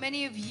ahora? How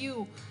many of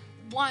you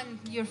want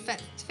your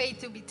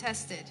faith to be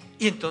tested?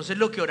 Y entonces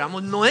lo que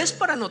oramos no es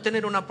para no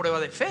tener una prueba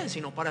de fe,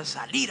 sino para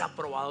salir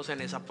aprobados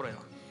en esa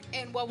prueba.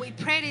 And what we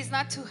prayed is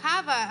not to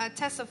have a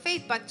test of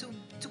faith, but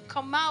to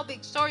come out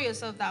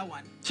victorious of that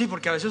one. Sí,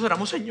 porque a veces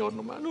oramos, Señor,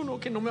 no,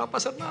 que no me va a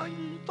pasar nada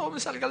y todo me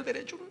salga al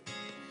derecho.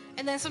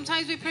 And then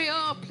sometimes we pray,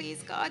 oh,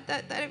 please, God,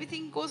 that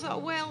everything goes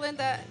out well and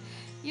that,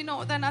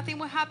 that nothing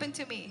will happen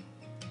to me.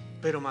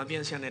 Pero más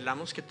bien si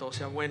anhelamos que todo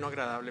sea bueno,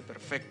 agradable,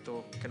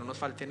 perfecto, que no nos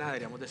falte nada,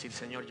 deberíamos decir,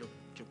 Señor, yo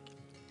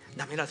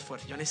dame las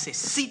fuerzas, yo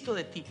necesito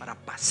de ti para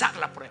pasar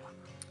la prueba.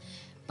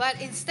 But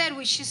instead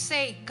we should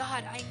say,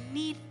 God, I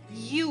need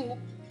you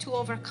to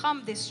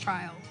overcome this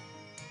trial.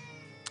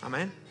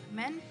 Amén.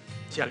 Amen.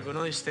 Si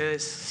alguno de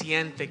ustedes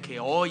siente que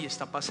hoy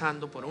está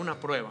pasando por una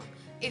prueba,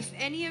 If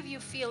any of you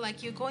feel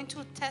like you're going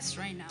to a test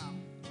right now,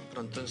 de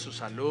pronto en su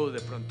salud,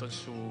 de pronto en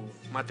su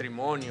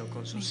matrimonio,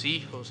 con sus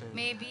hijos, en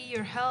maybe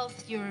your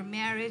health, your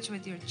marriage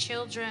with your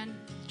children,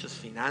 sus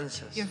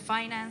finanzas, your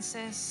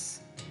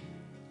finances,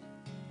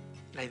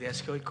 la idea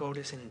es que hoy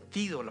cobre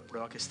sentido la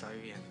prueba que está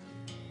viviendo.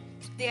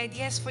 the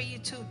idea is for you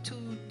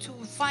to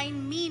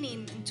find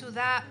meaning into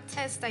that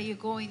test that you're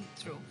going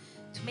through,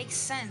 to make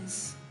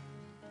sense.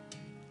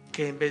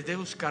 Que en vez de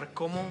buscar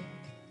cómo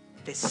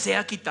te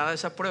sea quitada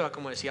esa prueba,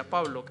 como decía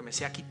Pablo, que me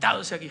sea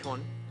quitado ese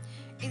aguijón,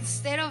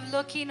 Instead of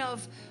looking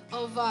of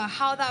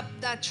how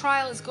that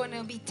trial is going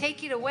to be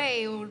taken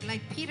away, or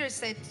like Peter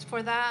said,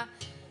 for that,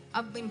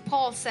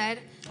 Paul said,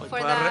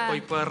 hoy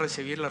puedas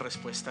recibir la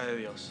respuesta de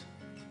Dios.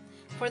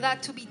 for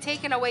that to be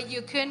taken away,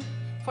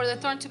 for the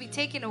thorn to be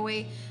taken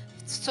away,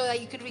 so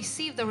that you can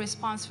receive the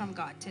response from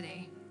God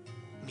today.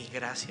 Mi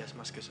gracia es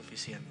más que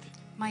suficiente.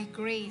 My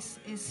grace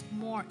is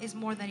more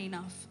than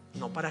enough.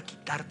 No para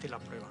quitarte la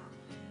prueba,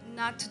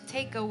 Not to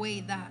take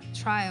away that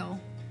trial,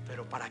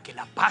 pero para que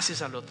la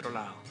pases al otro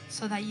lado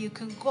so that you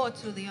can go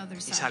to the other y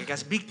side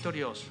salgas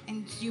victorioso,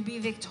 and you be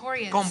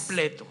victorious,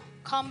 completo,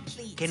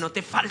 complete, que no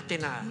te falte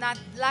nada not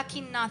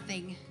lacking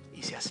nothing,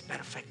 y seas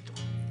perfecto.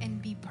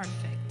 and be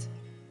perfect.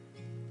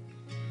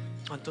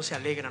 ¿Cuántos se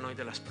alegran hoy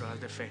de las pruebas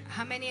de fe?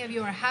 How many of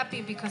you are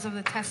happy because of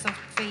the test of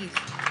faith?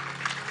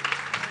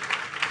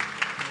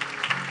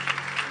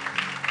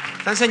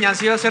 Esta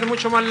enseñanza iba a ser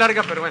mucho más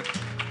larga, pero bueno.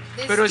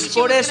 This Pero es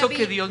teaching por was eso gonna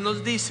que be Dios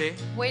nos dice,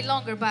 way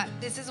longer, but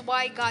this is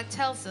why God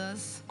tells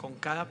us, con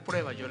cada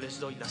prueba yo les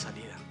doy la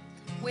salida.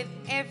 with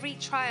every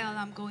trial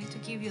I'm going to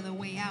give you the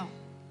way out.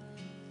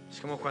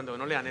 Es como cuando a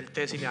uno le dan el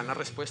test y le dan las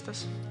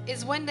respuestas.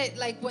 It's when they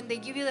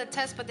give you the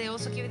test, but they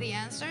also give you the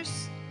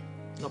answers.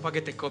 No para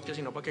que te copies,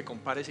 sino para que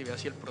compares y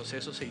veas si el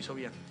proceso se hizo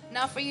bien.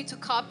 Not for you to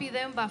copy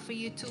them, but for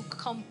you to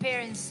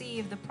compare and see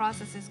if the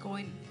process is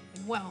going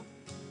well.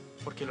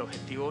 Porque el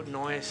objetivo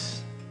no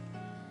es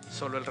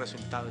solo el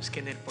resultado, es que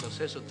en el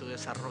proceso tú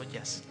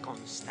desarrollas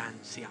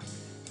constancia.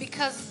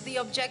 Because the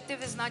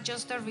objective is not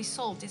just the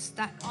result, it's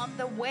that on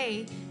the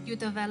way you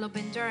develop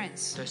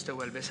endurance. Entonces te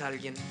vuelves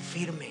alguien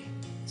firme,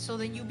 So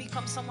then you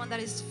become someone that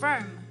is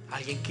firm,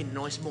 alguien que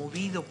no es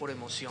movido por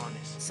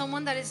emociones,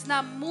 someone that is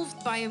not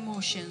moved by que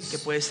emotions,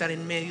 puede estar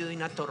en medio de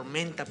una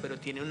tormenta, pero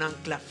tiene un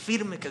ancla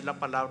firme que es la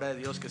palabra de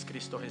Dios, que es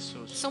Cristo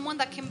Jesús. someone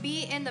that can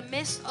be in the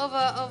midst of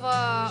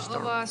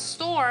a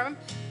storm,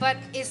 but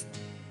is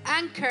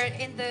anchored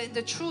in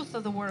the truth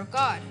of the Word of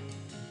God.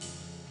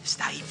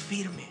 Está ahí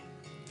firme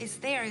Is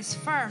there, is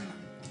firm,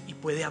 y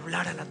puede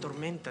hablar a la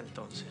tormenta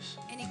entonces,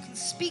 and he can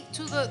speak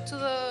to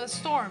the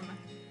storm.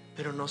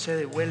 pero no se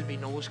devuelve y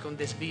no busca un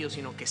desvío,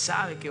 sino que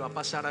sabe que va a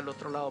pasar al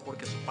otro lado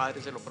porque su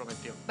padre se lo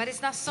prometió. But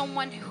it's not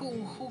someone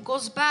who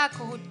goes back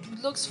or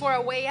who looks for a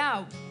way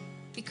out,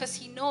 because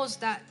he knows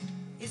that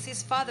it's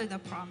his Father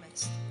that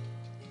promised.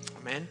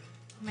 Amén.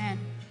 Amen.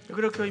 Yo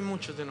creo que hoy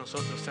muchos de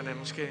nosotros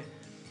tenemos que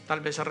tal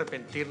vez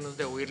arrepentirnos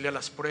de huirle a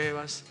las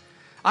pruebas.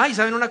 ¿Y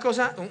saben una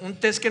cosa? Un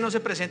test que no se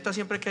presenta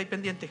siempre que hay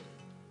pendiente.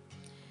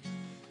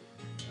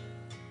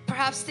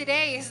 Perhaps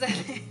today is the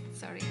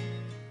sorry.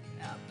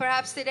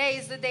 Perhaps today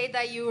is the day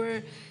that you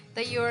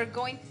are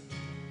going,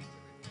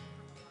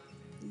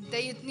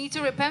 that you need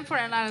to repent for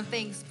a lot of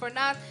things, for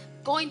not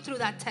going through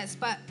that test.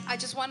 But I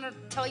just want to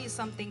tell you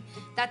something.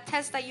 That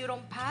test that you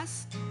don't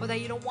pass or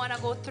that you don't want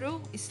to go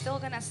through is still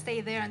going to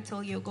stay there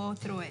until you go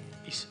through it.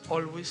 It's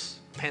always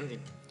pending.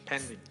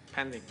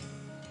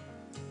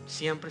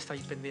 Siempre está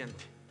ahí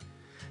pendiente.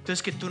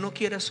 Entonces, que tú no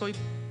quieras hoy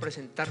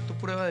presentar tu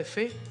prueba de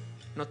fe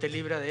no te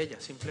libra de ella.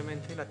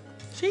 Simplemente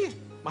sigue.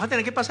 Vas a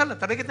tener que pasarla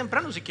tarde que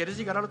temprano si quieres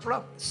llegar al otro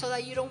lado. So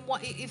that you don't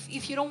want,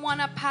 if you don't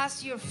want to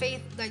pass your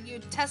faith, that your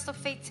test of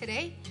faith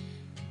today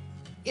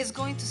is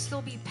going to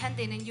still be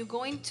pending, and you're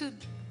going to,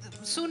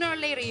 sooner or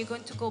later, you're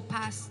going to go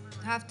past,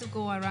 have to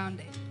go around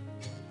it.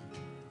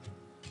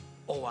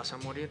 O vas a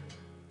morir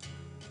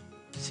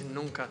sin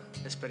nunca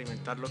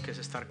experimentar lo que es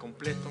estar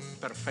completo,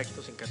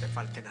 perfecto, sin que te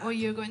falte nada. Or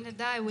you're going to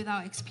die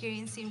without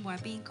experiencing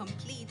what being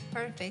complete,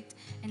 perfect,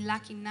 and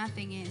lacking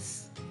nothing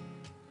is.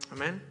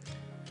 Amén.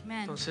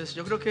 Amen. Entonces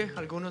yo creo que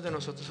algunos de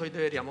nosotros hoy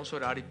deberíamos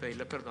orar y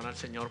pedirle perdón al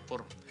Señor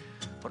por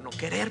no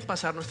querer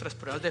pasar nuestras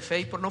pruebas de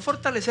fe y por no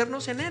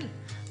fortalecernos en Él,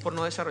 por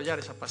no desarrollar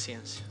esa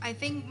paciencia. I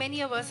think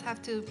many of us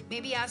have to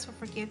maybe ask for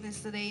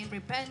forgiveness today and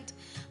repent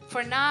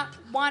for not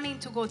wanting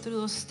to go through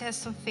those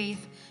tests of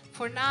faith,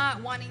 for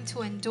not wanting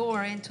to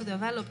endure and to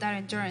develop that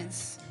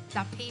endurance,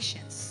 that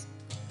patience.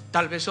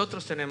 Tal vez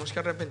otros tenemos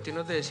que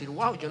arrepentirnos de decir,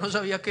 wow, yo no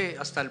sabía que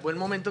hasta el buen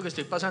momento que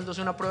estoy pasando es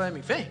una prueba de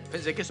mi fe.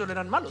 Pensé que solo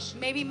eran malos.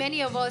 Maybe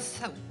many of us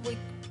we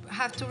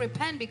have to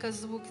repent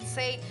because we can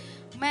say,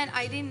 man,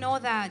 I didn't know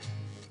that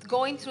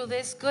going through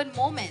this good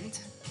moment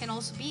can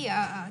also be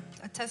a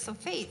test of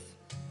faith.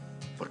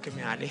 Porque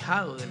me ha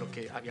alejado de lo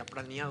que había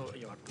planeado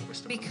llevar por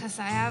vuestro camino. Because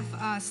I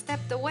have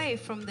stepped away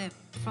from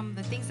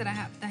the things that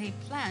I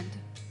planned.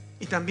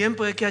 Y también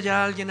puede que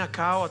haya alguien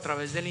acá o a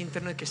través del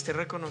internet que esté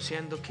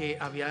reconociendo que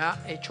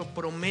había hecho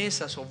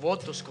promesas o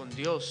votos con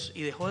Dios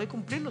y dejó de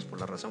cumplirlos por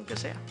la razón que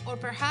sea. Or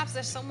perhaps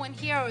there's someone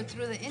here or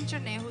through the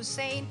internet who's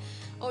saying,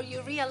 or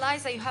you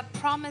realize that you have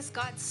promised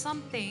God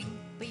something,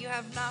 but you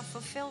have not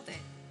fulfilled it.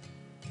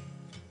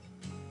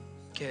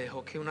 Que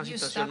dejó que una You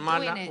situación stopped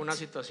mala, doing it. una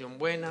situación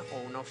buena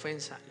o una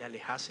ofensa le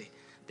alejase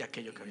de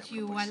aquello que había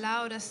You propuesto.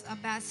 allowed a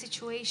bad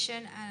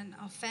situation and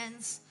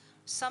offense,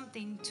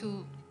 something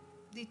to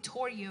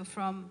detour you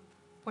from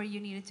where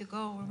you needed to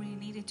go or where you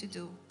needed to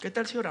do. ¿Qué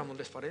tal si oramos,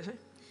 les parece?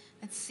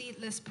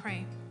 Let's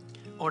pray.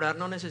 Orar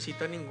no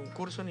necesita ningún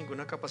curso,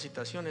 ninguna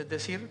capacitación, es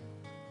decir,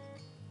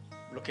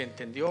 lo que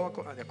entendió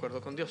de acuerdo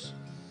con Dios.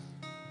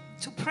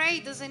 To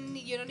pray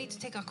you don't need to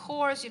take a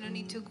course, you don't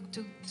need to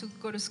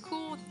go to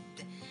school.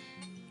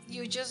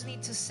 You just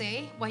need to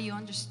say what you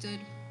understood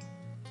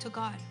to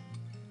God.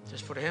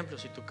 Entonces, por ejemplo,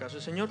 si tu caso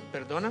es, Señor,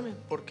 perdóname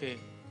porque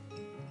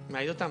me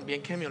ha ido tan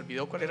bien que me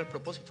olvidó cuál era el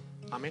propósito.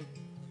 Amén.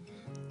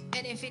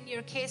 And if in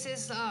your case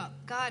is,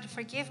 God,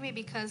 forgive me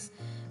because,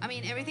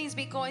 everything's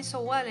been going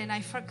so well and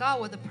I forgot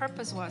what the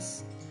purpose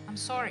was. I'm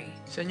sorry.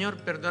 Señor,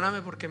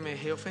 perdóname porque me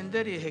dejé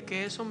ofender y dejé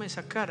que eso me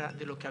sacara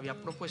de lo que había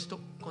propuesto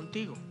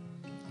contigo.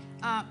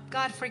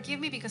 God, forgive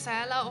me because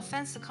I allowed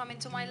offense to come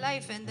into my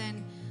life and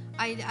then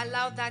I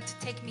allowed that to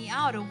take me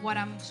out of what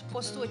I'm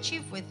supposed to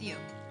achieve with you.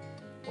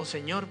 O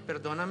Señor,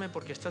 perdóname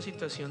porque esta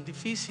situación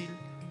difícil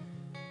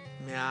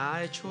me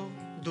ha hecho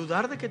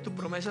dudar de que tu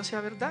promesa sea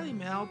verdad y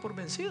me ha dado por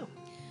vencido.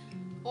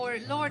 Or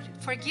Lord,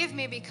 forgive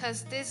me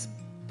because this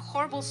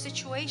horrible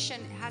situation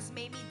has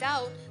made me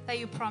doubt that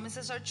your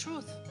promises are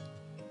truth.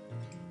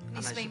 And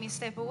it's made me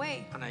step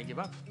away And I give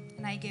up.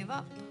 and I gave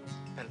up.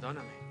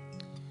 Perdóname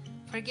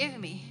Forgive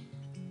me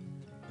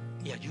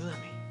y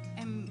ayúdame.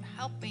 and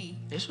help me.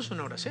 Eso es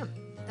una oración.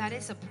 That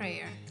is a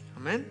prayer.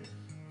 Amén.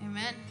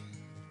 Amen.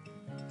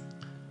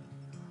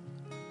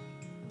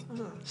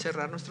 Vamos a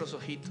cerrar nuestros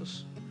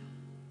ojitos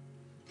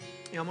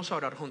y vamos a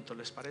orar juntos,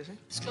 ¿les parece?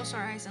 Let's close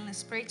our eyes and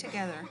let's pray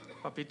together.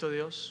 Papito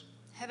Dios,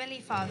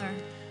 Heavenly Father,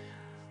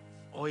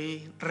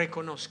 hoy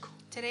reconozco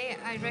today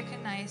I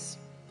recognize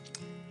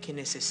que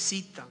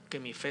necesita que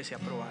mi fe sea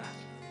probada.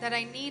 that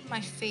I need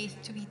my faith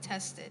to be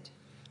tested.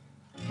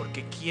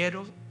 Porque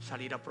quiero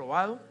salir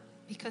aprobado,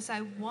 Because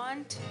I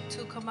want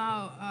to come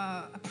out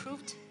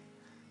approved.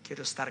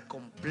 quiero estar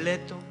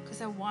completo,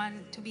 Because I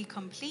want to be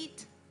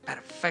complete,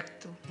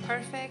 perfecto,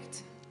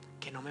 perfect,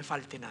 que no me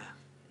falte nada.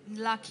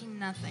 lacking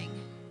nothing.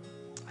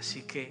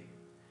 Así que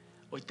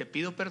hoy te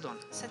pido perdón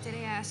So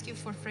today I ask you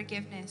for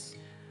forgiveness,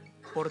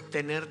 por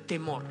tener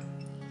temor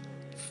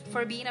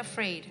for being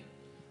afraid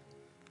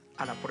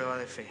a la prueba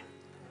de fe.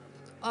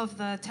 of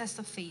the test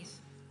of faith.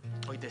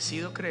 Hoy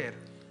decido creer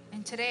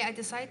And today I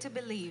decide to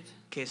believe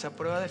que esa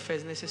prueba de fe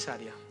es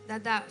necesaria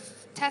that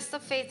test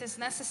of faith is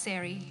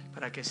necessary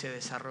para que se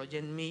desarrolle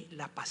en mí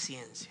la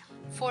paciencia,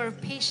 for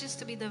patience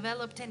to be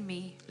developed in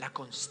me, la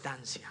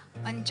constancia,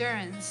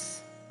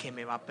 endurance, que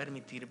me va a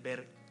permitir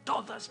ver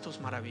todas tus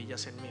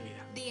maravillas en mi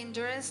vida. the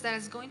endurance that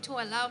is going to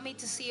allow me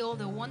to see all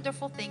the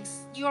wonderful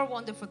things, your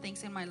wonderful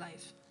things in my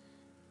life.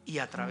 Y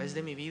a través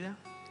de mi vida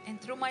And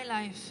through my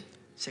life,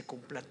 se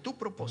cumpla tu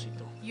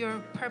propósito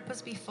your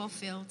purpose be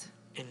fulfilled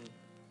en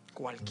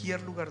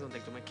cualquier lugar donde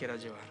tú me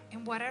quieras llevar.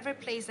 in whatever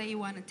place that you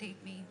want to take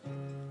me.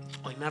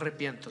 Hoy me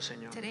arrepiento,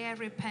 Señor, Today I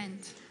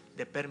repent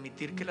de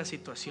permitir que las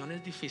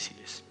situaciones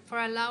difíciles for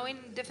allowing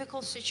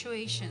difficult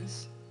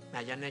situations me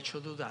hayan hecho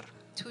dudar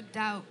to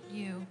doubt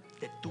you,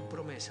 de tu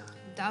promesa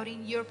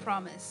doubting your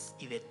promise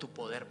y de tu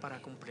poder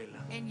para cumplirla.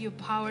 and your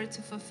power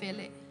to fulfill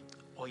it.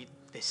 Hoy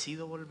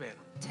decido volver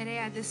Today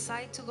I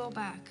decide to go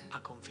back a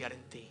confiar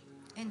en ti,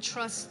 and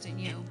trust in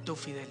you, en tu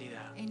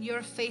fidelidad, in your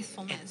en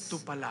faithfulness, tu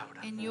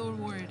palabra, in your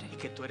word, y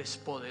que tú eres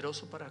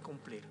poderoso para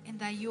cumplir. and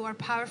that you are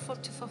powerful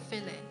to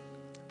fulfill it.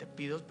 Te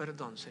pido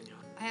perdón, Señor,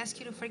 I ask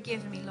you to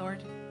forgive me,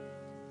 Lord,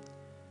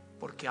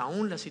 porque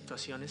aún las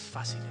situaciones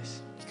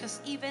fáciles, because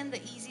even the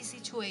easy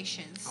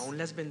situations, aún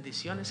las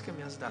bendiciones que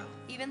me has dado,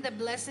 even the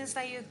blessings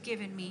that you've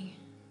given me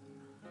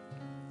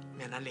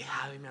me han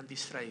alejado y me han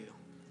distraído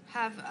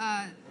have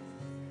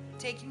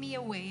taken me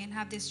away and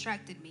have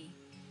distracted me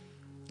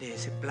de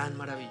ese plan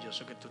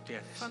maravilloso que tú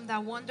tienes. from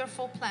that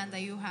wonderful plan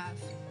that you have.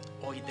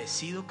 Hoy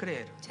decido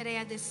creer Today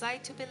I decide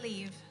to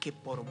believe que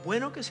por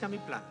bueno que sea mi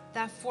plan,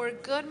 that for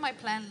good my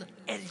plan,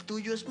 el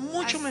tuyo es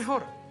mucho As-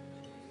 mejor,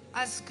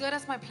 as good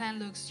as my plan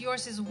looks,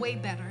 yours is way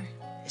better.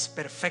 es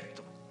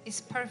perfecto,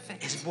 It's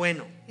perfect. es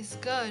bueno, It's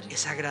good.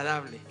 es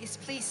agradable. It's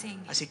pleasing.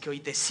 Así que hoy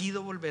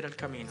decido volver al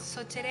camino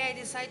So today I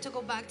decide to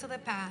go back to the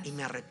path y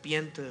me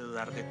arrepiento de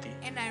dudar de ti.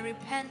 and I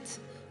repent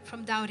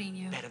from doubting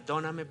you.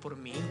 Perdóname por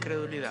mi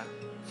incredulidad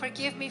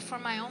Forgive me for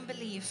my own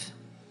belief.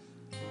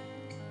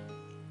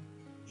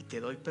 y te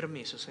doy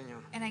permiso,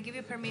 Señor, And I give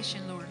you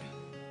permission, Lord.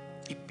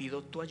 y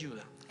pido tu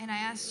ayuda And I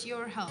ask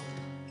your help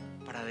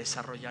para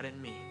desarrollar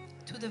en mí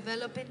to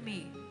develop in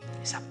me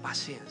esa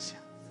paciencia,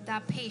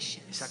 that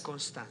patience, esa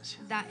constancia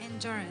that que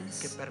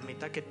endurance,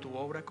 permita que tu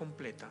obra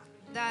completa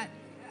that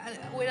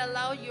would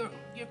allow your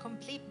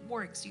complete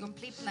works, your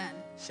complete plan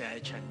sea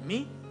hecha en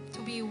mí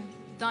to be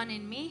done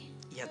in me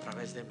y a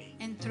través de mí.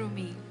 and through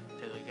me.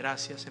 Te doy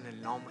gracias en el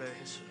nombre de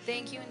Jesús.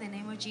 Thank you in the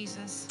name of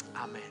Jesus.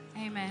 Amén.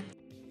 Amen.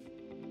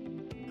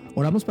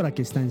 Oramos para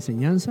que esta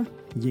enseñanza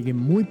llegue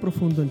muy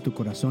profundo en tu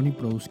corazón y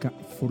produzca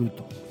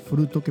fruto,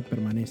 fruto que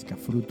permanezca,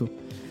 fruto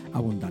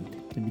abundante.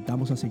 Te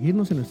invitamos a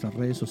seguirnos en nuestras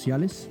redes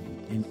sociales,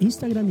 en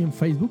Instagram y en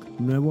Facebook,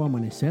 Nuevo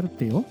Amanecer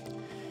TO,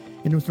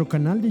 en nuestro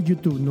canal de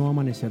YouTube Nuevo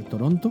Amanecer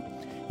Toronto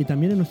y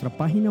también en nuestra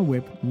página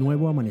web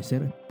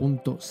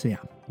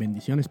nuevoamanecer.ca.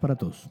 Bendiciones para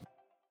todos.